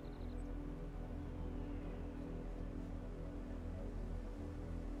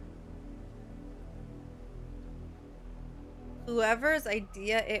 Whoever's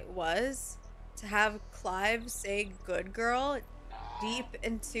idea it was to have Clive say good girl deep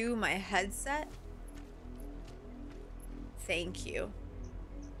into my headset, thank you.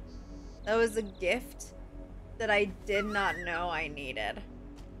 That was a gift that I did not know I needed.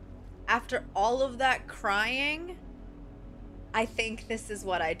 After all of that crying, I think this is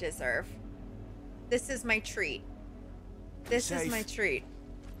what I deserve. This is my treat. This is my treat.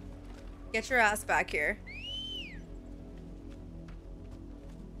 Get your ass back here.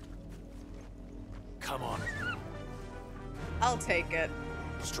 Come on. I'll take it.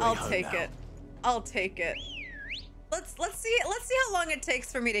 I'll take it. I'll take it. Let's see how long it takes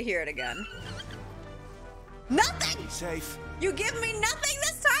for me to hear it again. Nothing! Safe. You give me nothing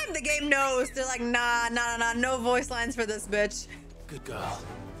this time! The game knows. They're like, nah, no voice lines for this bitch. Good girl.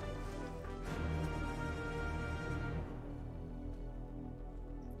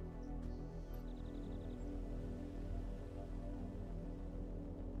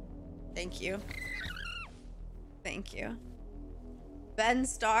 Thank you. Thank you. Ben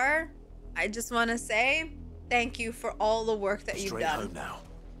Starr, I just want to say thank you for all the work that you've done. Straight home now.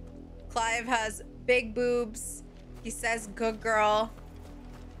 Clive has big boobs. He says good girl.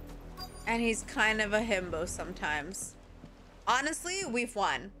 And he's kind of a himbo sometimes. Honestly, we've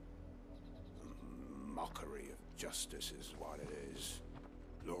won. Mockery of justice is what it is.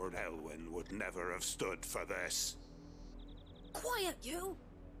 Lord Elwyn would never have stood for this. Quiet, you!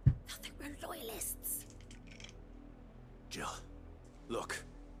 I think we're loyalists. Jill, look.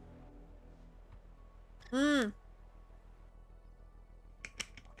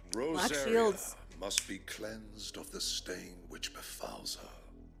 Rosaria must be cleansed of the stain which befouls her,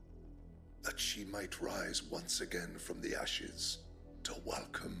 that she might rise once again from the ashes to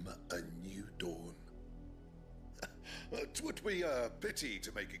welcome a new dawn. 'Twould be a pity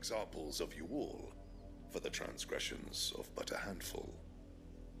to make examples of you all for the transgressions of but a handful.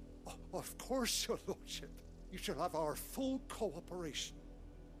 Of course, your lordship. You shall have our full cooperation.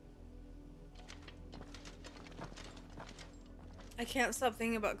 I can't stop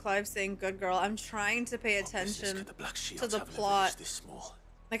thinking about Clive saying good girl. I'm trying to pay attention to the plot.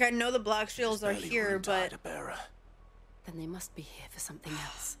 Like, I know the Black Shields are here, but... Then they must be here for something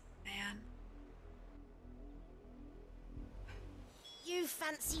else. Man. You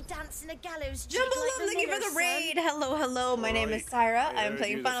fancy dancing a gallows cheek Jumbo like Lum, thank you for the raid. Hello. My name is Saira. I'm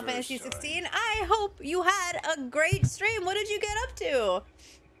playing Final Fantasy 16. I hope you had a great stream. What did you get up to?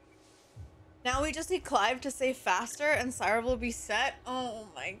 Now we just need Clive to say faster and Saira will be set. Oh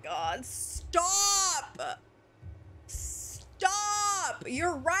my god. Stop! Stop!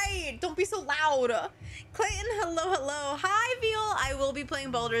 You're right. Don't be so loud. Clayton, hello. Hi, Veal. I will be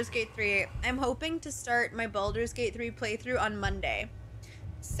playing Baldur's Gate 3. I'm hoping to start my Baldur's Gate 3 playthrough on Monday.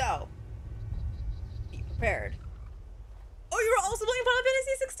 So, be prepared. Oh, you were also playing Final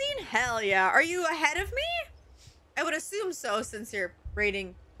Fantasy 16? Hell yeah. Are you ahead of me? I would assume so since you're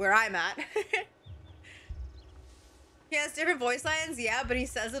rating where I'm at. He has different voice lines, yeah, but he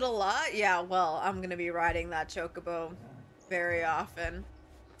says it a lot. Yeah, well, I'm gonna be riding that chocobo very often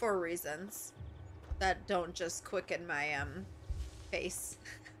for reasons that don't just quicken my face.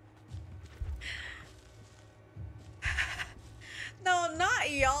 No, not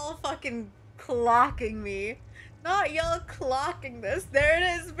y'all fucking clocking me. Not y'all clocking this. There it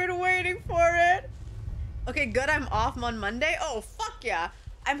is. Been waiting for it. Okay, good. I'm off on Monday. Oh, fuck yeah.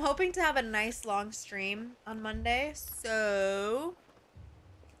 I'm hoping to have a nice long stream on Monday, so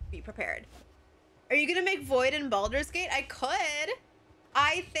be prepared. Are you gonna make Void in Baldur's Gate? I could.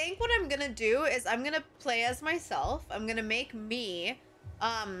 I think what I'm gonna do is I'm gonna play as myself. I'm gonna make me.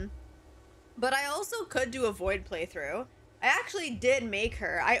 But I also could do a Void playthrough. I actually did make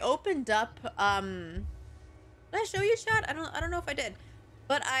her. I opened up, did I show you, chat? I don't know if I did.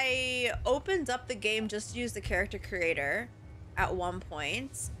 But I opened up the game just to use the character creator at one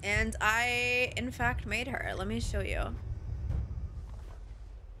point. And I, in fact, made her. Let me show you.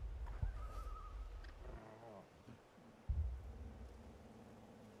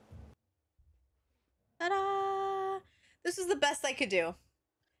 Ta-da! This was the best I could do.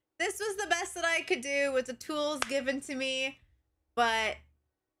 This was the best that I could do with the tools given to me, but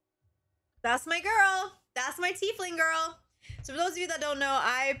that's my girl. That's my tiefling girl. So for those of you that don't know,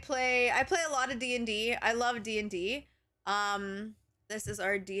 I play a lot of D&D. I love D&D. This is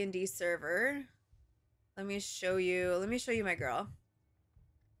our D&D server. Let me show you my girl.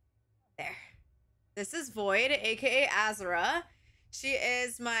 There. This is Void, aka Azura. She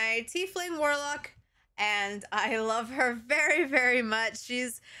is my tiefling warlock, and I love her very, very much.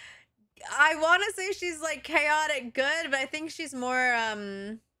 I want to say she's like chaotic good, but I think she's more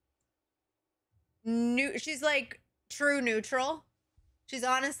she's like true neutral. She's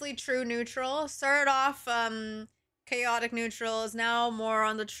honestly true neutral. Started off chaotic neutral, is now more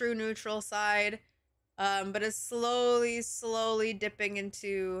on the true neutral side, but is slowly dipping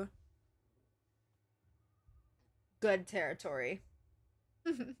into good territory.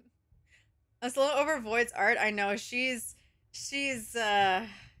 I'm still over Void's art. I know she's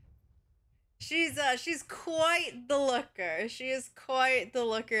quite the looker. She is quite the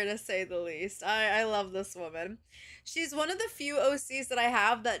looker, to say the least. I love this woman. She's one of the few OCs that I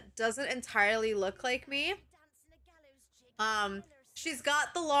have that doesn't entirely look like me. She's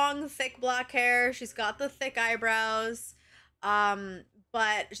got the long, thick black hair. She's got the thick eyebrows.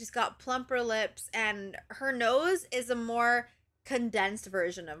 But she's got plumper lips, and her nose is a more condensed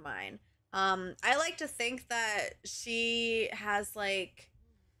version of mine. I like to think that she has like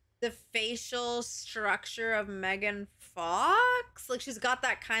the facial structure of Megan Fox. Like she's got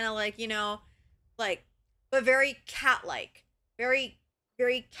that kind of like, you know, like, but very cat-like, very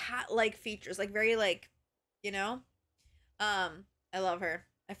cat-like features, like very like, you know, I love her.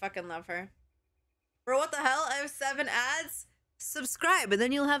 I fucking love her. Bro, what the hell? I have 7 ads. Subscribe and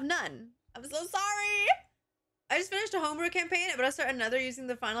then you'll have none. I'm so sorry. I just finished a homebrew campaign, but I'll start another using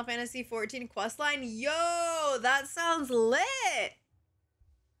the Final Fantasy XIV questline. Yo, that sounds lit.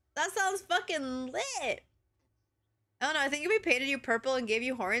 That sounds fucking lit. I don't know. I think if we painted you purple and gave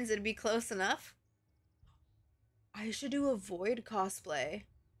you horns, it'd be close enough. I should do a Void cosplay.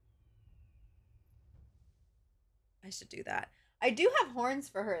 I should do that. I do have horns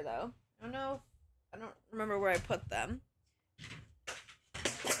for her, though. I don't know. I don't remember where I put them.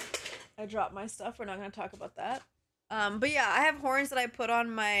 I dropped my stuff. We're not going to talk about that. But yeah, I have horns that I put on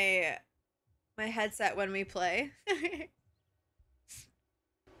my headset when we play.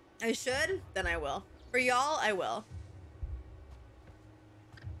 I should, then I will. For y'all, I will.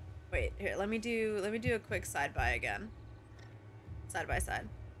 Wait, here, let me do a quick side by again. Side by side.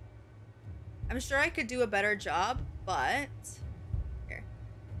 I'm sure I could do a better job, but here.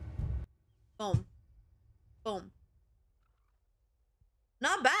 Boom. Boom.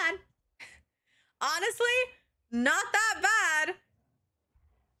 Not bad. Honestly, not that bad.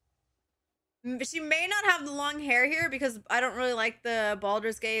 She may not have the long hair here because I don't really like the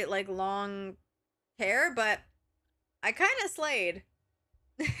Baldur's Gate like long hair, but I kind of slayed.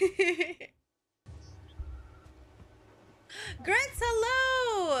 Grits,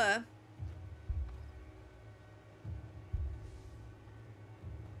 hello.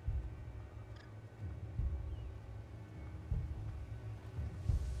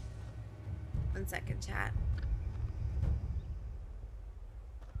 One second, chat.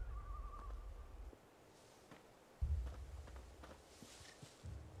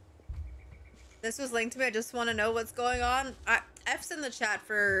 This was linked to me. I just want to know what's going on. F's in the chat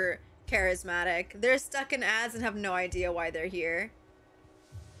for charismatic. They're stuck in ads and have no idea why they're here.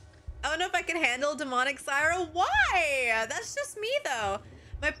 I don't know if I can handle demonic Saira. Why? That's just me though.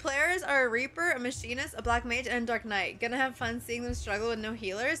 My players are a Reaper, a Machinist, a Black Mage, and a Dark Knight. Gonna have fun seeing them struggle with no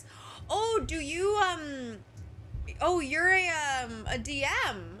healers. Oh, do you, oh, you're a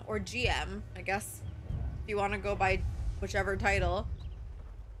DM, or GM, I guess, if you want to go by whichever title.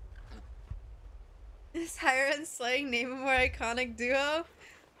 Is Saira and Slaying name a more iconic duo?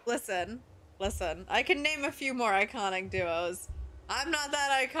 Listen, I can name a few more iconic duos. I'm not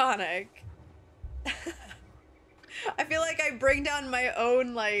that iconic. I feel like I bring down my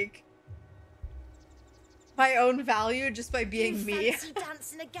own, like, my own value just by being me. Fancy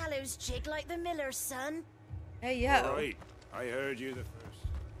dancing a gallows jig like the miller's son? Hey, yo. All right, I heard you the first.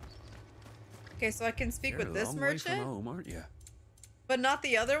 Okay, so I can speak with this merchant, From home, aren't you? but not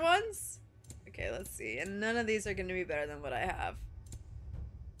the other ones? Okay, let's see. And none of these are going to be better than what I have.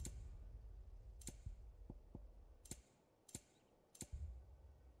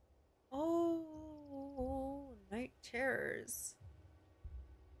 Oh, night terrors.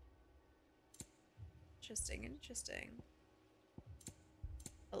 Interesting.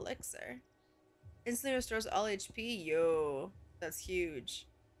 Elixir. Instantly restores all HP. Yo, that's huge.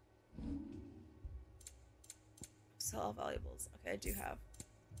 Sell all valuables. Okay, I do have.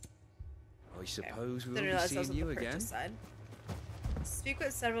 I suppose Didn't we'll be realize that was seeing on the you purchase again. side. Speak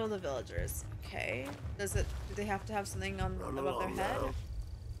with several of the villagers. Okay. Do they have to have something on Run above their along head? now,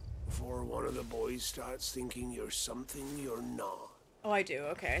 before one of the boys starts thinking you're something you're not. Oh, I do.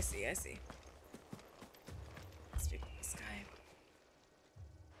 Okay, I see. Speak with this guy.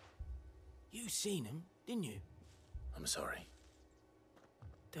 You seen him, didn't you? I'm sorry.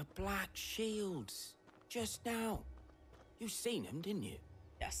 The Black Shields. Just now. You seen him, didn't you?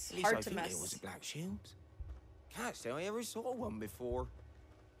 Yes, At least hard I to think miss. there was a Black Shield. Can't say I ever saw one before.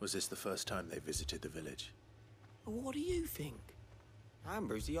 Was this the first time they visited the village? What do you think?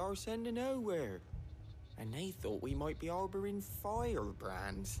 Amber's the arse end of nowhere. And they thought we might be harboring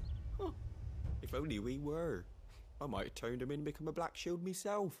firebrands. Huh. If only we were. I might have turned him in and become a Black Shield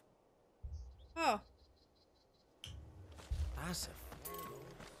myself. Oh. That's a...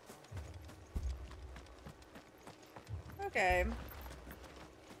 Okay.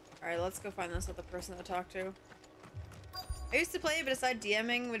 Alright, let's go find this other person to talk to. I used to play, but decided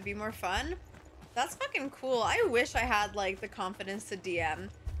DMing would be more fun. That's fucking cool. I wish I had, like, the confidence to DM.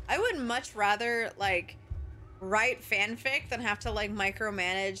 I would much rather, like, write fanfic than have to, like,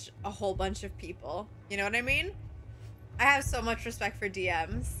 micromanage a whole bunch of people. You know what I mean? I have so much respect for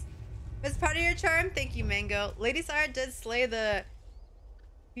DMs. As part of your charm, thank you, Mango. Lady Saira did slay the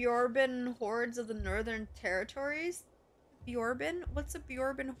Bjorben hordes of the Northern Territories. Bjorben? What's a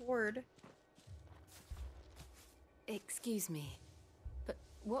Bjorben horde? Excuse me, but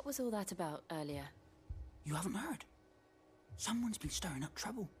what was all that about earlier? You haven't heard? Someone's been stirring up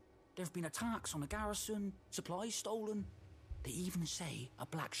trouble. There have been attacks on the garrison, supplies stolen. They even say a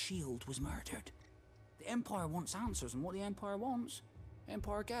Black Shield was murdered. The Empire wants answers, and what the Empire wants,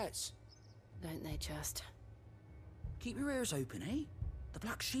 Empire gets. Don't they just? Keep your ears open, eh? The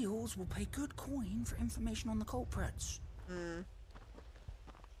Black Shields will pay good coin for information on the culprits.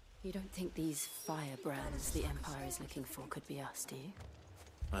 You don't think these firebrands the Empire is looking for could be us, do you?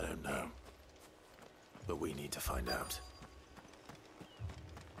 I don't know. But we need to find out.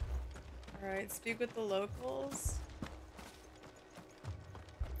 Alright, speak with the locals.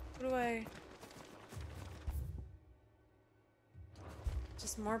 What do I...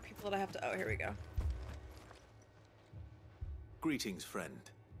 Just more people that I have to... Oh, here we go. Greetings, friend.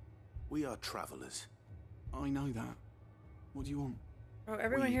 We are travelers. I know that. What do you want? Oh,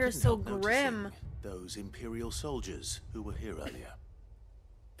 everyone We here is couldn't so help grim. noticing those Imperial soldiers who were here earlier.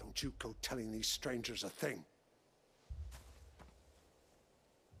 Don't you go telling these strangers a thing.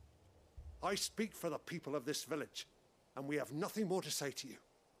 I speak for the people of this village, and we have nothing more to say to you.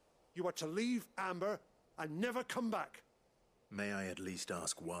 You are to leave Amber and never come back. May I at least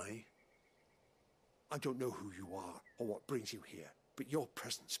ask why? I don't know who you are or what brings you here, but your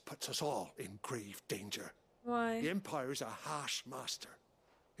presence puts us all in grave danger. Why? The Empire is a harsh master.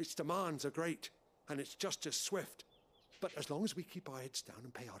 Its demands are great, and its justice swift. But as long as we keep our heads down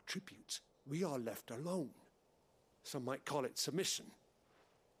and pay our tributes, we are left alone. Some might call it submission.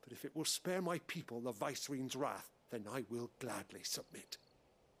 But if it will spare my people the Viceroy's wrath, then I will gladly submit.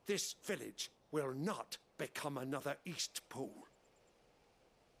 This village will not become another East Pool.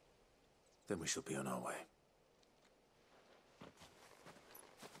 Then we shall be on our way.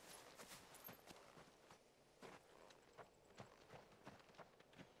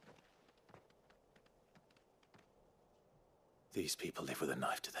 These people live with a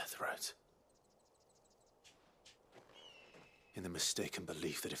knife to their throats. In the mistaken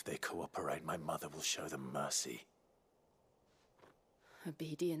belief that if they cooperate, my mother will show them mercy.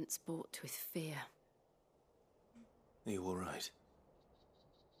 Obedience bought with fear. Are you all right?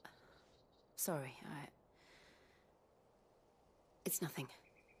 Sorry, It's nothing.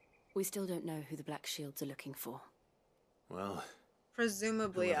 We still don't know who the Black Shields are looking for. Well,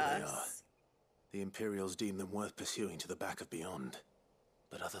 presumably whoever they are, us. the Imperials deem them worth pursuing to the back of beyond.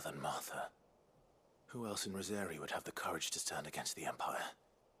 But other than Martha, who else in Rosari would have the courage to stand against the Empire?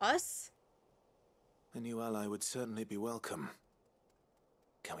 Us? A new ally would certainly be welcome.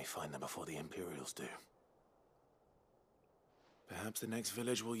 Can we find them before the Imperials do? Perhaps the next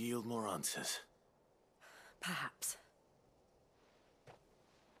village will yield more answers. Perhaps.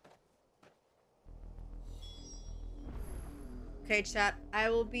 Okay, chat, I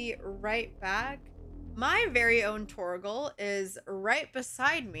will be right back. My very own Torgal is right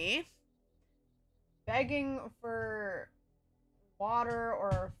beside me, begging for water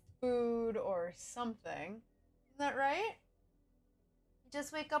or food or something. Isn't that right? You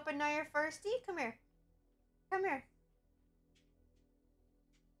just wake up and now you're thirsty? Come here. Come here.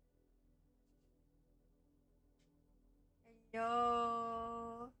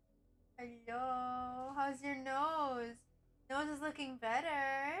 Hello. Hello. How's your nose? Nose is looking better.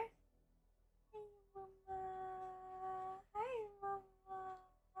 Hey, mama. Hi, mama.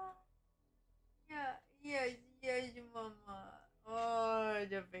 Yeah, mama. Oh,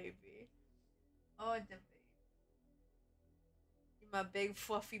 the baby. Oh, the baby. You're my big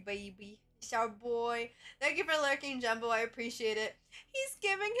fluffy baby. It's our boy. Thank you for lurking, Jumbo. I appreciate it. He's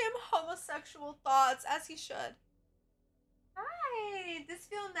giving him homosexual thoughts, as he should. Hi. This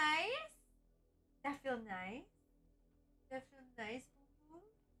feel nice? That feel nice? That feel nice, boo-boo?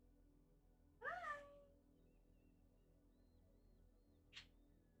 Hi.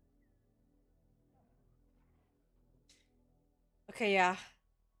 Okay, yeah.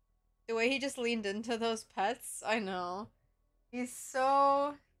 The way he just leaned into those pets, I know. He's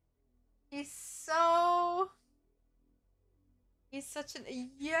such an,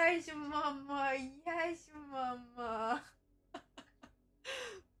 yes, mama, yes, mama.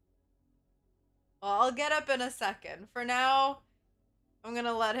 Well, I'll get up in a second. For now, I'm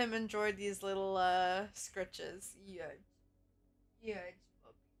gonna let him enjoy these little, scritches. Yeah. Yeah,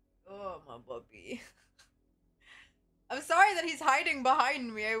 puppy. Oh, my puppy. I'm sorry that he's hiding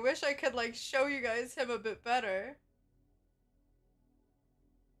behind me. I wish I could, like, show you guys him a bit better.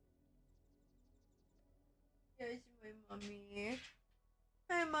 Yes, my mommy.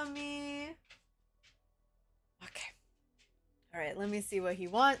 Hi, mommy. Okay. Alright, let me see what he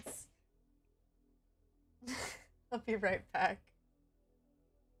wants. I'll be right back.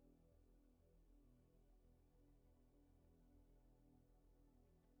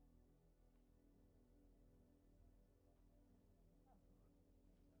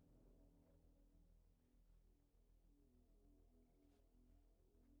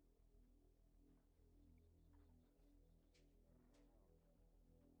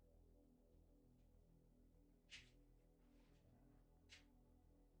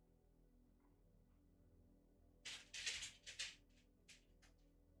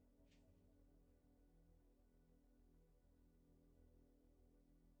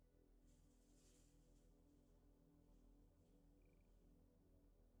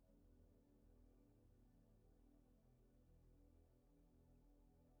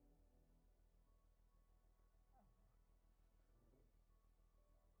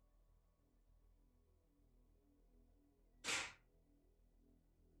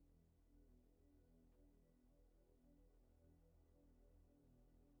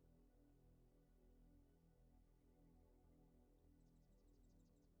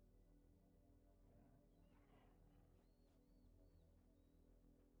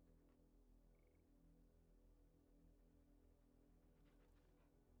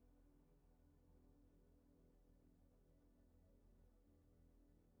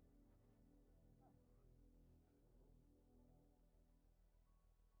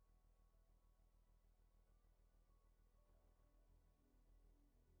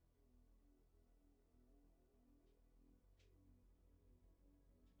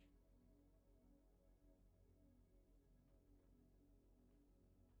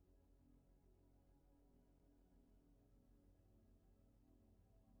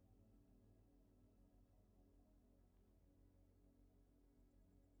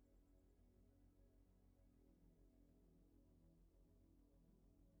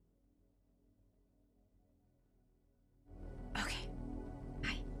 Okay.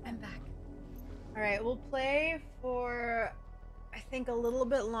 Hi, I'm back. Alright, we'll play for, I think, a little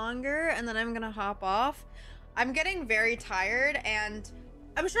bit longer, and then I'm gonna hop off. I'm getting very tired, and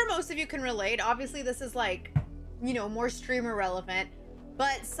I'm sure most of you can relate. Obviously, this is, like, you know, more streamer relevant.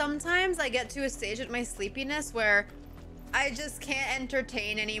 But sometimes I get to a stage with my sleepiness where I just can't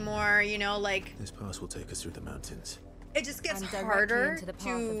entertain anymore, you know, like This pass will take us through the mountains. it just gets And directly harder into the path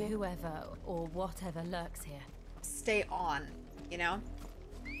to of whoever or whatever lurks here. stay on, you know?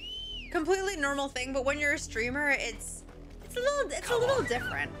 Completely normal thing, but when you're a streamer, it's a little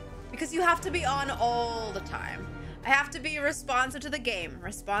different because you have to be on all the time. I have to be responsive to the game,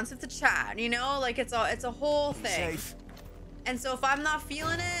 responsive to chat, you know? Like it's a whole thing. Safe. And so if I'm not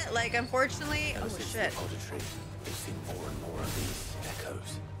feeling it, like unfortunately, oh shit. We've seen more and more of these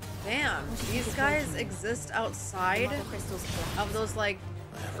echoes. Damn, these guys exist outside of those like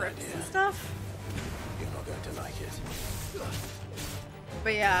crypts and stuff. You're not going to like it.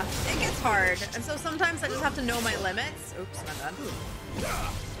 But yeah, it gets hard. And so sometimes I just have to know my limits. Oops, my bad.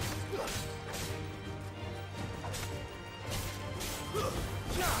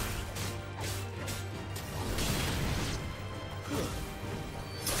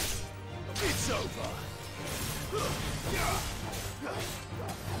 It's over.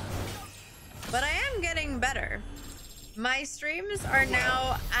 But I am getting better. My streams are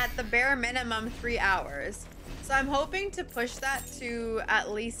now at the bare minimum 3 hours. So I'm hoping to push that to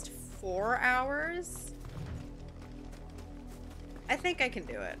at least 4 hours. I think I can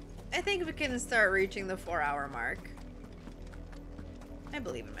do it. I think we can start reaching the 4-hour mark. I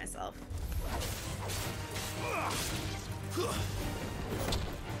believe in myself.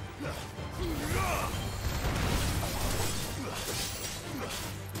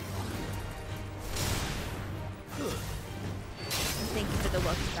 Thank you for the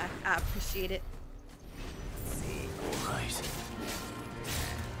welcome back. I appreciate it. Let's see. Alright.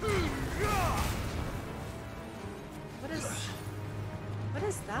 What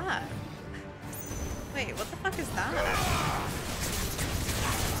is that? Wait, what the fuck is that?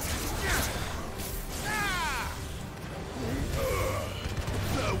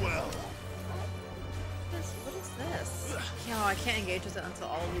 Farewell. What is this? Yo, I can't engage with it until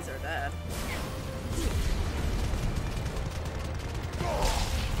all of these are dead.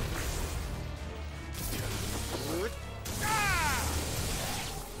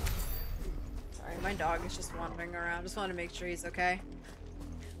 Sorry, my dog is just wandering around. Just want to make sure he's okay.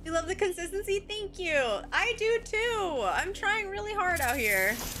 You love the consistency? Thank you. I do too. I'm trying really hard out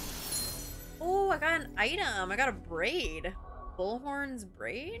here. Oh, I got an item. I got a braid. Bullhorn's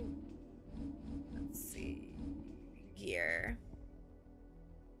braid? Let's see. Gear.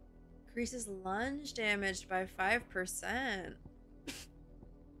 Increases lunge damage by 5%.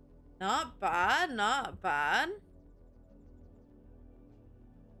 Not bad, not bad.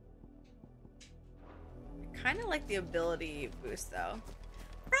 I kind of like the ability boost though.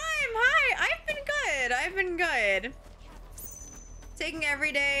 Prime, hi! I've been good. I've been good. Taking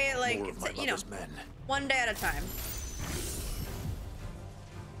every day, like, you know, one day at a time.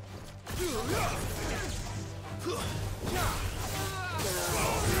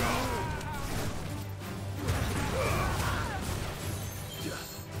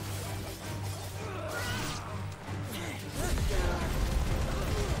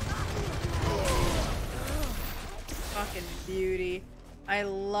 Fucking beauty. I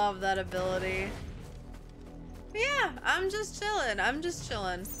love that ability. But yeah, I'm just chilling. I'm just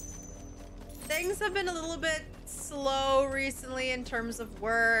chilling. Things have been a little bit slow recently in terms of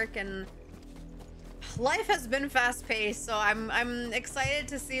work, and life has been fast-paced, so I'm excited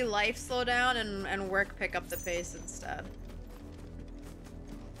to see life slow down and work pick up the pace instead.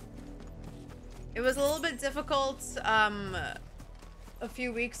 It was a little bit difficult a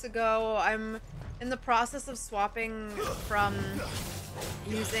few weeks ago. I'm in the process of swapping from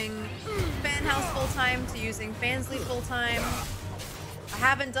using Fan House full-time to using Fansly full-time. I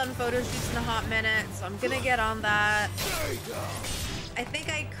haven't done photo shoots in a hot minute, so I'm gonna get on that. I think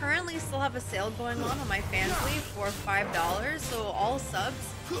I currently still have a sale going on my Fansly for $5, so all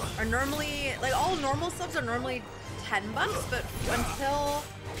subs are normally, like all normal subs are normally $10, but until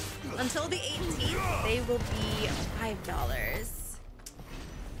the 18th, they will be $5.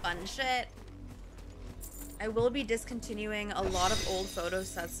 Fun shit. I will be discontinuing a lot of old photo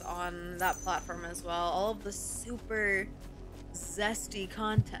sets on that platform as well. All of the super zesty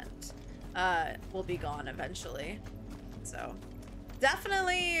content will be gone eventually. So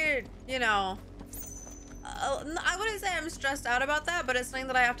definitely, you know, I wouldn't say I'm stressed out about that, but it's something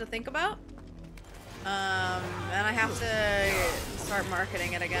that I have to think about. And I have to start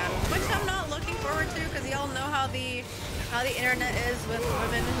marketing it again, which I'm not looking forward to because y'all know how the internet is with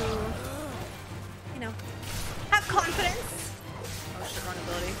women who, you know, have confidence. Oh shit, wrong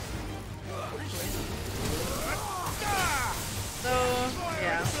ability. So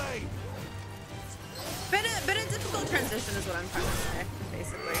yeah, been a difficult transition is what I'm trying to say.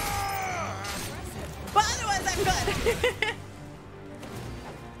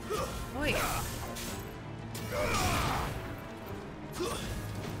 Oh yeah.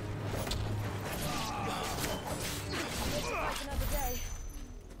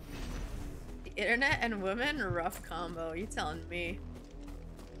 The internet and women, rough combo. You telling me?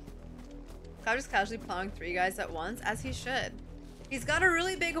 I'm just casually plowing 3 guys at once, as he should. He's got a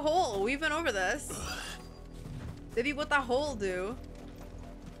really big hole. We've been over this. Baby, what that hole do?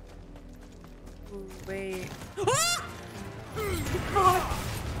 Ooh, wait. Ah! God.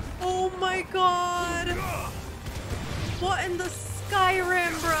 Oh my god! What in the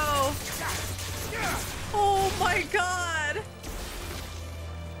Skyrim, bro? Oh my god!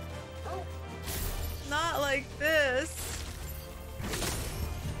 Not like this.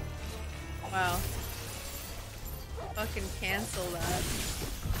 Wow. Fucking cancel that.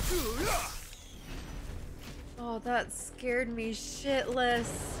 Oh, that scared me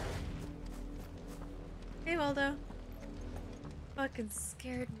shitless. Hey, Waldo. Fucking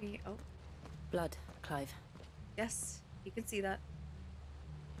scared me. Oh. Blood, Clive. Yes, you can see that.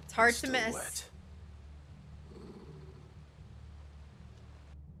 It's hard to miss. Wet.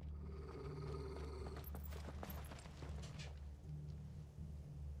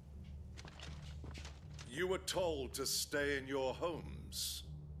 You were told to stay in your homes.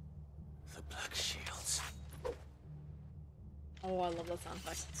 The Black Shields. Oh, I love that sound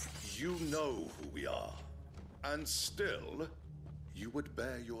effect. You know who we are. And still, you would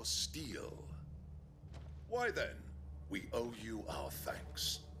bear your steel. Why then, we owe you our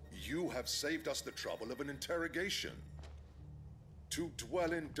thanks. You have saved us the trouble of an interrogation. To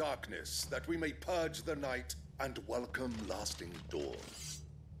dwell in darkness, that we may purge the night and welcome lasting dawn.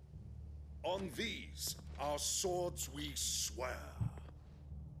 On these, our swords we swear.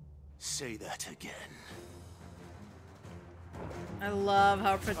 Say that again. I love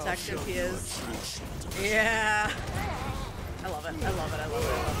how protective he is. Yeah. I love it. I love it. I love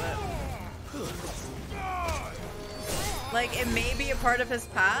it. I love it. Like, it may be a part of his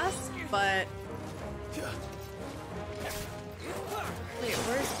past, but... Wait,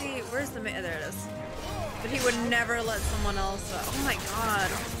 where's the... There it is. But he would never let someone else... Oh my god.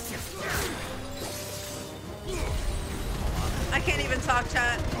 I can't even talk,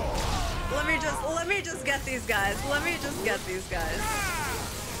 chat. Let me just get these guys. Let me just get these guys.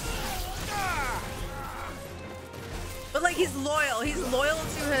 But like, he's loyal. He's loyal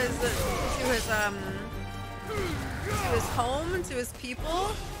to his home, to his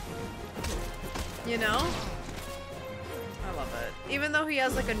people. You know? I love it. Even though he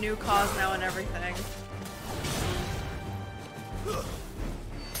has like a new cause now and everything.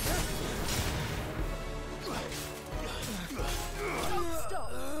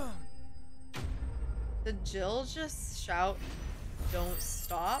 Did Jill just shout, "Don't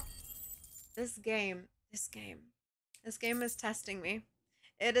stop"? This game is testing me.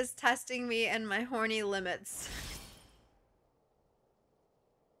 It is testing me and my horny limits.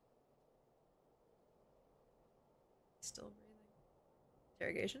 Still breathing.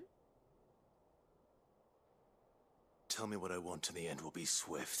 Interrogation? Tell me what I want and the end will be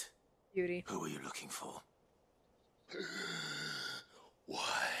swift. Beauty. Who are you looking for?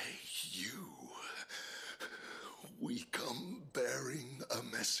 Why, you. We come bearing a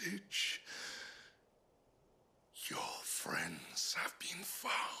message. Your friends have been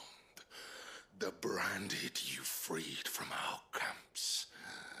found. The branded you freed from our camps.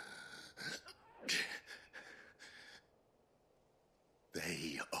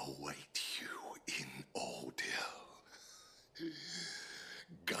 They await you in Ordeal.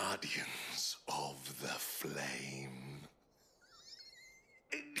 Guardians of the Flame.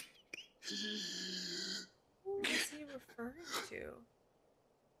 Who is he referring to?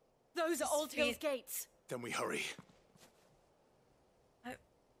 Those are Old Hill's gates. Then we hurry.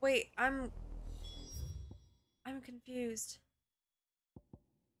 Wait, I'm confused.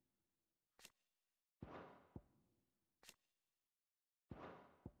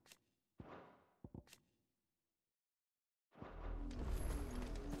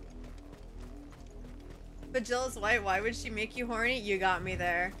 But Jill is white. Why would she make you horny? You got me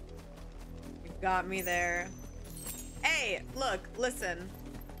there. You got me there. Hey, look, listen.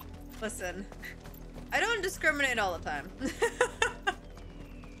 Listen. I don't discriminate all the time.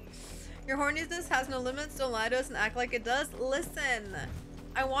 Your horniness has no limits. Don't lie to us and act like it does. Listen.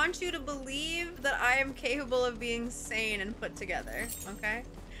 I want you to believe that I am capable of being sane and put together. Okay?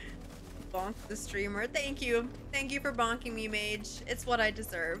 Bonk the streamer. Thank you. Thank you for bonking me, mage. It's what I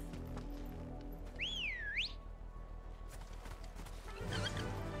deserve.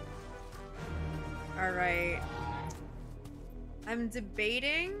 Alright. I'm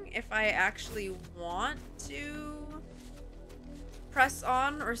debating if I actually want to press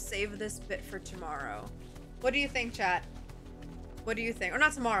on or save this bit for tomorrow? What do you think, chat? What do you think? Or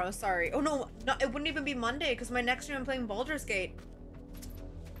not tomorrow, sorry. Oh no, it wouldn't even be Monday because my next stream I'm playing Baldur's Gate.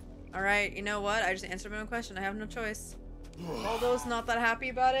 Alright, you know what? I just answered my own question. I have no choice. Waldo's not that happy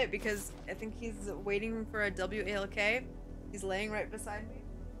about it because I think he's waiting for a WALK. He's laying right beside me.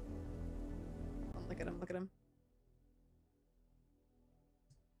 Oh, look at him, look at him.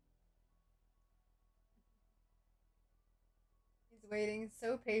 He's waiting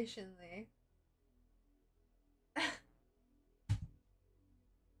so patiently.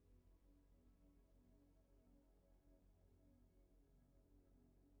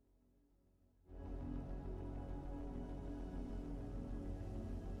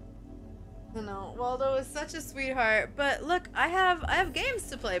 No, Waldo is such a sweetheart, but look, I have games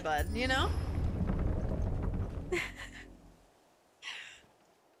to play, bud, you know?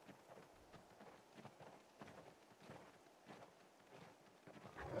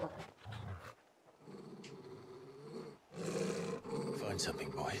 Find something,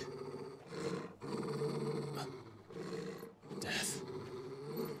 boy. Death.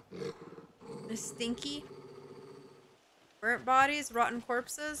 The stinky burnt bodies, rotten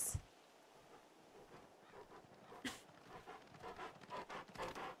corpses.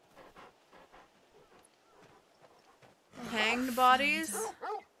 Hanged bodies.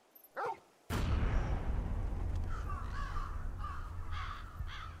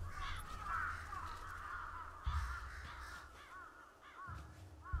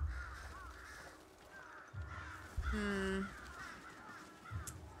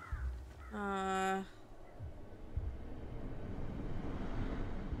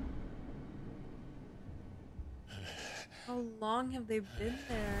 How long have they been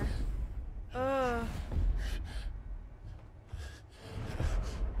there? Ugh.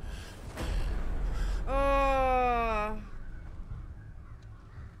 Oh.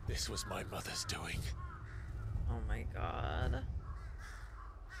 This was my mother's doing. Oh my god.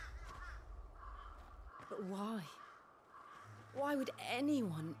 But why? Why would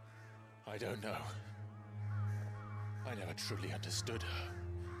anyone? I don't know. I never truly understood her.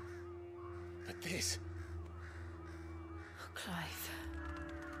 But this... Clive.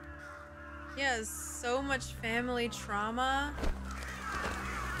 He has so much family trauma.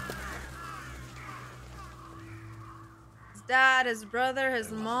 His dad, his brother,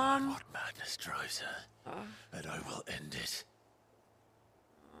 his mom. What madness drives her, and I will end it.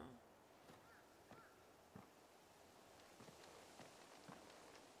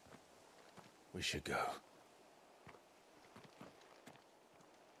 We should go.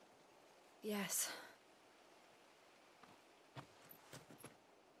 Yes.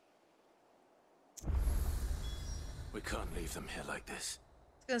 We can't leave them here like this.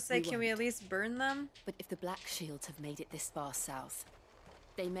 I was gonna say, can we at least burn them? But if the Black Shields have made it this far south,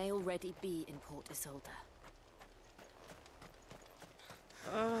 they may already be in Port Isolde.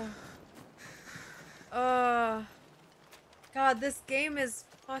 God, this game is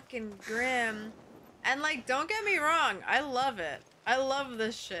fucking grim. And like, don't get me wrong, I love it. I love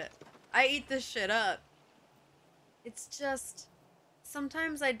this shit. I eat this shit up. It's just,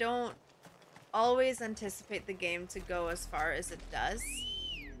 sometimes I don't always anticipate the game to go as far as it does.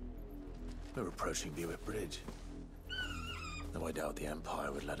 We're approaching Buick Bridge. Though I doubt the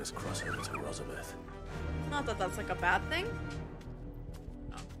Empire would let us cross over to Rosabeth. Not that that's like a bad thing.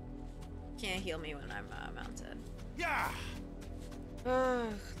 Oh. Can't heal me when I'm mounted. Yeah. Ugh,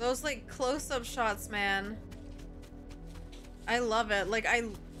 those like close-up shots, man. I love it. Like I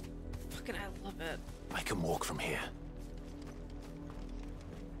love it. I can walk from here.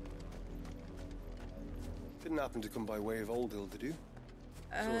 Didn't happen to come by way of Old Hill, did you?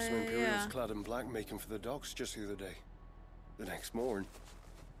 Saw some Imperials yeah. clad in black making for the docks just the other day. The next morn,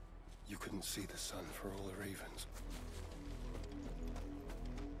 you couldn't see the sun for all the ravens.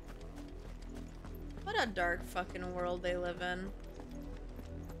 What a dark fucking world they live in.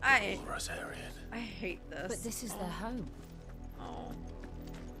 I hate this. But this is their home. Oh.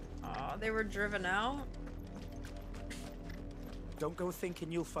 Oh, they were driven out? Don't go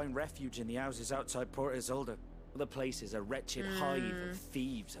thinking you'll find refuge in the houses outside Port Isolde. The place is a wretched hive of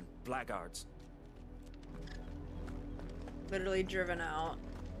thieves and blackguards. Literally driven out.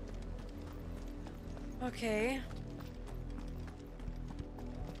 Okay.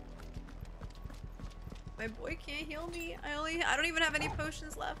 My boy can't heal me. I don't even have any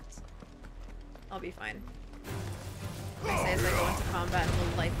potions left. I'll be fine. I say as I go into combat and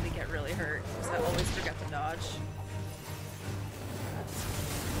will likely get really hurt because I always forget to dodge.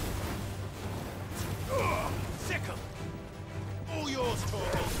 Sick 'em! All yours,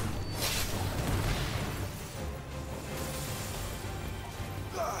 Torgal!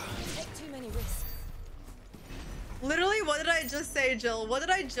 any risks. Literally, what did I just say, Jill? What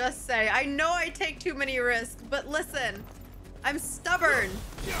did I just say? I know I take too many risks, but listen, I'm stubborn.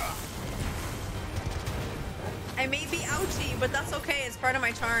 I may be ouchy, but that's okay. It's part of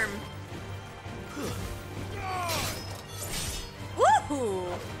my charm. Woohoo!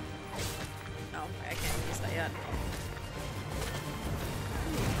 No, I can't use that yet.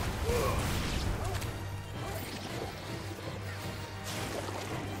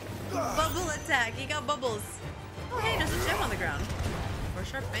 Bubble attack. He got bubbles. Oh, hey, there's a gem on the ground. Or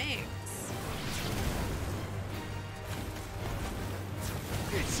sharp fangs.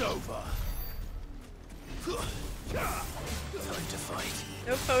 It's over. Time to fight.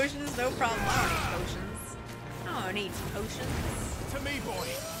 No potions, no problem. I don't need potions. I don't need potions. To me, boy.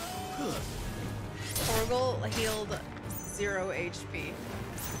 Torgal healed 0 HP.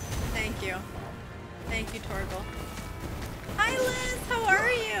 Thank you. Thank you, Torgal. Hi, Liz. How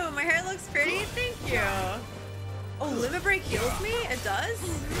are you? My hair looks pretty. Thank you. Oh, Limit Break heals me? It does?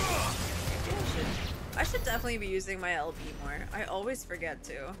 I should definitely be using my LB more. I always forget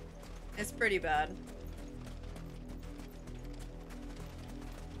to. It's pretty bad.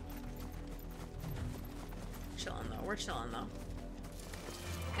 Chilling though. We're chilling though.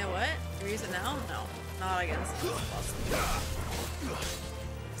 You know what? Do we use it now? No. Not against this boss.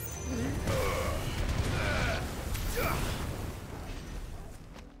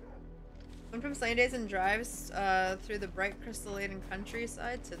 Went from sunny days and drives through the bright crystal-laden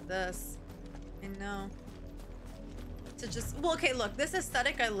countryside to this. I know. To just, well, okay, look, this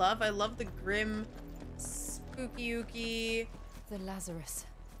aesthetic I love. I love the grim, spooky-ooky. The Lazarus.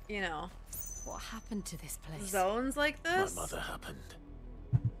 You know. What happened to this place? Zones like this. My mother happened.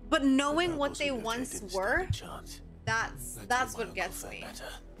 But knowing what they once were, that's what gets me.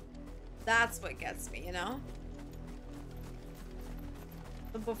 That's what gets me, you know?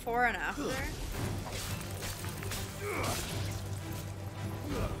 The before and after.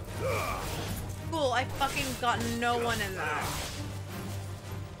 Cool, I fucking got no one in that.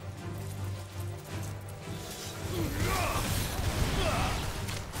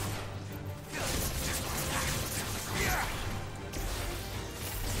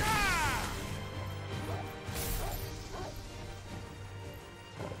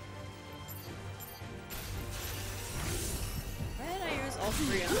 Why did I use all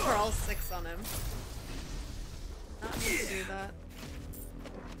 3 on, or all 6 on him? Not need to do that.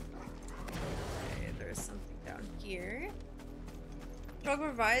 Okay, there's something down here. Frog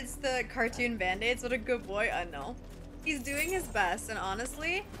provides the cartoon band-aids. What a good boy. No. He's doing his best, and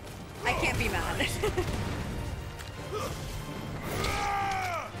honestly, I can't be mad.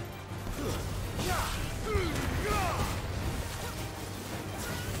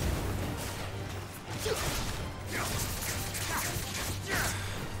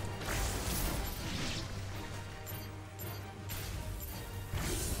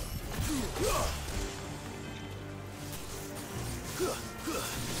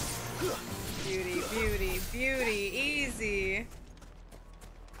 Beauty, beauty, beauty. Easy.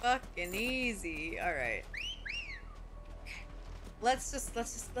 Fucking easy. Alright. Let's just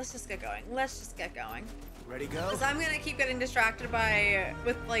get going. Let's just get going. Ready, go? Because I'm gonna keep getting distracted I'm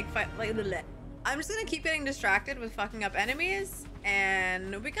just gonna keep getting distracted with fucking up enemies,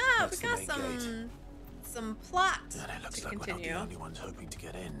 and we got some plot to continue. We're not the only ones hoping to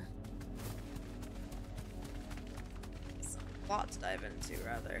get in. Some plot to dive into,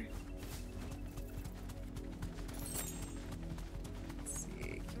 rather. Let's see.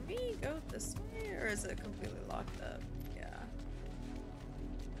 Can we go this way, or is it completely locked up? Yeah.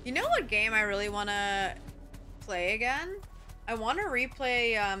 You know what game I really want to play again? I want to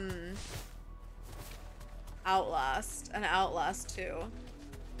replay Outlast and Outlast 2.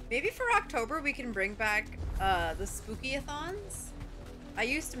 Maybe for October we can bring back the spooky-a-thons. I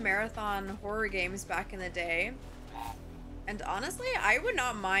used to marathon horror games back in the day, and honestly, I would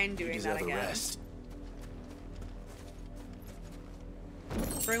not mind doing that again.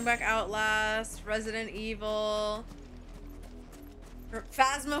 Bring back Outlast, Resident Evil,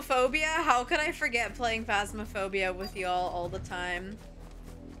 Phasmophobia. How could I forget playing Phasmophobia with y'all all the time?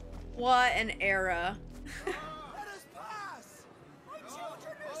 What an era. Let us pass! My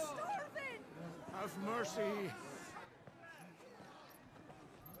children are starving! Have mercy.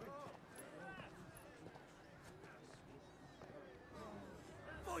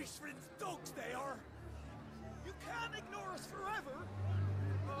 Voice-ridden dogs they are! You can't ignore us forever!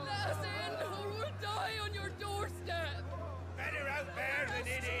 Let us in, or we'll die on your doorstep! Better out there than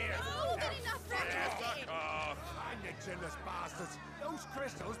in here! Oh, getting that Fuck off! I'm the chinless bastards! Those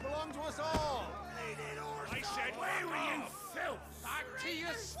crystals belong to us all! I said, where were you, filth? Back to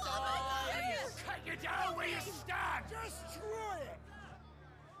your stall!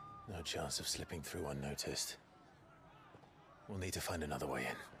 No chance of slipping through unnoticed. We'll need to find another way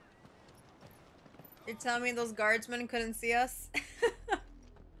in. You're telling me those guardsmen couldn't see us?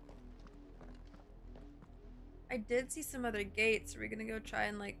 I did see some other gates. Are we gonna go try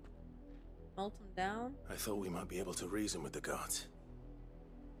and, like, melt them down? I thought we might be able to reason with the guards.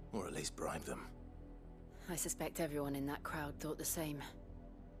 Or at least bribe them. I suspect everyone in that crowd thought the same.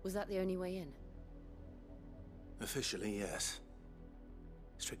 Was that the only way in? Officially, yes.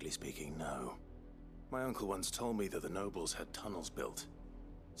 Strictly speaking, no. My uncle once told me that the nobles had tunnels built,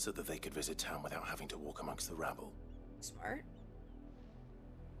 so that they could visit town without having to walk amongst the rabble. Smart.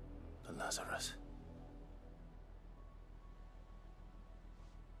 The Lazarus.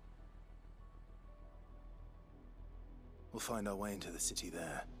 We'll find our way into the city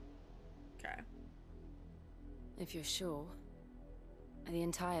there. Okay. If you're sure. The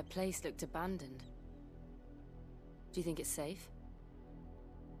entire place looked abandoned. Do you think it's safe?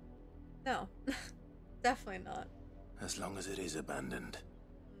 No. Definitely not. As long as it is abandoned.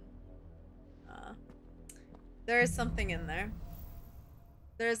 There is something in there.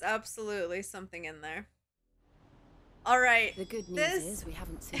 There's absolutely something in there. Alright. The good news is we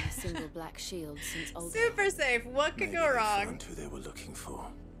haven't seen a single black shield since old. Super safe. What could go wrong? Found who they were looking for.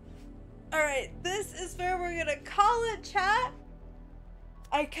 Alright, this is where we're gonna call it, chat.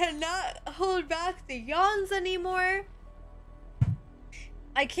 I cannot hold back the yawns anymore.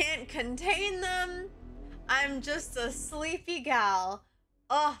 I can't contain them. I'm just a sleepy gal.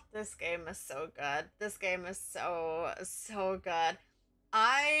 Oh, this game is so good. This game is so good.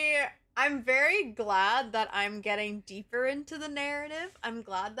 I'm very glad that I'm getting deeper into the narrative. I'm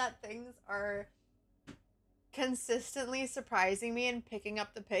glad that things are consistently surprising me and picking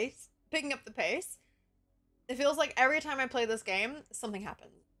up the pace. It feels like every time I play this game, something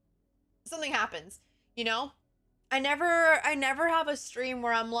happens. Something happens, you know? I never have a stream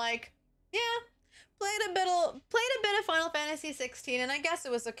where I'm like, yeah, played a bit of Final Fantasy 16 and I guess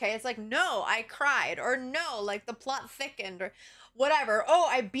it was okay. It's like, no, I cried, or no, like the plot thickened, or whatever. Oh,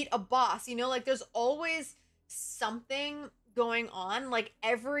 I beat a boss, you know, like there's always something going on, like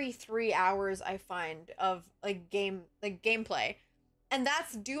every 3 hours I find of gameplay. And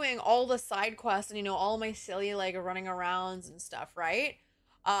that's doing all the side quests and, you know, all my silly, like, running arounds and stuff, right?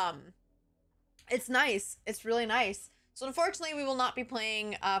 It's nice. It's really nice. So, unfortunately, we will not be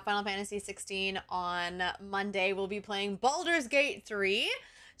playing Final Fantasy 16 on Monday. We'll be playing Baldur's Gate 3.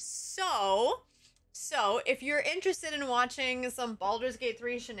 So, if you're interested in watching some Baldur's Gate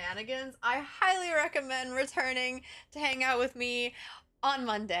 3 shenanigans, I highly recommend returning to hang out with me on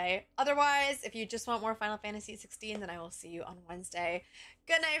Monday. Otherwise, if you just want more Final Fantasy 16, then I will see you on Wednesday.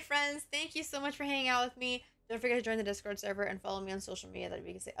 Good night, friends. Thank you so much for hanging out with me. Don't forget to join the Discord server and follow me on social media that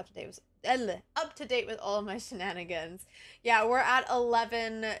we can stay up to date with all of my shenanigans. Yeah, we're at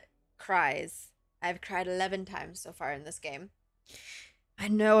 11 cries. I've cried 11 times so far in this game. I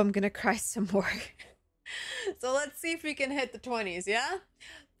know I'm gonna cry some more. So let's see if we can hit the 20s, yeah?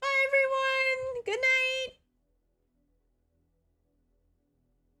 Bye, everyone. Good night.